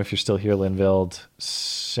waiting room if you're still here, Linville.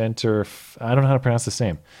 I don't know how to pronounce this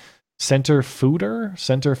name. Center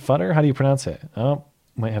Futter? How do you pronounce it? Oh,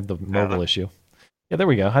 might have the mobile issue. Yeah, there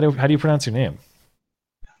we go. How do you pronounce your name?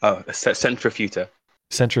 Oh, Centrifuter.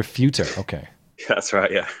 Centrifuter. Okay. That's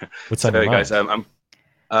right. Yeah. What's on your mind? Guys?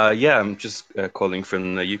 I'm just calling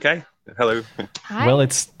from the UK. Hello. Hi. Well,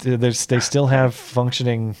 they still have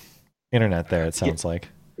functioning internet there. It sounds like.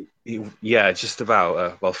 Yeah, just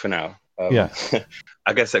about. Well, for now. Yeah.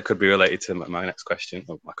 I guess that could be related to my next question.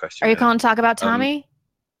 Or my question. Are you calling to talk about Tommy?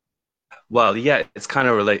 Well, yeah, it's kind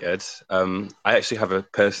of related. I actually have a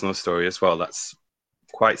personal story as well. That's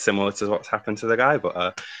quite similar to what's happened to the guy.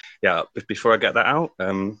 But yeah, before I get that out,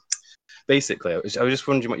 basically, I was just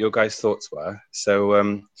wondering what your guys' thoughts were.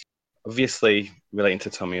 So, obviously, relating to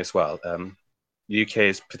Tommy as well, the UK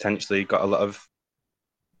has potentially got a lot of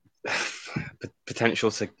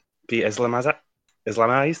potential to be Islamized.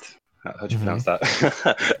 How do you pronounce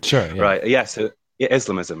that? Sure. Yeah. Right. Yeah. So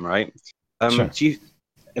Islamism, right? Sure.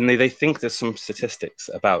 And they think there's some statistics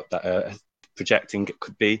about that projecting it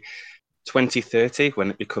could be 2030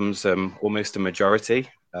 when it becomes almost a majority,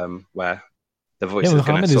 where the voice is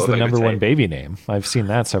Muhammad is the number overtake. one baby name. I've seen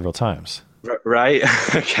that several times. Right.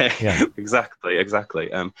 Okay. Yeah. Exactly.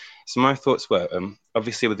 So my thoughts were,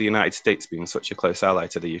 obviously, with the United States being such a close ally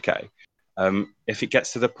to the UK, if it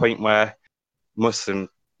gets to the point where the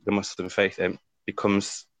Muslim faith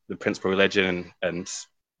becomes the principal religion and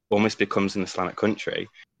almost becomes an Islamic country,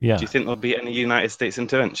 do you think there'll be any United States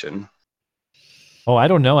intervention? Oh, I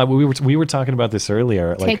don't know. We were talking about this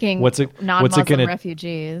earlier. Like, Taking non-Muslim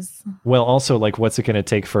refugees. Well, also, like, what's it going to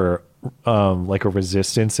take for like a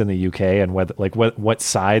resistance in the UK, and what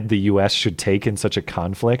side the US should take in such a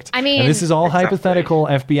conflict? I mean, and this is all hypothetical.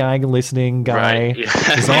 FBI listening guy. Right. Yeah.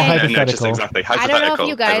 It's all hypothetical. Exactly. I don't know if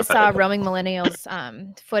you guys saw Roaming Millennials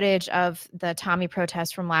footage of the Tommy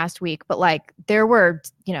protest from last week, but like there were,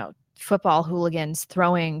 football hooligans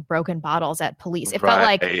throwing broken bottles at police. It felt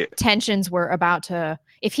like tensions were about to,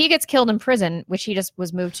 if he gets killed in prison, which he just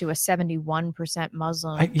was moved to a 71%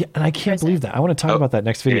 Muslim. And I can't believe that. I want to talk about that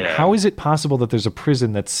next video. Yeah. How is it possible that there's a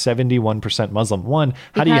prison that's 71% Muslim? One,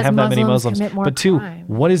 how do you have that many Muslims? But two,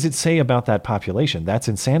 what does it say about that population? That's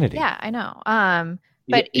insanity. Yeah, I know.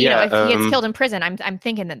 But if he gets killed in prison, I'm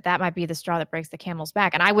thinking that might be the straw that breaks the camel's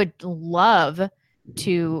back. And I would love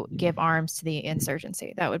to give arms to the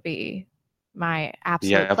insurgency. That would be my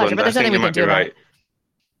absolute pleasure. But there's nothing we can do about it.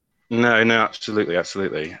 No, absolutely.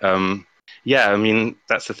 Yeah, I mean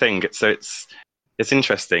that's the thing. It's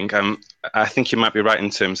interesting. I think you might be right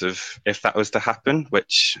in terms of if that was to happen.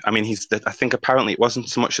 Which I mean, I think apparently it wasn't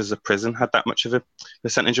so much as a prison had that much of a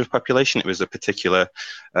percentage of population. It was a particular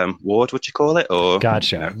ward. Would you call it? Or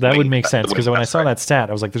gotcha. That would make sense because when I saw that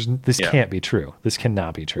stat, I was like, "This can't be true. This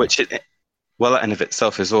cannot be true." Well, that in of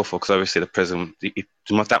itself is awful because obviously the prison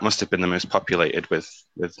that must have been the most populated with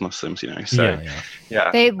Muslims, you know. So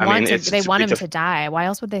yeah. They want him to die. Why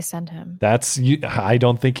else would they send him? I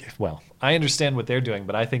don't think. Well, I understand what they're doing,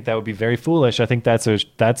 but I think that would be very foolish. I think that's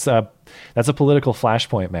a political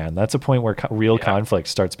flashpoint, man. That's a point where real conflict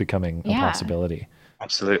starts becoming a possibility.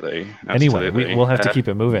 Absolutely. Anyway, we'll have to keep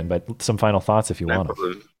it moving. But some final thoughts if you want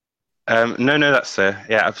them. No, that's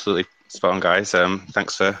absolutely. Spot on, guys.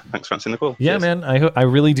 Thanks for answering the call. Yeah, Cheers. man. I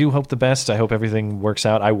really do hope the best. I hope everything works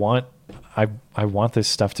out. I want this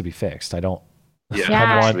stuff to be fixed. I don't.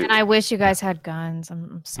 Yeah, and I wish you guys had guns.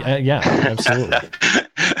 I'm sorry. Yeah, absolutely.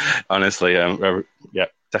 Honestly, yeah,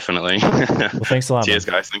 definitely. Well, thanks a lot. Cheers,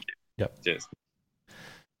 man. guys. Thank you. Yep. Cheers.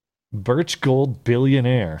 Birch Gold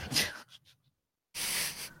billionaire.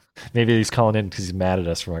 Maybe he's calling in because he's mad at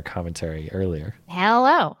us from our commentary earlier.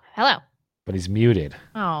 Hello. But he's muted.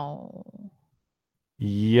 Oh.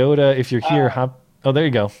 Yoda, if you're here, hop. Oh, there you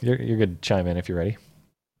go. You're good to chime in if you're ready.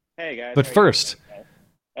 Hey, guys. But first,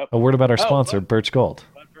 a word about our sponsor, Birch Gold.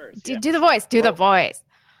 Do the voice. Do the voice.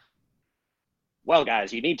 Well,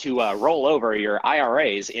 guys, you need to roll over your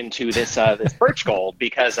IRAs into this Birch Gold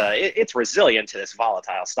because it's resilient to this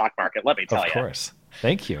volatile stock market, let me tell you. Of course.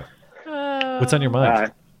 Thank you. What's on your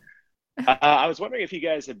mind? I was wondering if you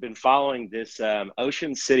guys have been following this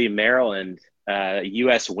Ocean City, Maryland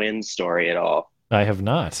U.S. wind story at all. I have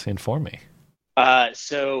not. Inform me.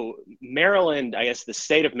 So Maryland, I guess the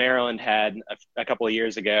state of Maryland had a couple of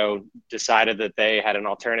years ago decided that they had an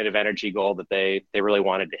alternative energy goal that they really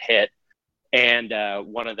wanted to hit. And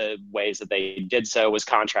one of the ways that they did so was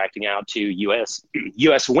contracting out to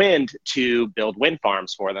U.S. Wind to build wind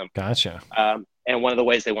farms for them. Gotcha. And one of the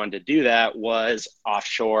ways they wanted to do that was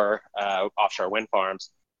offshore wind farms.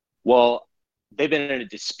 Well, they've been in a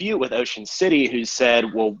dispute with Ocean City, who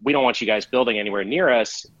said, well, we don't want you guys building anywhere near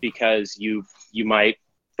us because you might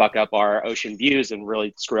fuck up our ocean views and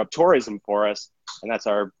really screw up tourism for us. And that's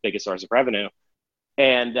our biggest source of revenue.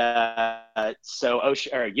 And so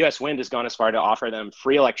U.S. Wind has gone as far to offer them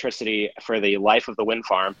free electricity for the life of the wind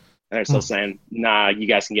farm. And they're still saying, nah, you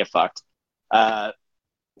guys can get fucked.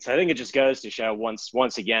 So I think it just goes to show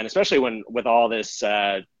once again, especially with all this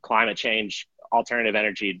climate change, alternative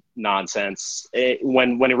energy nonsense,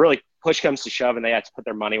 when it really push comes to shove and they have to put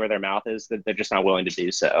their money where their mouth is, that they're just not willing to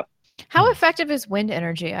do so. How effective is wind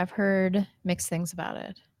energy? I've heard mixed things about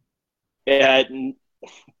it.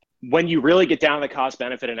 When you really get down to the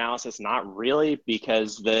cost-benefit analysis, not really,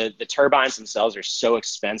 because the turbines themselves are so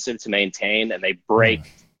expensive to maintain and they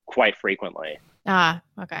break quite frequently. Ah,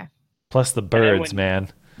 okay. Plus the birds, man.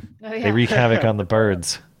 Oh, yeah. They wreak havoc on the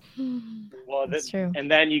birds. Well, that's true. And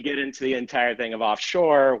then you get into the entire thing of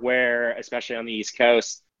offshore, where, especially on the East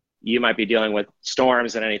Coast, you might be dealing with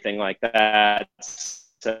storms and anything like that.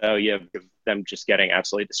 So you have them just getting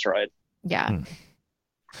absolutely destroyed. Yeah.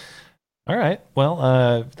 All right.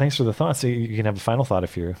 Well, thanks for the thoughts. You can have a final thought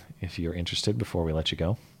if you're interested before we let you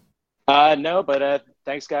go. No, but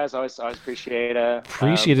thanks, guys. Always appreciate it.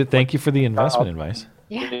 Appreciate it. Thank you for the investment advice.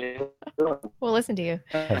 Yeah. We'll listen to you.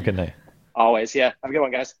 Have a good night. Always. Yeah. Have a good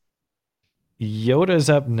one, guys. Yoda's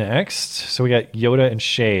up next. So we got Yoda and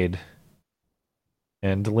Shade.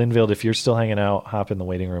 And Linville, if you're still hanging out, hop in the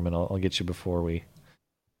waiting room and I'll get you before we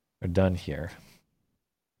are done here.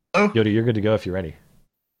 Hello? Yoda, you're good to go if you're ready.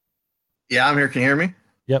 Yeah, I'm here. Can you hear me?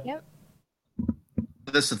 Yep.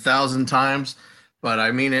 This 1,000 times, but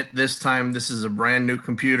I mean it this time. This is a brand new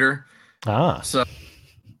computer. So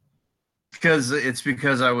because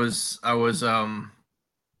I was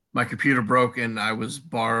my computer broke and I was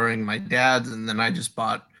borrowing my dad's and then I just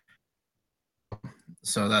bought.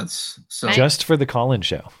 So that's just for the call-in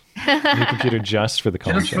show. New computer just for the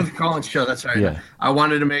call-in show. Just for the call-in show. That's right. Yeah. I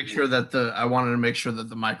wanted to make sure that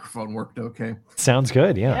the microphone worked okay. Sounds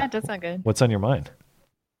good. Yeah. Yeah, it does sound good. What's on your mind?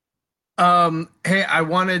 Hey, I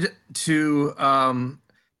wanted to. And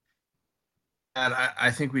I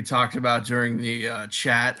think we talked about during the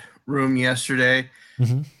chat room yesterday.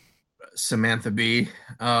 Mm-hmm. Samantha B.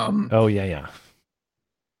 Oh yeah.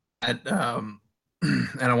 And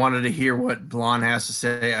I wanted to hear what Blonde has to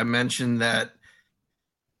say. I mentioned that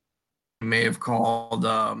may have called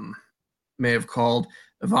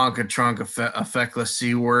Ivanka Trump a feckless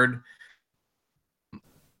C word.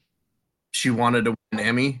 She wanted to win an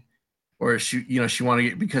Emmy, or she wanted to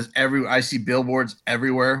get, because I see billboards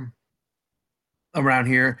everywhere around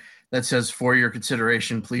here that says, "For your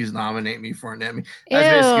consideration, please nominate me for an Emmy."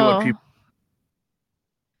 That's basically what people.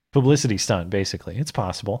 Publicity stunt, basically. It's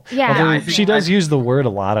possible. Yeah. Although she does use the word a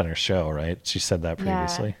lot on her show, right? She said that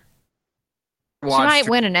previously. She might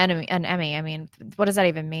win an Emmy. I mean, what does that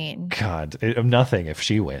even mean? God, nothing if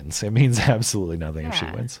she wins. It means absolutely nothing if she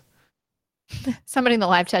wins. Somebody in the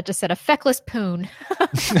live chat just said a feckless poon.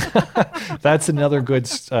 That's another good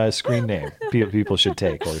screen name people should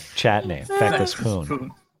take, or chat name. Feckless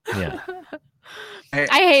poon. Yeah. I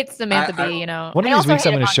hate Samantha Bee. You know, One of these weeks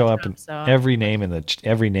I'm going to show up, Trump, and every name in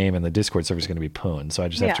the Discord server is going to be poon. So I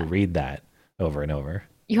just have to read that over and over.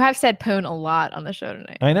 You have said poon a lot on the show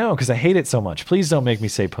tonight. I know, because I hate it so much. Please don't make me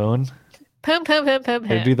say poon. Poon.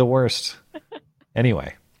 It'd be the worst.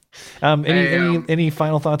 Anyway, any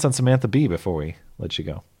final thoughts on Samantha Bee before we let you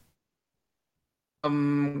go?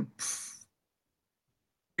 You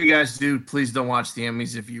guys do. Please don't watch the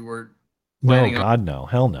Emmys if you were. No, God, no,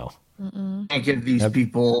 hell no. Can't give these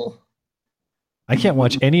people. I can't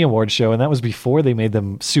watch any award show, and that was before they made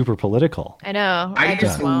them super political. I know. I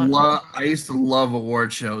used to love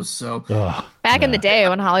award shows. So back in the day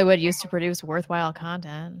when Hollywood used to produce worthwhile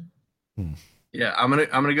content. Yeah, I'm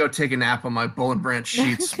gonna go take a nap on my Boll and Branch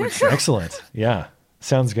sheets. Excellent. Yeah,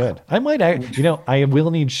 sounds good. I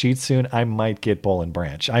will need sheets soon. I might get Boll and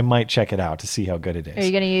Branch. I might check it out to see how good it is. Are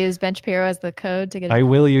you going to use Ben Shapiro as the code to get? I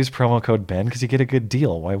will use promo code Ben because you get a good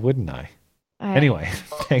deal. Why wouldn't I? Anyway,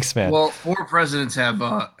 thanks, man. Well, 4 presidents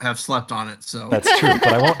have slept on it, so that's true.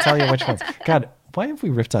 But I won't tell you which ones. God, why have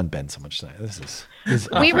we ripped on Ben so much tonight? This is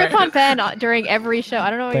we rip on Ben during every show.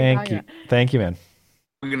 I don't know what you're talking about. Thank you, man.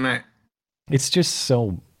 Good night. It's just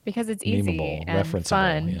so because it's easy memeable, and referenceable.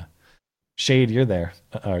 fun. Yeah. Shade, you're there.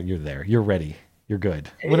 You're there. You're ready. You're good.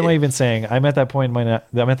 What am I even saying? I'm at that point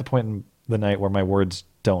in the night where my words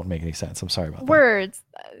don't make any sense. I'm sorry about that. Words,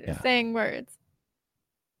 saying words.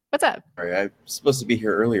 What's up? Sorry, I was supposed to be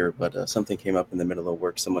here earlier, but something came up in the middle of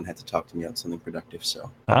work. Someone had to talk to me on something productive,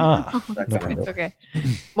 so. It's okay.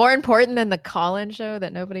 More important than the call-in show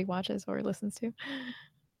that nobody watches or listens to.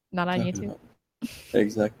 Not on YouTube.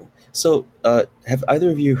 Exactly. So, have either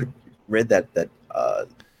of you read that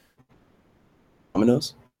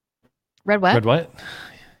Domino's? Read what? Read what?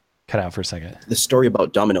 Cut out for a second. The story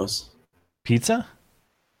about Domino's Pizza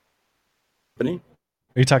Company.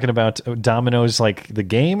 Are you talking about Domino's, like the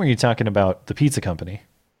game, or are you talking about the pizza company?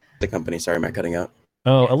 The company. Sorry, am I cutting out?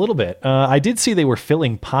 Oh, a little bit. I did see they were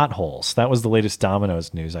filling potholes. That was the latest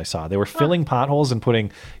Domino's news I saw. They were filling potholes and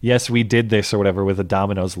putting, yes, we did this or whatever with a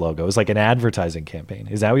Domino's logo. It was like an advertising campaign.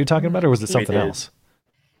 Is that what you're talking about, or was it something else?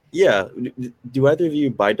 Yeah. Do either of you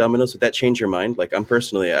buy Domino's? Would that change your mind? Like, I'm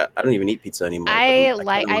personally, I don't even eat pizza anymore.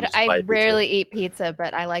 I rarely eat pizza,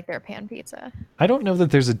 but I like their pan pizza. I don't know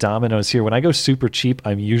that there's a Domino's here. When I go super cheap,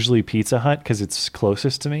 I'm usually Pizza Hut because it's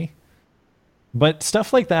closest to me. But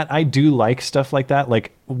stuff like that, I do like stuff like that.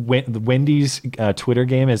 Like the Wendy's Twitter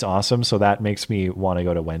game is awesome, so that makes me want to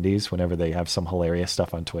go to Wendy's whenever they have some hilarious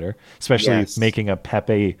stuff on Twitter. Especially making a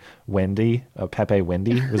Pepe Wendy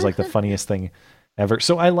was like the funniest thing ever.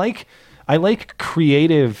 So I like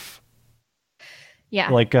creative,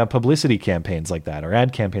 like publicity campaigns like that, or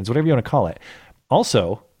ad campaigns, whatever you want to call it.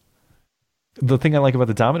 Also, the thing I like about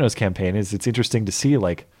the Domino's campaign is it's interesting to see,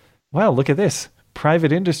 like, wow, look at this.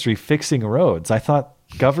 Private industry fixing roads. I thought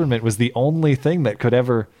government was the only thing that could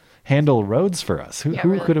ever handle roads for us. Who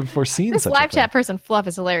really could have foreseen this such live a thing? chat person Fluff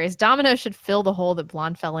is hilarious. Domino should fill the hole that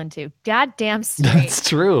Blonde fell into. Goddamn straight. That's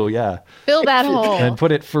true. Yeah. Fill that hole And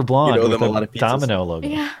put it for Blonde with a lot of the Domino logo.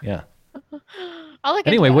 Yeah.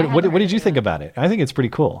 Anyway, what did you think about it? I think it's pretty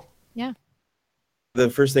cool. Yeah. The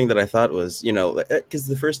first thing that I thought was, because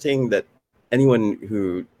the first thing that anyone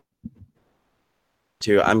who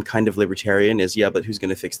I'm kind of libertarian is, but who's going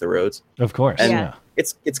to fix the roads? Of course. And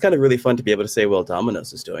it's kind of really fun to be able to say, well,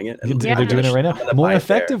 Domino's is doing it. And they're doing it right now. More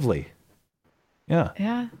effectively. Yeah.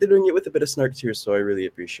 They're doing it with a bit of snark too, so I really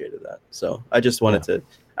appreciated that. So I just wanted to,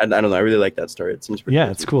 I don't know, I really like that story. It seems pretty cool.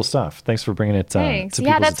 It's cool stuff. Thanks for bringing it to people's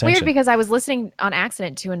that's attention. weird because I was listening on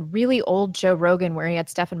accident to a really old Joe Rogan where he had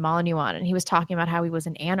Stefan Molyneux on, and he was talking about how he was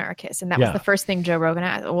an anarchist, and that was the first thing Joe Rogan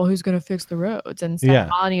asked. Well, who's going to fix the roads? And Stefan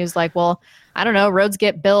Molyneux was like, well, I don't know. Roads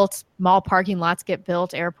get built, mall parking lots get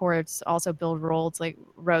built, airports also build roads, like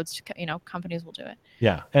roads. Companies will do it.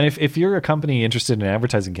 Yeah, and if you're a company interested in an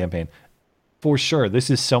advertising campaign, for sure,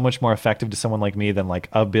 this is so much more effective to someone like me than like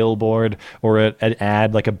a billboard or an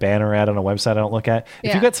ad, like a banner ad on a website I don't look at.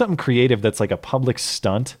 If you got something creative that's like a public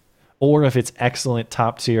stunt, or if it's excellent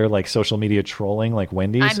top tier like social media trolling like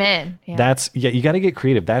Wendy's, I'm in. You got to get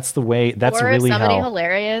creative. That's the way. That's or really if somebody how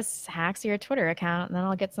hilarious hacks your Twitter account, and then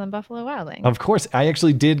I'll get some Buffalo Wild Wings. Of course, I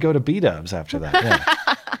actually did go to B-Dubs after that.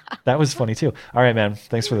 Yeah. That was funny too. All right, man.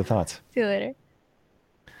 Thanks for the thoughts. See you later.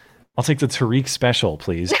 I'll take the Tariq special,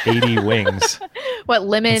 please. 80 wings. What,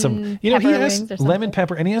 lemon pepper he has wings or something? lemon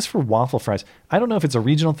pepper, and he asked for waffle fries. I don't know if it's a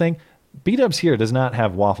regional thing. B-Dubs here does not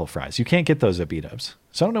have waffle fries. You can't get those at B-Dubs.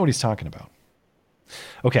 So I don't know what he's talking about.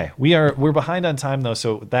 Okay, we're behind on time though,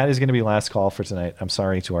 so that is going to be last call for tonight. I'm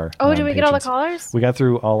sorry to our did we get all the callers? We got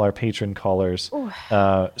through all our patron callers.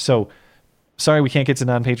 So sorry we can't get to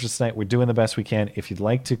non-patrons tonight. We're doing the best we can. If you'd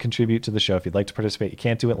like to contribute to the show, if you'd like to participate, you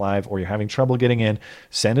can't do it live, or you're having trouble getting in,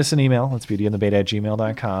 send us an email. It's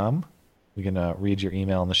beautyandthebait@gmail.com. We can read your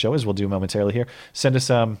email on the show, as we'll do momentarily here. Send us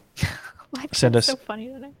so funny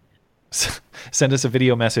tonight. Send us a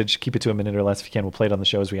video message. Keep it to a minute or less if you can. We'll play it on the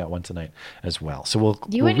show, as we got one tonight as well. So we'll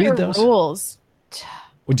read your those rules.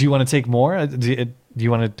 Do you want to take more? Do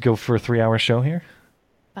you want to go for a 3-hour show here?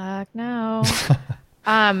 Fuck no. Do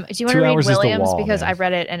you want to read Williams? Because I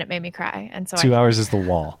read it and it made me cry. And so 2 hours is the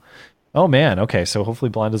wall. Oh, man. Okay, so hopefully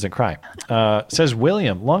Blonde doesn't cry. Says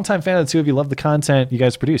William, longtime fan of the two of you. Love the content you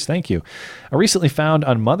guys produce. Thank you. I recently found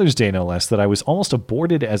on Mother's Day, no less, that I was almost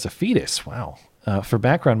aborted as a fetus. Wow. For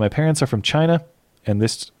background, my parents are from China, and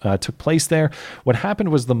this took place there. What happened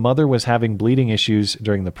was the mother was having bleeding issues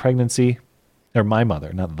during the pregnancy. Or my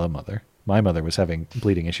mother, not the mother. My mother was having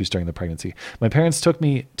bleeding issues during the pregnancy. My parents took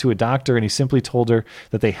me to a doctor, and he simply told her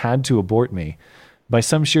that they had to abort me. By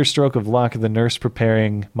some sheer stroke of luck, the nurse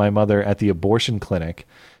preparing my mother at the abortion clinic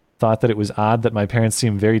thought that it was odd that my parents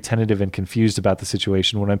seemed very tentative and confused about the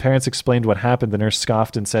situation. When my parents explained what happened, the nurse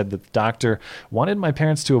scoffed and said that the doctor wanted my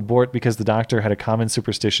parents to abort because the doctor had a common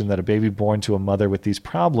superstition that a baby born to a mother with these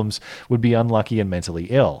problems would be unlucky and mentally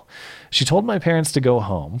ill. She told my parents to go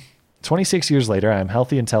home. 26 years later, I am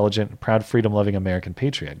healthy, intelligent, proud, freedom-loving American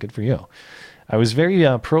patriot. Good for you. I was very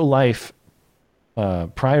pro-life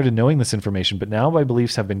prior to knowing this information, but now my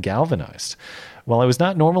beliefs have been galvanized. While I was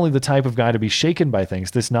not normally the type of guy to be shaken by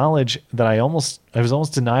things, this knowledge that I was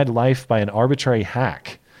almost denied life by an arbitrary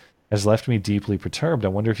hack has left me deeply perturbed. I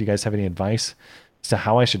wonder if you guys have any advice as to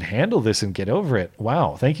how I should handle this and get over it.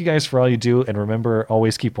 Wow. Thank you guys for all you do. And remember,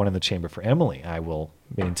 always keep one in the chamber for Emily. I will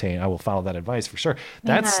follow that advice for sure.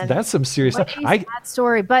 That's some serious stuff. Sad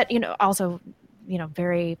story, but also,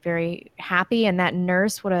 very, very happy. And that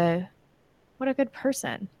nurse, what a good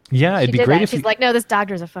person. Yeah, it'd be great if she's like, no, this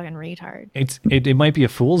doctor's a fucking retard. It might be a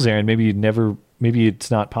fool's errand. Maybe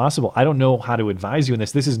it's not possible. I don't know how to advise you in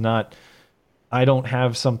this. I don't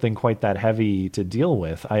have something quite that heavy to deal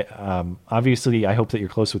with. Obviously I hope that you're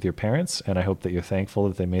close with your parents, and I hope that you're thankful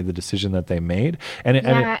that they made the decision that they made.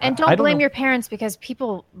 And don't blame your parents, because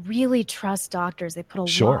people really trust doctors. They put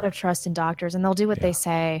a lot of trust in doctors, and they'll do what they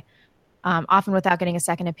say, often without getting a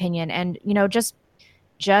second opinion. And just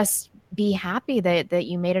be happy that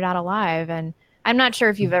you made it out alive. And I'm not sure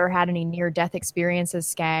if you've ever had any near-death experiences,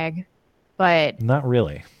 Skag, but not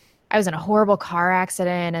really. I was in a horrible car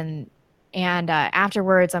accident, and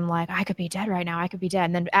afterwards I'm like, I could be dead right now. I could be dead.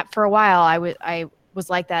 And then for a while I was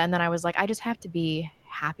like that, and then I was like, I just have to be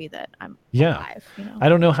happy that I'm alive. I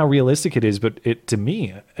don't know how realistic it is, but to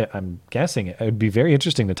me, I'm guessing it would be very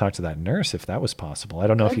interesting to talk to that nurse if that was possible. I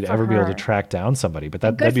don't know if you'd ever be able to track down somebody, but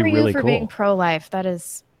that'd be really cool. Good for you for being pro-life. That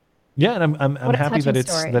is. Yeah, and I'm happy that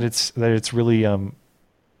it's really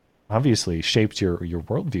obviously shaped your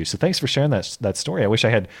worldview. So thanks for sharing that story. I wish I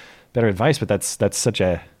had better advice, but that's such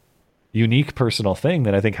a unique personal thing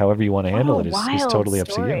that I think however you want to handle it is totally up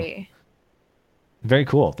to you. Very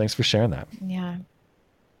cool. Thanks for sharing that. Yeah.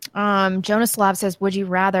 Jonas Slav says,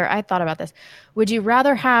 I thought about this. Would you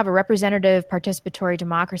rather have a representative participatory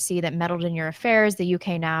democracy that meddled in your affairs, the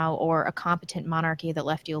UK now, or a competent monarchy that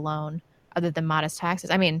left you alone other than modest taxes?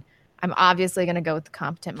 I mean, I'm obviously going to go with the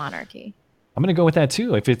competent monarchy. I'm going to go with that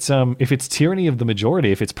too. If it's tyranny of the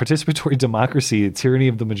majority, if it's participatory democracy, tyranny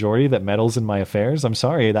of the majority that meddles in my affairs, I'm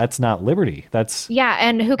sorry, that's not liberty.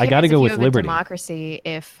 And who cares I got to go with liberty. Democracy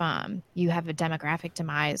if you have a demographic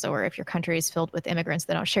demise, or if your country is filled with immigrants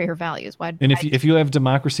that don't share your values. If you have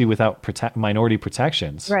democracy without minority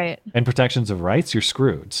protections, right, and protections of rights, you're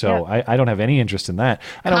screwed. So I don't have any interest in that.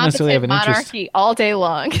 I don't necessarily have an interest. Monarchy all day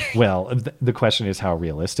long. Well, the question is, how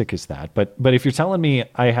realistic is that? But if you're telling me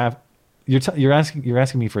You're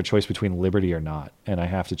asking me for a choice between liberty or not, and I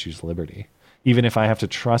have to choose liberty, even if I have to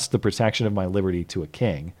trust the protection of my liberty to a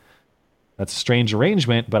king. That's a strange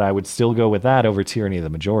arrangement, but I would still go with that over tyranny of the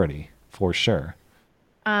majority for sure.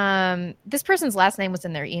 This person's last name was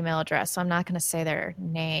in their email address, so I'm not going to say their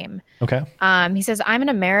name. Okay. He says, I'm an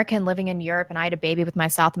American living in Europe, and I had a baby with my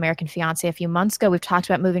South American fiance a few months ago. We've talked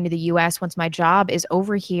about moving to the U.S. once my job is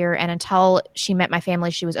over here, and until she met my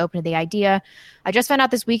family, she was open to the idea. I just found out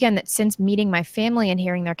this weekend that since meeting my family and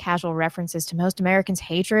hearing their casual references to most Americans'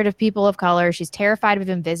 hatred of people of color, she's terrified of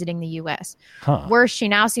him visiting the U.S. Worse, she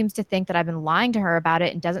now seems to think that I've been lying to her about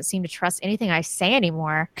it and doesn't seem to trust anything I say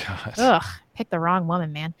anymore. God. Ugh. Pick the wrong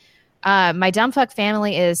woman, man. My dumb fuck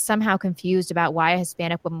family is somehow confused about why a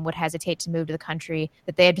Hispanic woman would hesitate to move to the country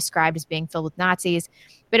that they have described as being filled with Nazis.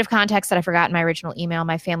 Bit of context that I forgot in my original email.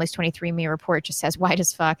 My family's 23andMe report just says white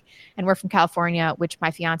as fuck. And we're from California, which my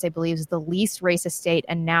fiance believes is the least racist state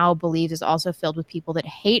and now believes is also filled with people that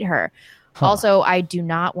hate her. Huh. Also, I do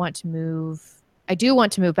want to move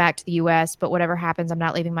back to the U.S., but whatever happens, I'm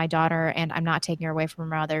not leaving my daughter and I'm not taking her away from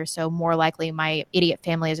her mother. So more likely my idiot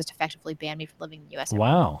family has just effectively banned me from living in the U.S.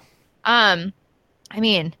 Wow. I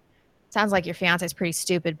mean, sounds like your fiance is pretty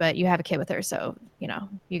stupid, but you have a kid with her, so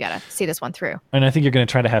you got to see this one through. And I think you're going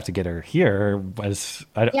to try to have to get her here. That's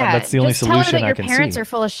the only solution I can see. Tell her that your parents are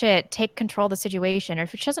full of shit. Take control of the situation. Or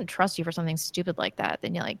if she doesn't trust you for something stupid like that,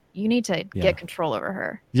 then you need to get control over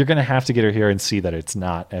her. You're going to have to get her here and see that it's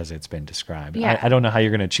not as it's been described. Yeah. I don't know how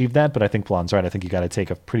you're going to achieve that, but I think Blonde's right. I think you got to take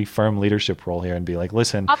a pretty firm leadership role here and be like,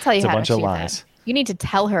 listen, I'll tell you it's a how bunch to of achieve lies. that. You need to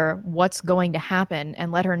tell her what's going to happen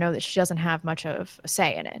and let her know that she doesn't have much of a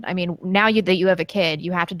say in it. I mean, now that you have a kid,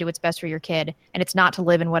 you have to do what's best for your kid, and it's not to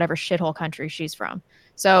live in whatever shithole country she's from.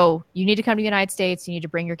 So you need to come to the United States. You need to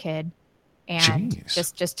bring your kid, and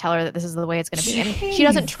just tell her that this is the way it's going to be. And she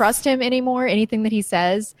doesn't trust him anymore, anything that he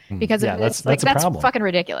says, because of this. That's fucking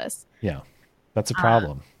ridiculous. Yeah, that's a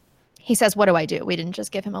problem. He says, "What do I do?" We didn't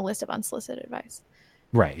just give him a list of unsolicited advice.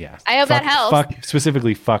 Right, yeah. I hope that helps.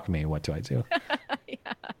 Specifically, fuck me, what do I do? Yeah.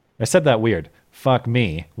 I said that weird. Fuck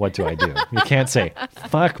me, what do I do? You can't say,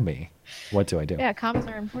 fuck me, what do I do? Yeah, commas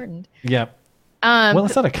are important. Yeah. Well,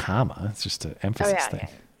 it's not a comma. It's just an emphasis thing.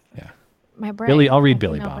 Yeah. My brain. I'll read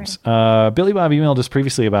Billy Bob's. Billy Bob emailed us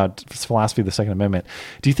previously about philosophy of the Second Amendment.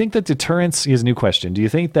 Do you think that deterrence, he has a new question, do you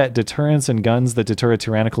think that deterrence and guns that deter a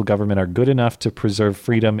tyrannical government are good enough to preserve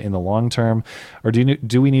freedom in the long term? Or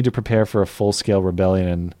do we need to prepare for a full-scale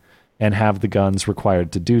rebellion and have the guns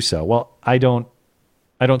required to do so? Well, I don't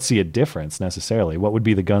see a difference necessarily. What would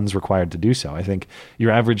be the guns required to do so? I think you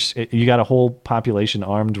got a whole population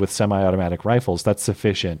armed with semi-automatic rifles. That's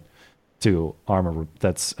sufficient to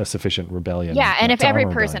that's a sufficient rebellion. Yeah, and if every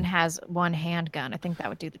person has one handgun, I think that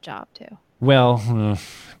would do the job too. Well,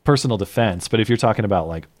 personal defense, but if you're talking about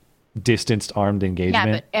like distanced armed engagement.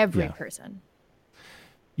 Yeah, but every person.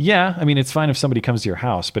 Yeah, I mean it's fine if somebody comes to your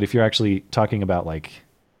house, but if you're actually talking about like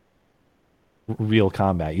real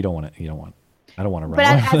combat, I don't want to run.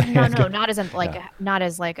 But not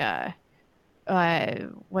as like a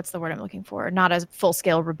what's the word I'm looking for? Not as full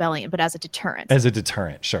scale rebellion, but as a deterrent. As a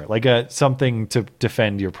deterrent, sure. Like something to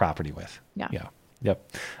defend your property with. Yeah. Yeah.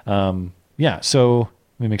 Yep. So let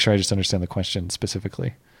me make sure I just understand the question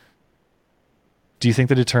specifically. Do you think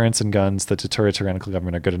the deterrents and guns that deter a tyrannical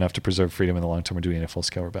government are good enough to preserve freedom in the long term, or do we need a full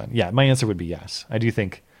scale rebellion? Yeah, my answer would be yes. I do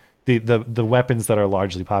think the weapons that are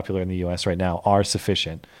largely popular in the U.S. right now are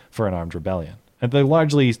sufficient for an armed rebellion. And they're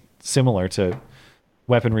largely similar to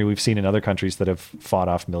weaponry we've seen in other countries that have fought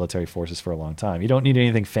off military forces for a long time. You don't need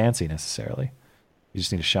anything fancy necessarily. You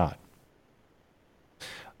just need a shot.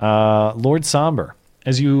 Lord Somber,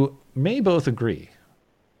 as you may both agree,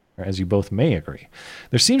 or as you both may agree,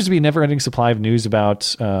 there seems to be a never-ending supply of news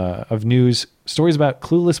stories about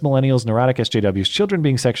clueless millennials, neurotic SJWs, children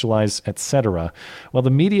being sexualized, etc. While the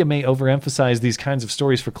media may overemphasize these kinds of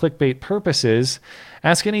stories for clickbait purposes,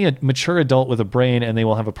 ask any mature adult with a brain and they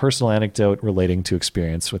will have a personal anecdote relating to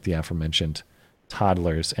experience with the aforementioned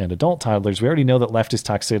toddlers and adult toddlers. We already know that leftist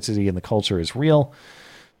toxicity in the culture is real.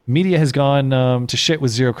 Media has gone to shit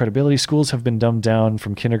with zero credibility. Schools have been dumbed down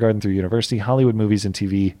from kindergarten through university. Hollywood movies and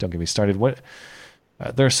TV, don't get me started.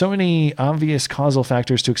 There are so many obvious causal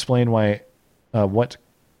factors to explain why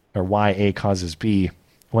A causes B.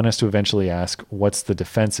 One has to eventually ask, what's the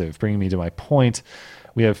defensive? Bringing me to my point.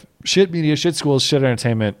 We have shit media, shit schools, shit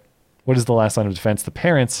entertainment. What is the last line of defense? The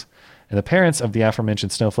parents. And the parents of the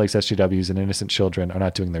aforementioned snowflakes, SJWs, and innocent children are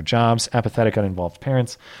not doing their jobs. Apathetic, uninvolved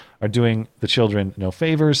parents are doing the children no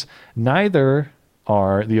favors. Neither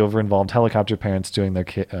are the over-involved helicopter parents doing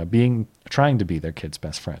trying to be their kid's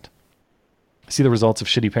best friend. I see the results of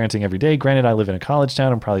shitty parenting every day. Granted, I live in a college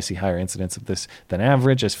town and probably see higher incidents of this than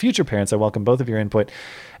average. As future parents, I welcome both of your input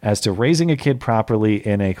as to raising a kid properly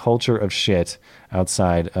in a culture of shit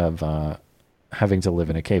outside of having to live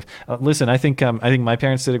in a cave. Listen, I think my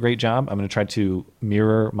parents did a great job. I'm going to try to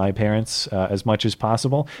mirror my parents as much as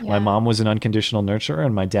possible. Yeah. My mom was an unconditional nurturer,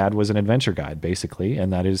 and my dad was an adventure guide, basically.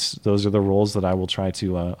 And those are the roles that I will try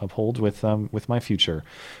to uphold with my future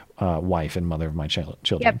wife and mother of my children.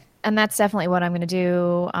 Yep, and that's definitely what I'm going to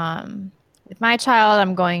do with my child.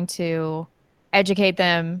 I'm going to educate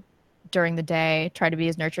them during the day, try to be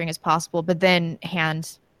as nurturing as possible, but then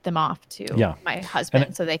hand them off to my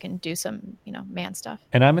husband so they can do some man stuff.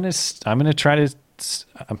 And I'm gonna try to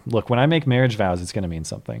look, when I make marriage vows, it's gonna mean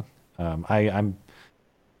something. I'm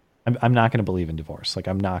not going to believe in divorce. Like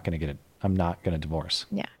I'm not going to get it. I'm not going to divorce.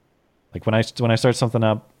 Yeah. Like when I start something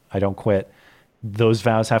up, I don't quit. Those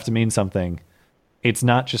vows have to mean something. It's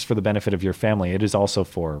not just for the benefit of your family. It is also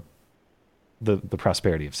for the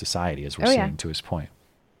prosperity of society, as we're seeing, to his point.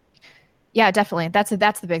 Yeah, definitely. That's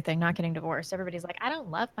the big thing, not getting divorced. Everybody's like, I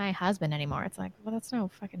don't love my husband anymore. It's like, well, that's no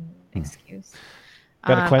fucking excuse.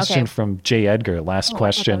 Got a question from J. Edgar. Last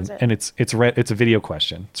question, and it's a video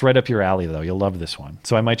question. It's right up your alley, though. You'll love this one.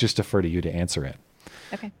 So I might just defer to you to answer it.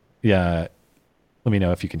 Okay. Yeah. Let me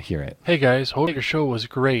know if you can hear it. Hey guys, hope your show was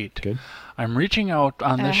great. Good. I'm reaching out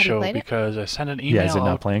on this show because I sent an email. Yeah, is it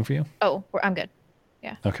not playing for you? Oh, I'm good.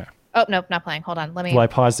 Yeah. Okay. Oh, nope, not playing. Hold on. Let me. Well, I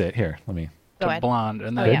paused it. Here, let me. Go ahead. Blonde,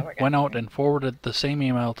 and then went out and forwarded the same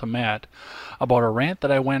email to Matt about a rant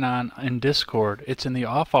that I went on in Discord. It's in the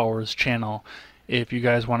Off Hours channel. If you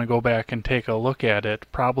guys want to go back and take a look at it,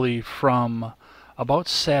 probably from about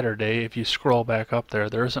Saturday, if you scroll back up there,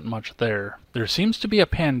 there isn't much there. There seems to be a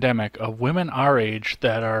pandemic of women our age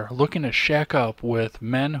that are looking to shack up with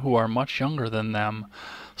men who are much younger than them,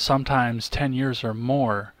 sometimes 10 years or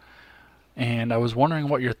more. And I was wondering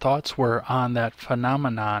what your thoughts were on that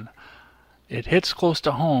phenomenon. It hits close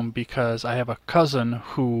to home because I have a cousin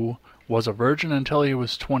who was a virgin until he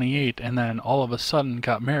was 28 and then all of a sudden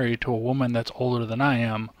got married to a woman that's older than I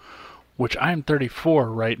am, which I'm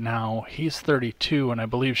 34 right now. He's 32, and I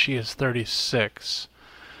believe she is 36.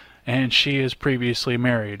 And she is previously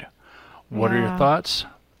married. What are your thoughts?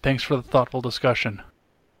 Thanks for the thoughtful discussion.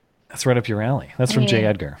 That's right up your alley. That's from J.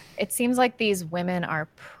 Edgar. It seems like these women are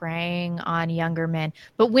preying on younger men.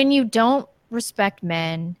 But when you don't respect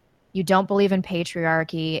men, you don't believe in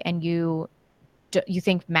patriarchy, and you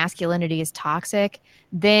think masculinity is toxic,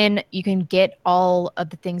 then you can get all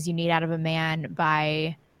of the things you need out of a man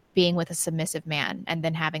by being with a submissive man and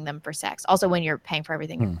then having them for sex. Also, when you're paying for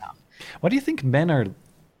everything yourself. Why do you think men are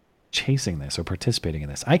chasing this or participating in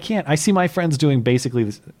this? I see my friends doing basically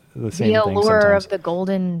the same thing sometimes. The allure of the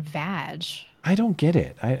golden vag. I don't get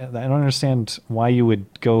it. I don't understand why you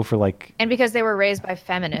would go for like... And because they were raised by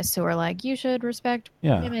feminists who are like, you should respect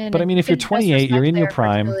women. But I mean, if you're 28, you're in your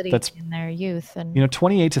prime. That's in their youth. And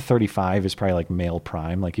 28 to 35 is probably like male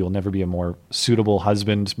prime. Like you'll never be a more suitable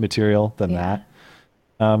husband material than that.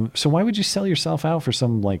 So why would you sell yourself out for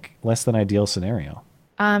some like less than ideal scenario?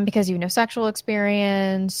 Because you have no sexual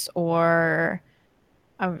experience, or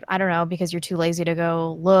I don't know, because you're too lazy to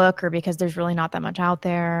go look, or because there's really not that much out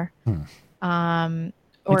there. Or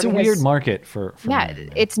it's a weird market for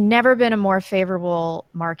men. It's never been a more favorable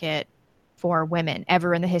market for women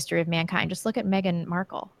ever in the history of mankind. Just look at Meghan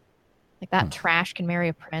Markle. Like that trash can marry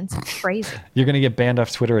a prince. It's crazy. You're going to get banned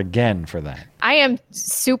off Twitter again for that. I am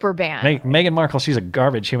super banned. Meghan Markle, she's a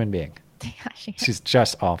garbage human being. She's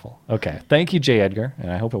just awful. Okay. Thank you, J. Edgar.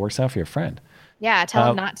 And I hope it works out for your friend. Yeah.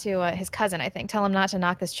 Tell him not to, his cousin, I think. Tell him not to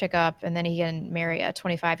knock this chick up, and then he can marry a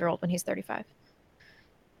 25-year-old when he's 35.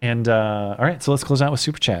 And all right. So let's close out with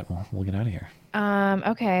Super Chat. We'll get out of here.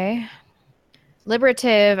 Okay.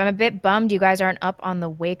 Liberative, I'm a bit bummed you guys aren't up on the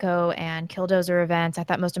Waco and Killdozer events. I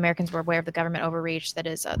thought most Americans were aware of the government overreach that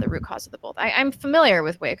is the root cause of the both. I'm familiar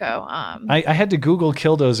with Waco. I had to Google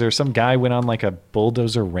Killdozer. Some guy went on like a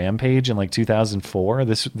bulldozer rampage in like 2004.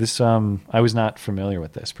 This I was not familiar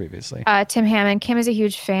with this previously. Tim Hammond. Kim is a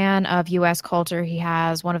huge fan of U.S. culture. He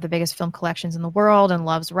has one of the biggest film collections in the world and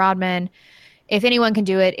loves Rodman. If anyone can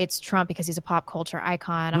do it, it's Trump, because he's a pop culture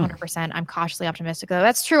icon. 100%. I'm cautiously optimistic, though.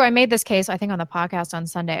 That's true. I made this case, I think, on the podcast on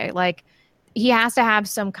Sunday. Like, he has to have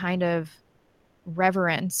some kind of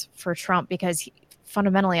reverence for Trump, because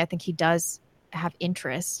fundamentally, I think he does have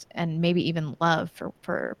interest and maybe even love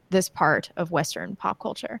for this part of Western pop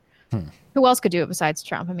culture. Who else could do it besides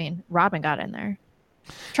Trump? I mean, Rodman got in there.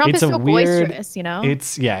 Trump is so boisterous, you know?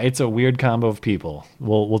 It's a weird combo of people.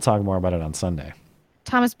 We'll talk more about it on Sunday.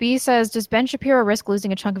 Thomas B says, does Ben Shapiro risk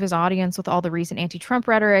losing a chunk of his audience with all the recent anti-Trump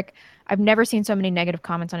rhetoric? I've never seen so many negative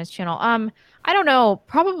comments on his channel. I don't know.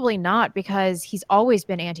 Probably not, because he's always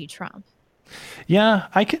been anti-Trump. Yeah,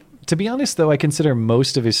 to be honest, though, I consider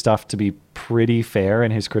most of his stuff to be pretty fair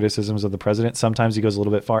in his criticisms of the president. Sometimes he goes a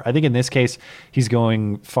little bit far. I think in this case, he's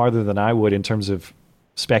going farther than I would in terms of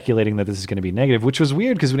speculating that this is going to be negative, which was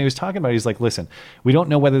weird, because when he was talking about it, he's like, listen, we don't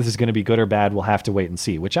know whether this is going to be good or bad. We'll have to wait and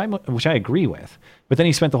see, which I agree with. But then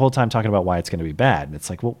he spent the whole time talking about why it's going to be bad. And it's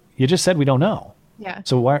like, well, you just said we don't know. Yeah.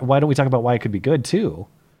 So why don't we talk about why it could be good too?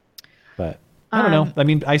 But I don't know. I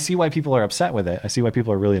mean, I see why people are upset with it. I see why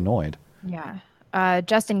people are really annoyed. Yeah.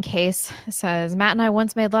 Just in case says, Matt and I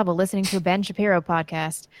once made love while listening to a Ben Shapiro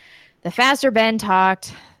podcast. The faster Ben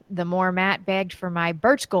talked, the more Matt begged for my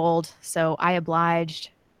birch gold, so I obliged.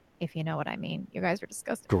 if you know what I mean. You guys are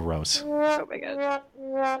disgusting. Gross. Oh my god.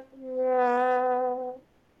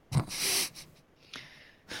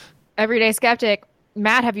 Everyday skeptic.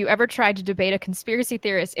 Matt, have you ever tried to debate a conspiracy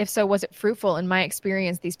theorist? If so, was it fruitful? In my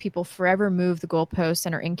experience, these people forever move the goalposts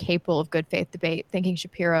and are incapable of good faith debate. Thinking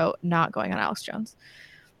Shapiro, not going on Alex Jones.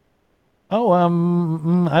 Oh,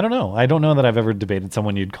 I don't know. I don't know that I've ever debated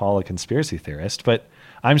someone you'd call a conspiracy theorist, but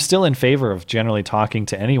I'm still in favor of generally talking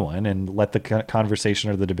to anyone and let the conversation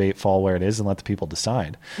or the debate fall where it is and let the people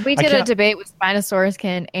decide. We did a debate with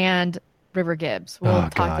Spinosauruskin and River Gibbs. We'll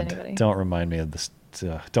talk to anybody. Don't remind me of this.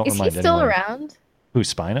 Don't Is remind he still anyone. around? Who,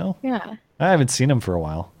 Spino? Yeah. I haven't seen him for a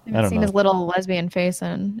while. I don't seen know. his little lesbian face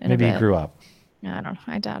in Maybe a he bit. grew up. I don't know.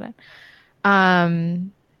 I doubt it.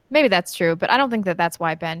 Maybe that's true, but I don't think that that's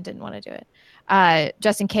why Ben didn't want to do it.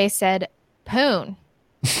 Just in case said, Poon.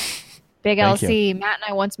 Big Thank LC. you. Matt and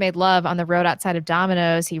I once made love on the road outside of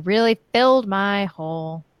Domino's. He really filled my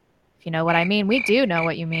hole. If you know what I mean. We do know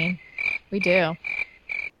what you mean. We do.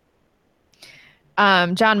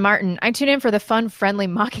 John Martin, I tune in for the fun, friendly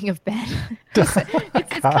mocking of Ben.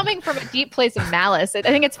 it's coming from a deep place of malice. I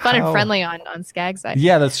think it's fun and friendly on Skag's side.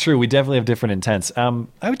 Yeah, that's true. We definitely have different intents. I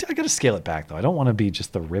got to scale it back though. I don't want to be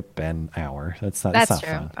just the Rip Ben hour. That's not That's not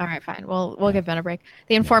true. fun. All right, fine. We'll give Ben a break.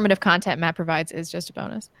 The informative content Matt provides is just a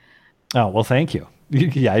bonus. Oh, well, thank you.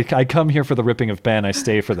 Yeah, I come here for the ripping of Ben. I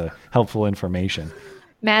stay for the helpful information.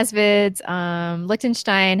 Mazvids,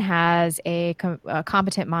 Liechtenstein has a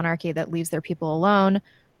competent monarchy that leaves their people alone.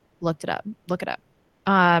 Look it up.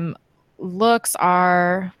 Looks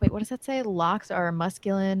are, wait, what does that say? Locks are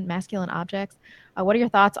masculine objects. What are your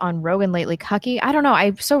thoughts on Rogan lately? Cucky? I don't know.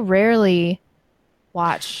 I so rarely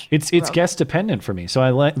watch. It's guest dependent for me.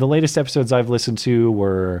 So the latest episodes I've listened to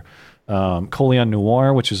were Colion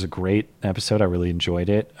Noir, which is a great episode. I really enjoyed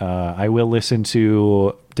it. I will listen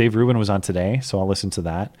to Dave Rubin was on today, so I'll listen to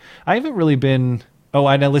that. I haven't really been. Oh,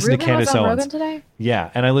 and I listened to Candace Owens. Rogan today? Yeah,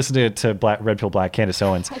 and I listened to Red Pill Black Candace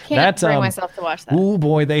Owens. I can't bring myself to watch that. Oh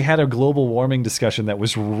boy, they had a global warming discussion that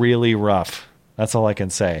was really rough. That's all I can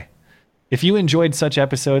say. If you enjoyed such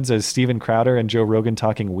episodes as Steven Crowder and Joe Rogan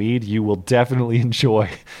talking weed, you will definitely enjoy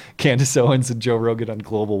Candace Owens and Joe Rogan on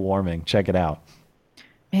global warming. Check it out.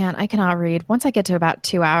 Man, I cannot read. Once I get to about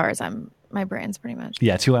 2 hours, my brain's pretty much.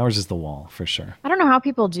 Yeah, 2 hours is the wall for sure. I don't know how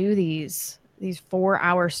people do these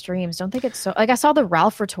 4-hour streams. Don't think it's so. Like I saw the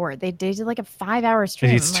Ralph retort. They did like a 5-hour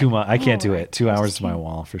stream. It's too much. I can't do it. 2 hours is my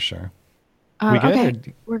wall for sure. We good?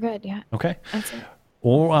 Okay. We're good. Yeah. Okay. That's it.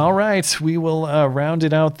 Well, all right, we will round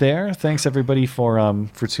it out there. Thanks everybody for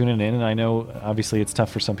tuning in, and I know obviously it's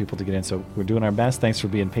tough for some people to get in, so we're doing our best. Thanks for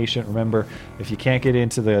being patient. Remember, if you can't get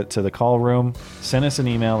into the call room, send us an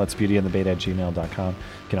email. That's beautyandthebait@gmail.com.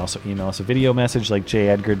 You can also email us a video message like J.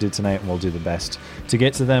 Edgar did tonight, and we'll do the best to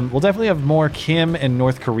get to them. We'll definitely have more Kim and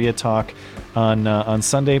North Korea talk on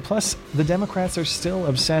Sunday. Plus, the Democrats are still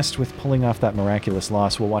obsessed with pulling off that miraculous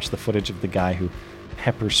loss. We'll watch the footage of the guy who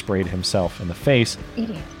pepper sprayed himself in the face.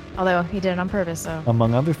 Idiot. Although he did it on purpose, so.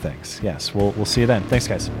 Among other things. Yes, we'll see you then. Thanks,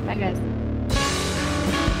 guys. Bye, guys.